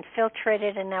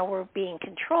infiltrated and now were being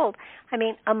controlled, I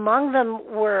mean, among them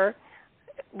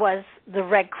was the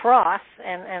Red Cross,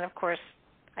 and of course,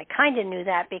 I kind of knew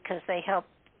that because they helped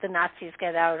the Nazis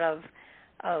get out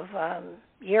of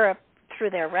Europe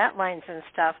through their rat lines and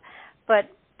stuff. But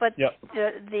yep.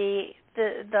 the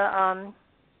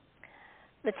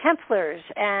Templars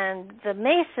and the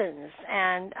Masons,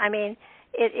 and I mean,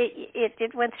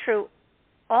 it went through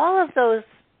all of those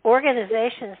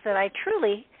organizations that I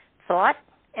truly thought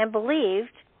and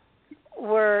believed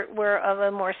were of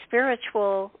a more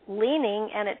spiritual leaning,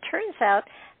 and it turns out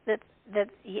that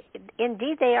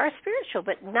indeed they are spiritual,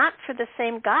 but not for the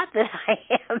same God that I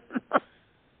am.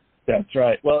 That's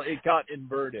right. Well, it got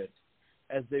inverted,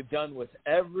 as they've done with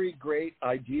every great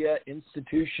idea,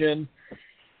 institution,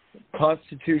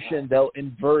 constitution. They'll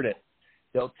invert it.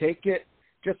 They'll take it,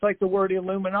 just like the word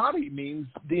Illuminati means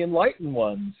the enlightened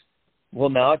ones. Well,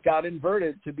 now it got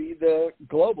inverted to be the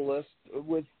globalists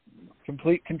with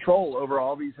complete control over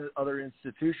all these other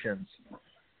institutions.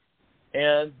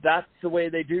 And that's the way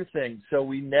they do things. So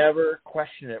we never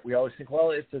question it. We always think,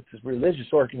 well, it's a religious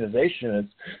organization.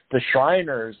 It's the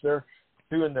Shriners. They're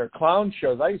doing their clown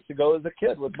shows. I used to go as a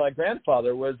kid with my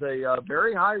grandfather, was a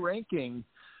very high-ranking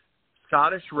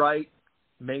Scottish Rite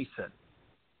Mason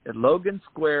at Logan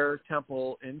Square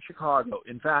Temple in Chicago.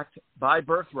 In fact, by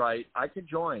birthright, I could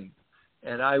join,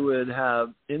 and I would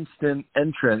have instant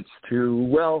entrance to,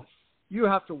 well, you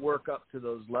have to work up to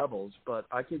those levels, but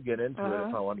I could get into it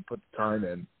if I wanted to put the time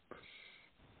in.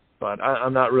 But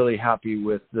I'm not really happy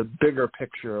with the bigger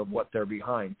picture of what they're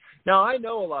behind. Now, I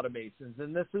know a lot of Masons,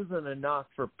 and this isn't a knock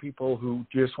for people who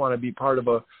just want to be part of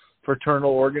a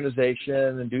fraternal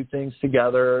organization and do things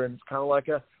together, and it's kind of like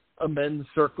a men's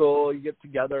circle. You get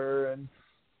together, and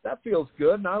that feels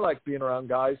good, and I like being around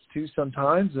guys too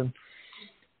sometimes. And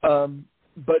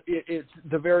but it's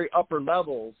the very upper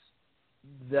levels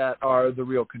that are the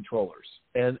real controllers.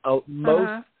 And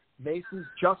most Masons,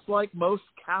 just like most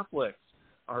Catholics,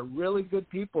 are really good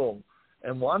people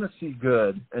and want to see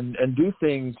good and do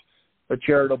things,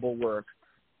 charitable work,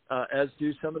 as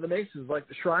do some of the Masons, like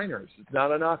the Shriners. It's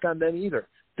not a knock on them either.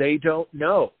 They don't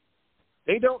know.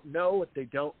 They don't know what they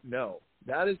don't know.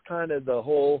 That is kind of the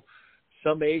whole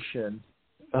summation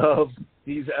of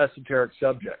these esoteric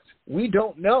subjects. We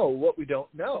don't know what we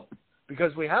don't know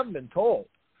because we haven't been told.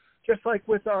 Just like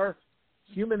with our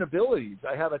human abilities.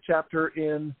 I have a chapter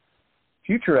in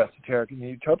Future Esoteric in the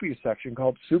Utopia section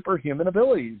called Superhuman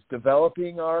Abilities,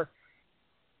 developing our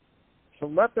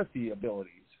telepathy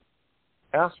abilities,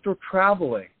 astral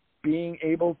traveling, being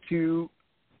able to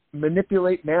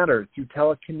manipulate matter through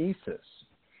telekinesis.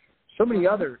 So many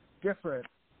other different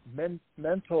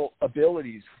mental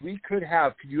abilities we could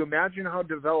have. Could you imagine how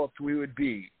developed we would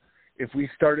be if we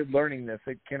started learning this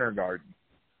at kindergarten.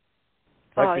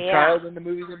 Like the child in the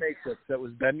movie The Matrix that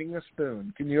was bending the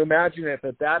spoon. Can you imagine if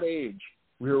at that age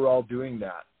we were all doing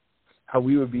that? How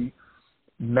we would be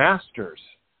masters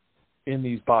in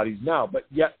these bodies now, but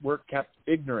yet we're kept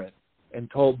ignorant and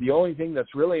told the only thing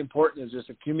that's really important is just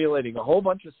accumulating a whole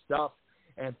bunch of stuff.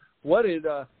 And what did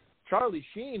Charlie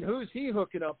Sheen, who's he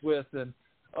hooking up with? And,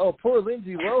 oh, poor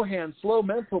Lindsay Lohan, slow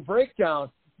mental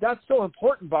breakdown. That's so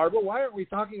important, Barbara. Why aren't we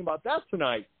talking about that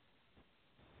tonight?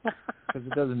 Because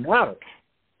it doesn't matter.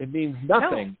 It means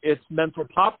nothing. No. It's mental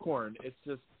popcorn. It's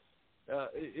just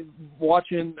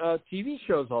watching TV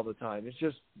shows all the time. It's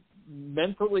just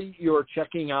mentally you're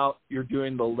checking out. You're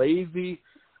doing the lazy,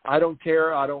 I don't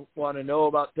care, I don't want to know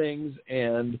about things,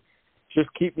 and just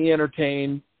keep me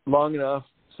entertained long enough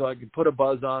so I can put a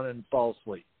buzz on and fall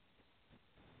asleep.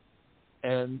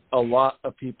 And a lot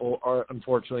of people are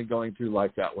unfortunately going through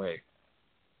life that way.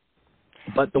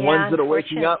 But the ones that are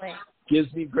waking up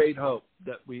gives me great hope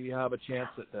that we have a chance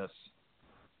at this.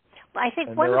 I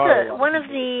think one of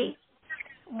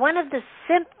the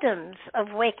symptoms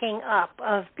of waking up,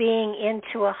 of being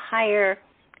into a higher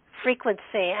frequency,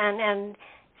 and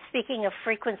speaking of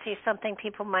frequency, something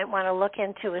people might want to look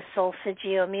into is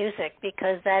solfeggio music,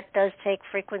 because that does take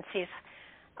frequencies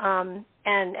and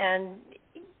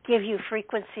give you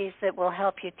frequencies that will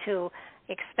help you to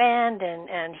expand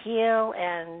and heal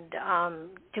and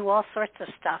do all sorts of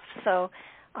stuff. So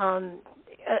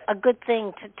a good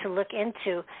thing to look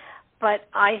into. But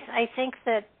I think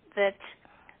that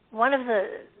one of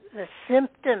the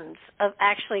symptoms of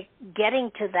actually getting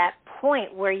to that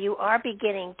point where you are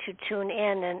beginning to tune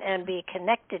in and be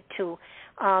connected to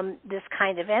this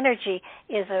kind of energy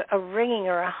is a ringing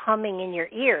or a humming in your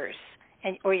ears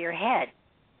or your head,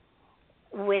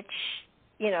 which,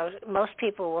 most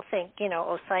people will think,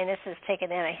 sinus has taken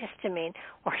antihistamine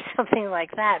or something like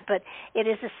that. But it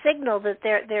is a signal that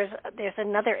there's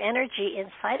another energy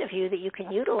inside of you that you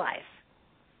can utilize.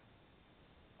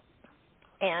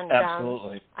 And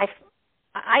absolutely,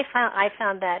 I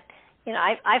found that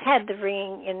I've had the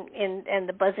ringing and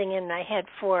the buzzing in my head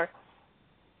for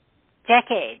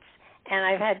decades, and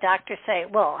I've had doctors say,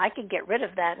 "Well, I could get rid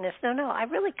of that," and it's no, I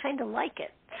really kind of like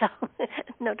it. So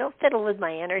no, don't fiddle with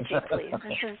my energy, please.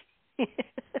 This is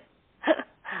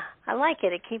I like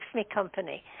it. It keeps me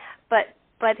company, but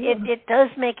it does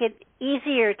make it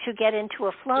easier to get into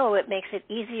a flow. It makes it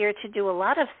easier to do a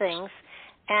lot of things,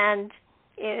 and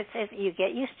you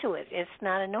get used to it. It's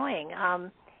not annoying.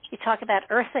 You talk about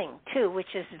earthing, too,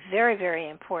 which is very, very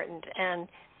important. And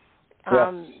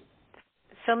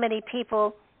so many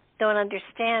people don't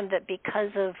understand that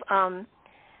because of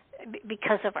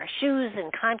our shoes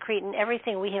and concrete and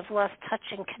everything, we have lost touch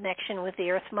and connection with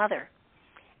the Earth Mother.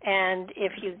 And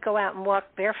if you go out and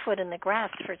walk barefoot in the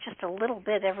grass for just a little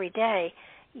bit every day,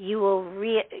 you will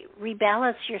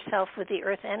rebalance yourself with the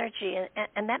Earth energy,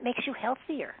 and that makes you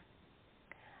healthier.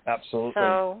 Absolutely.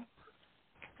 So,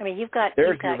 I mean, you've got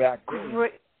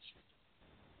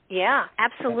yeah,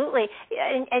 absolutely,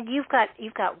 and you've got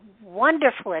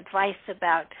wonderful advice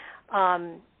about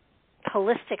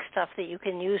holistic stuff that you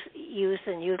can use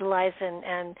and utilize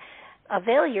and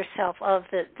avail yourself of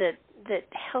that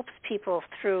helps people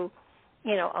through,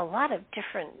 a lot of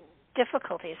different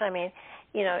difficulties. I mean,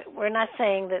 we're not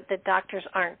saying that doctors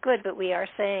aren't good, but we are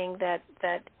saying that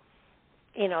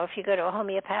if you go to a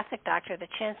homeopathic doctor, the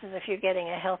chances of you getting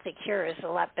a healthy cure is a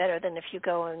lot better than if you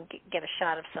go and get a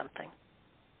shot of something.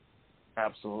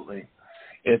 Absolutely.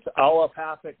 It's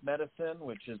allopathic medicine,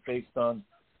 which is based on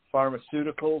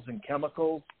pharmaceuticals and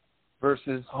chemicals,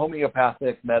 versus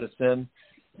homeopathic medicine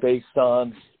based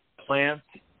on plants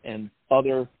and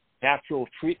other natural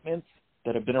treatments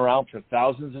that have been around for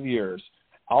thousands of years.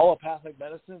 Allopathic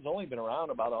medicine has only been around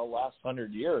about the last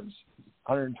 100 years,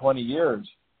 120 years,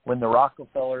 when the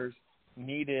Rockefellers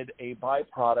needed a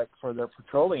byproduct for their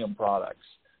petroleum products.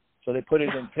 So they put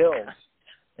it in pills.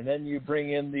 And then you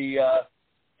bring in the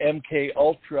MK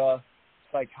Ultra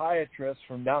psychiatrists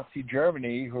from Nazi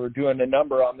Germany who are doing a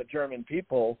number on the German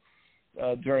people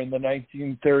during the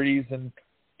 1930s and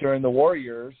during the war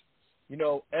years.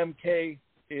 MK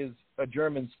is a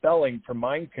German spelling for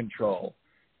mind control.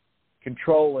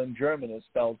 Control in German is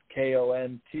spelled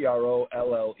Kontrolle.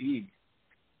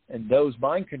 And those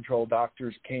mind control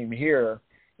doctors came here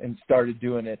and started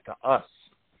doing it to us.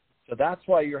 So that's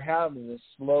why you're having this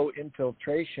slow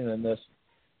infiltration and this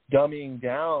dumbing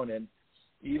down and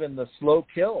even the slow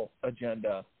kill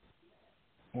agenda,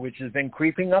 which has been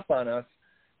creeping up on us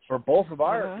for both of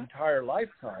our entire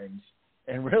lifetimes.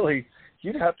 And really,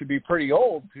 you'd have to be pretty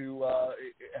old to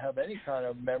have any kind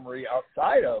of memory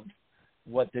outside of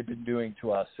what they've been doing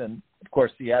to us. And, of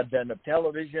course, the advent of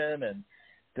television and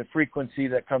the frequency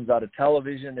that comes out of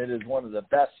television, it is one of the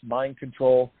best mind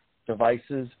control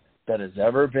devices that has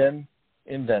ever been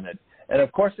invented. And,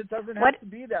 of course, it doesn't have to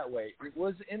be that way. It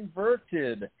was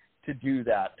inverted to do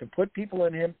that, to put people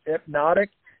in hypnotic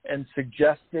and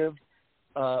suggestive,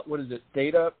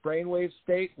 theta brainwave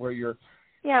state where you're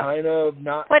kind of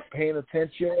not paying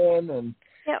attention and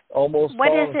almost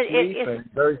falling asleep and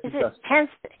very suggestive.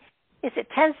 Is it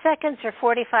 10 seconds or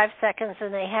 45 seconds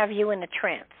and they have you in a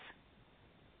trance?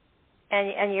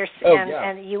 And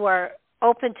you are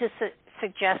open to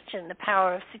suggestion, the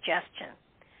power of suggestion.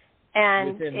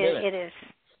 And it is,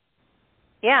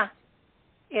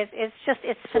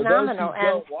 it's phenomenal. Those who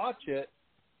don't watch it,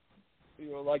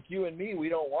 like you and me, we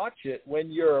don't watch it. When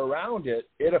you're around it,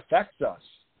 it affects us.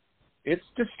 It's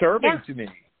disturbing to me.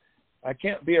 I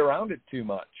can't be around it too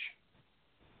much.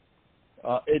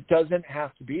 It doesn't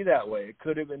have to be that way. It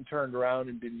could have been turned around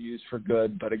and been used for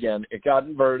good, but again, it got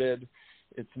inverted.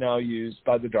 It's now used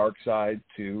by the dark side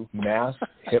to mass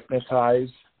hypnotize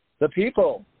the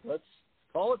people. Let's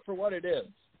call it for what it is.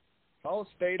 Call a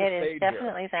spade a spade. It is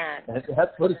definitely that. And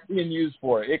that's what it's being used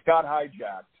for. It got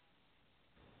hijacked.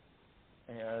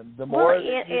 And the more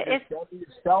you dumb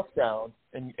yourself down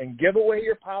and give away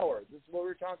your power, this is what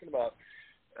we're talking about,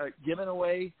 giving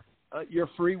away your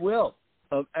free will,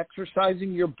 of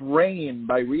exercising your brain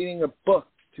by reading a book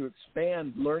to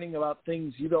expand, learning about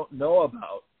things you don't know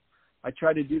about. I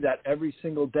try to do that every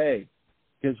single day,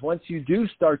 because once you do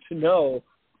start to know,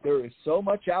 there is so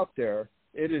much out there.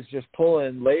 It is just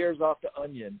pulling layers off the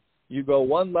onion. You go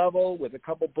one level with a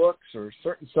couple books or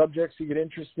certain subjects you get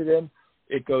interested in,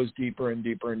 it goes deeper and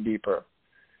deeper and deeper.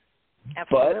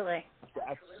 Absolutely.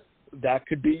 But that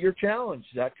could be your challenge.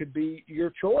 That could be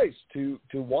your choice to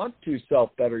want to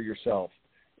self-better yourself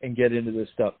and get into this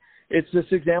stuff. It's this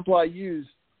example I use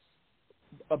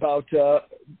about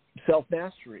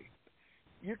self-mastery.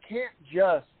 You can't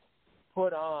just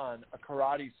put on a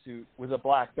karate suit with a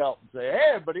black belt and say,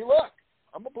 hey, everybody, look,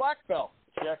 I'm a black belt.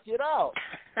 Check it out.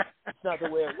 That's not the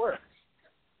way it works.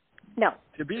 No.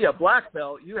 To be a black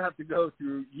belt, you have to go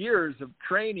through years of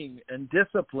training and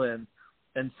discipline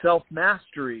and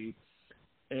self-mastery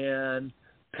and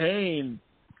pain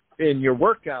in your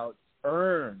workouts,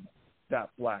 earn that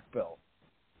black belt.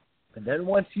 And then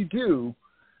once you do,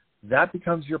 that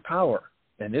becomes your power,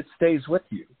 and it stays with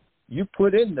you. You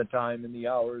put in the time and the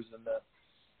hours and the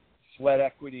sweat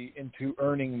equity into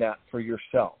earning that for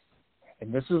yourself.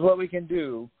 And this is what we can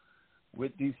do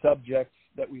with these subjects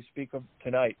that we speak of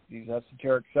tonight, these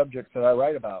esoteric subjects that I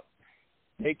write about.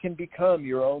 They can become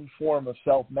your own form of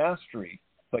self-mastery,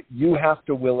 but you have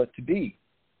to will it to be.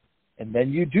 And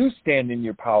then you do stand in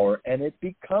your power, and it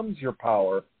becomes your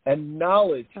power, and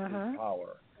knowledge is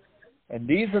power. And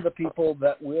these are the people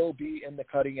that will be in the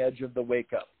cutting edge of the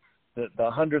wake-up, the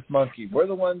 100th monkey. We're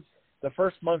the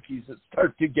first monkeys that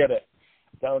start to get it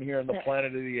down here on the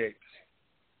planet of the apes.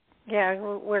 Yeah,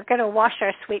 we're going to wash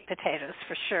our sweet potatoes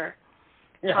for sure.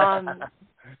 No,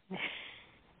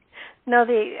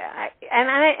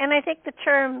 I think the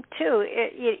term too.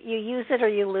 You use it or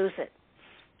you lose it,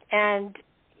 and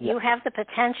you have the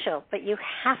potential, but you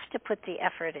have to put the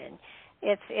effort in.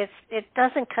 It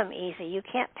doesn't come easy. You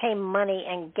can't pay money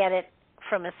and get it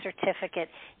from a certificate.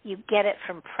 You get it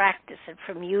from practice and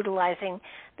from utilizing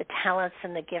the talents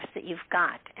and the gifts that you've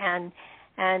got,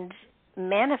 and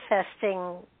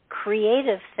manifesting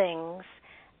creative things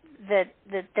that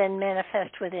then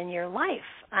manifest within your life.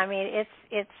 I mean,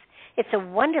 it's a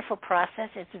wonderful process.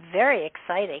 It's very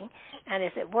exciting. And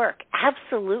is it work?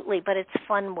 Absolutely, but it's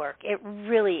fun work. It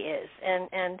really is.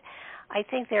 And I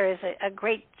think there is a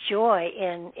great joy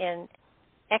in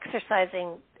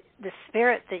exercising the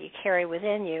spirit that you carry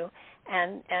within you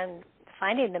and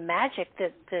finding the magic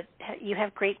that you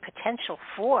have great potential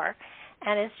for.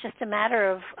 And it's just a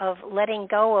matter of letting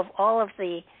go of all of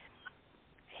the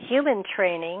human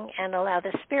training and allow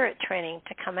the spirit training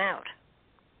to come out.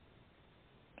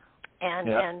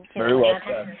 And very well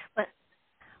said.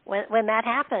 When that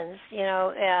happens,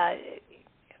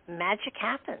 magic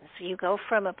happens. You go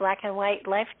from a black and white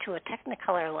life to a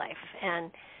technicolor life.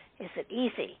 And is it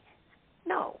easy?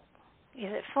 No.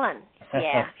 Is it fun?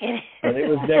 Yeah. And it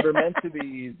was never meant to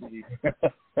be easy.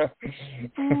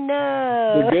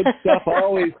 No. The good stuff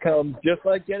always comes, just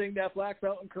like getting that black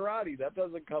belt in karate. That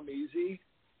doesn't come easy.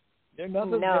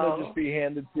 Nothing's going to just be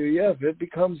handed to you. If it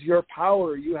becomes your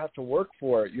power, you have to work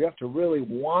for it. You have to really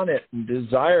want it and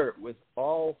desire it with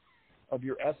all of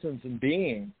your essence and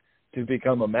being to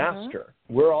become a master.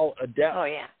 We're all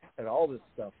adepts at all this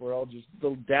stuff. We're all just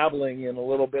dabbling in a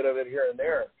little bit of it here and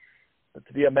there. But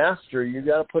to be a master, you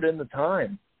got to put in the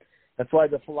time. That's why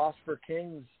the philosopher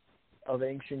kings of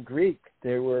ancient Greek,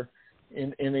 they were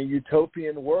in a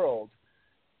utopian world.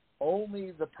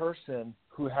 Only the person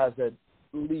who has at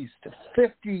least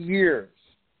 50 years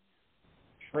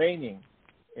training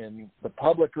in the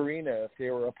public arena, if they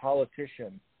were a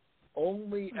politician,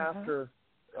 only after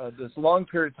this long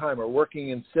period of time or working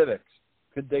in civics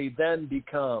could they then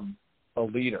become a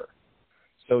leader.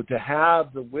 So to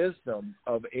have the wisdom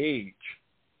of age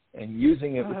and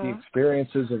using it with the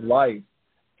experiences of life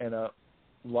and a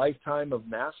lifetime of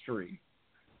mastery,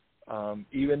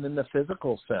 even in the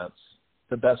physical sense,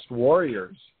 the best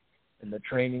warriors and the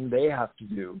training they have to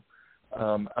do.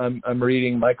 I'm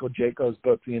reading Michael Jaco's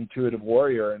book, The Intuitive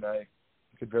Warrior, and I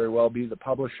could very well be the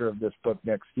publisher of this book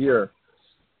next year.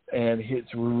 And it's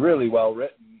really well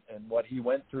written, and what he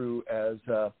went through as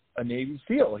a Navy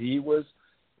SEAL. He was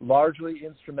largely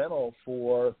instrumental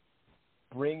for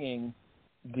bringing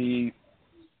the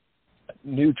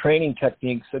new training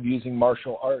techniques of using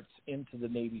martial arts into the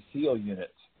Navy SEAL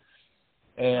units.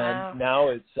 And now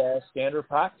it's standard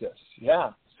practice.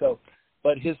 Yeah. So,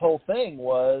 but his whole thing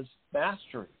was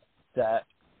mastery, that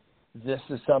this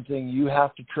is something you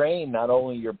have to train, not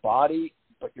only your body,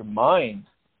 but your mind,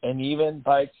 and even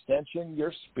by extension,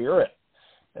 your spirit.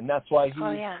 And that's why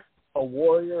he's a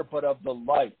warrior, but of the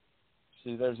light.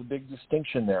 See, there's a big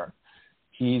distinction there.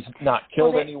 He's not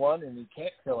killed anyone, and he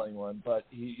can't kill anyone, but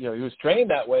he was trained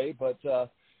that way, but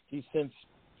he's since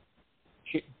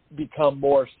become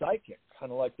more psychic,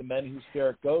 kind of like the men who stare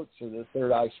at goats or the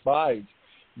third eye spies.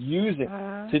 Use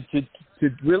it to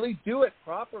really do it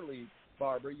properly,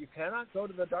 Barbara. You cannot go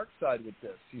to the dark side with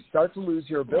this. You start to lose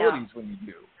your abilities when you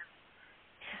do.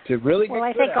 To really get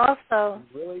I good think at also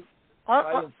it, really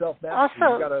try in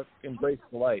self-mastery, you got to embrace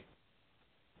the light.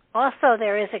 Also,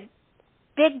 there is a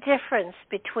big difference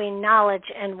between knowledge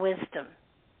and wisdom.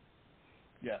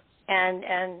 Yes.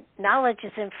 And knowledge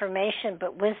is information,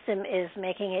 but wisdom is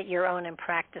making it your own and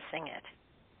practicing it.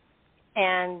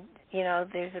 And,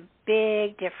 there's a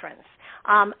big difference.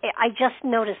 I just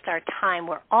noticed our time.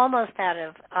 We're almost out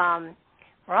of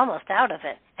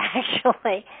it,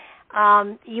 actually.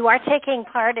 You are taking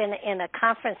part in a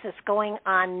conference that's going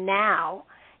on now.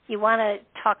 You want to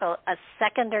talk a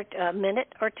second or a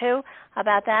minute or two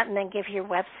about that and then give your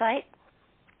website?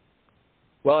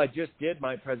 Well, I just did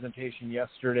my presentation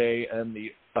yesterday and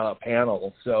the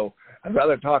panel, so I'd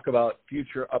rather talk about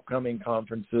future upcoming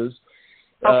conferences.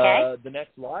 Okay. The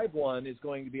next live one is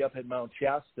going to be up at Mount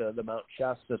Shasta, the Mount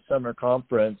Shasta Summer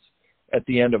Conference at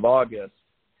the end of August.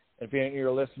 If any of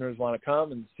your listeners want to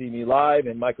come and see me live,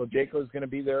 and Michael Jaco is going to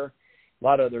be there, a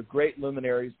lot of other great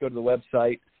luminaries, go to the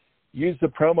website. Use the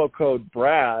promo code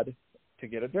BRAD to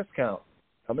get a discount.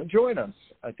 Come and join us.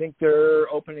 I think they're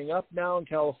opening up now in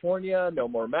California. No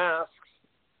more masks.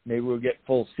 Maybe we'll get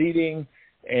full seating.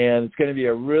 And it's going to be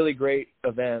a really great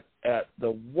event at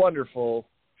the wonderful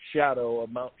shadow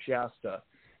of Mount Shasta.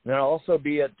 And I'll also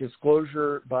be at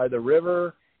Disclosure by the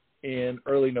River in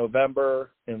early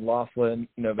November in Laughlin,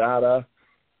 Nevada,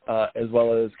 as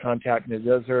well as Contact in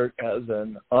the Desert as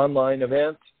an online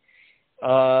event.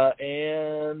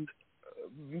 And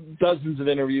dozens of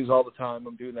interviews all the time.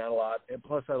 I'm doing that a lot. And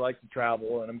plus, I like to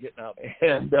travel, and I'm getting out.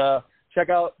 And check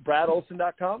out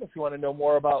bradolson.com if you want to know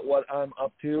more about what I'm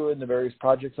up to and the various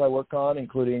projects I work on,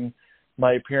 including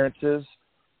my appearances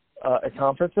at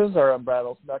conferences, or on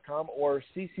bradolson.com. Or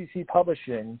CCC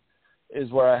Publishing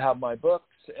is where I have my books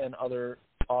and other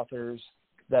authors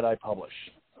that I publish,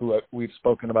 who we've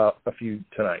spoken about a few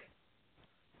tonight.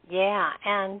 Yeah,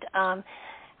 and I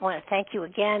want to thank you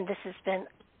again. This has been,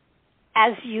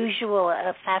 as usual,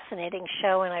 a fascinating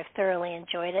show, and I've thoroughly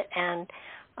enjoyed it. And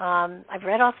I've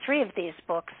read all three of these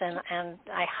books, and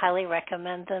I highly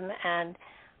recommend them. And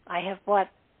I have bought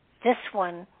this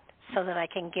one so that I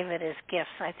can give it as gifts.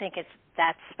 I think it's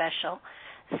that special.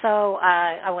 So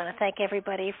I want to thank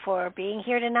everybody for being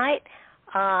here tonight.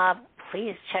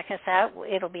 Please check us out.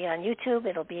 It'll be on YouTube.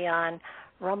 It'll be on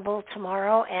Rumble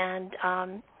tomorrow. And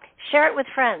share it with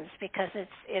friends, because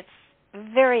it's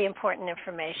very important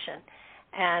information.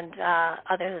 And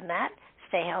other than that,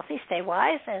 stay healthy, stay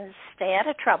wise, and stay out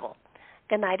of trouble.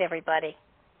 Good night, everybody.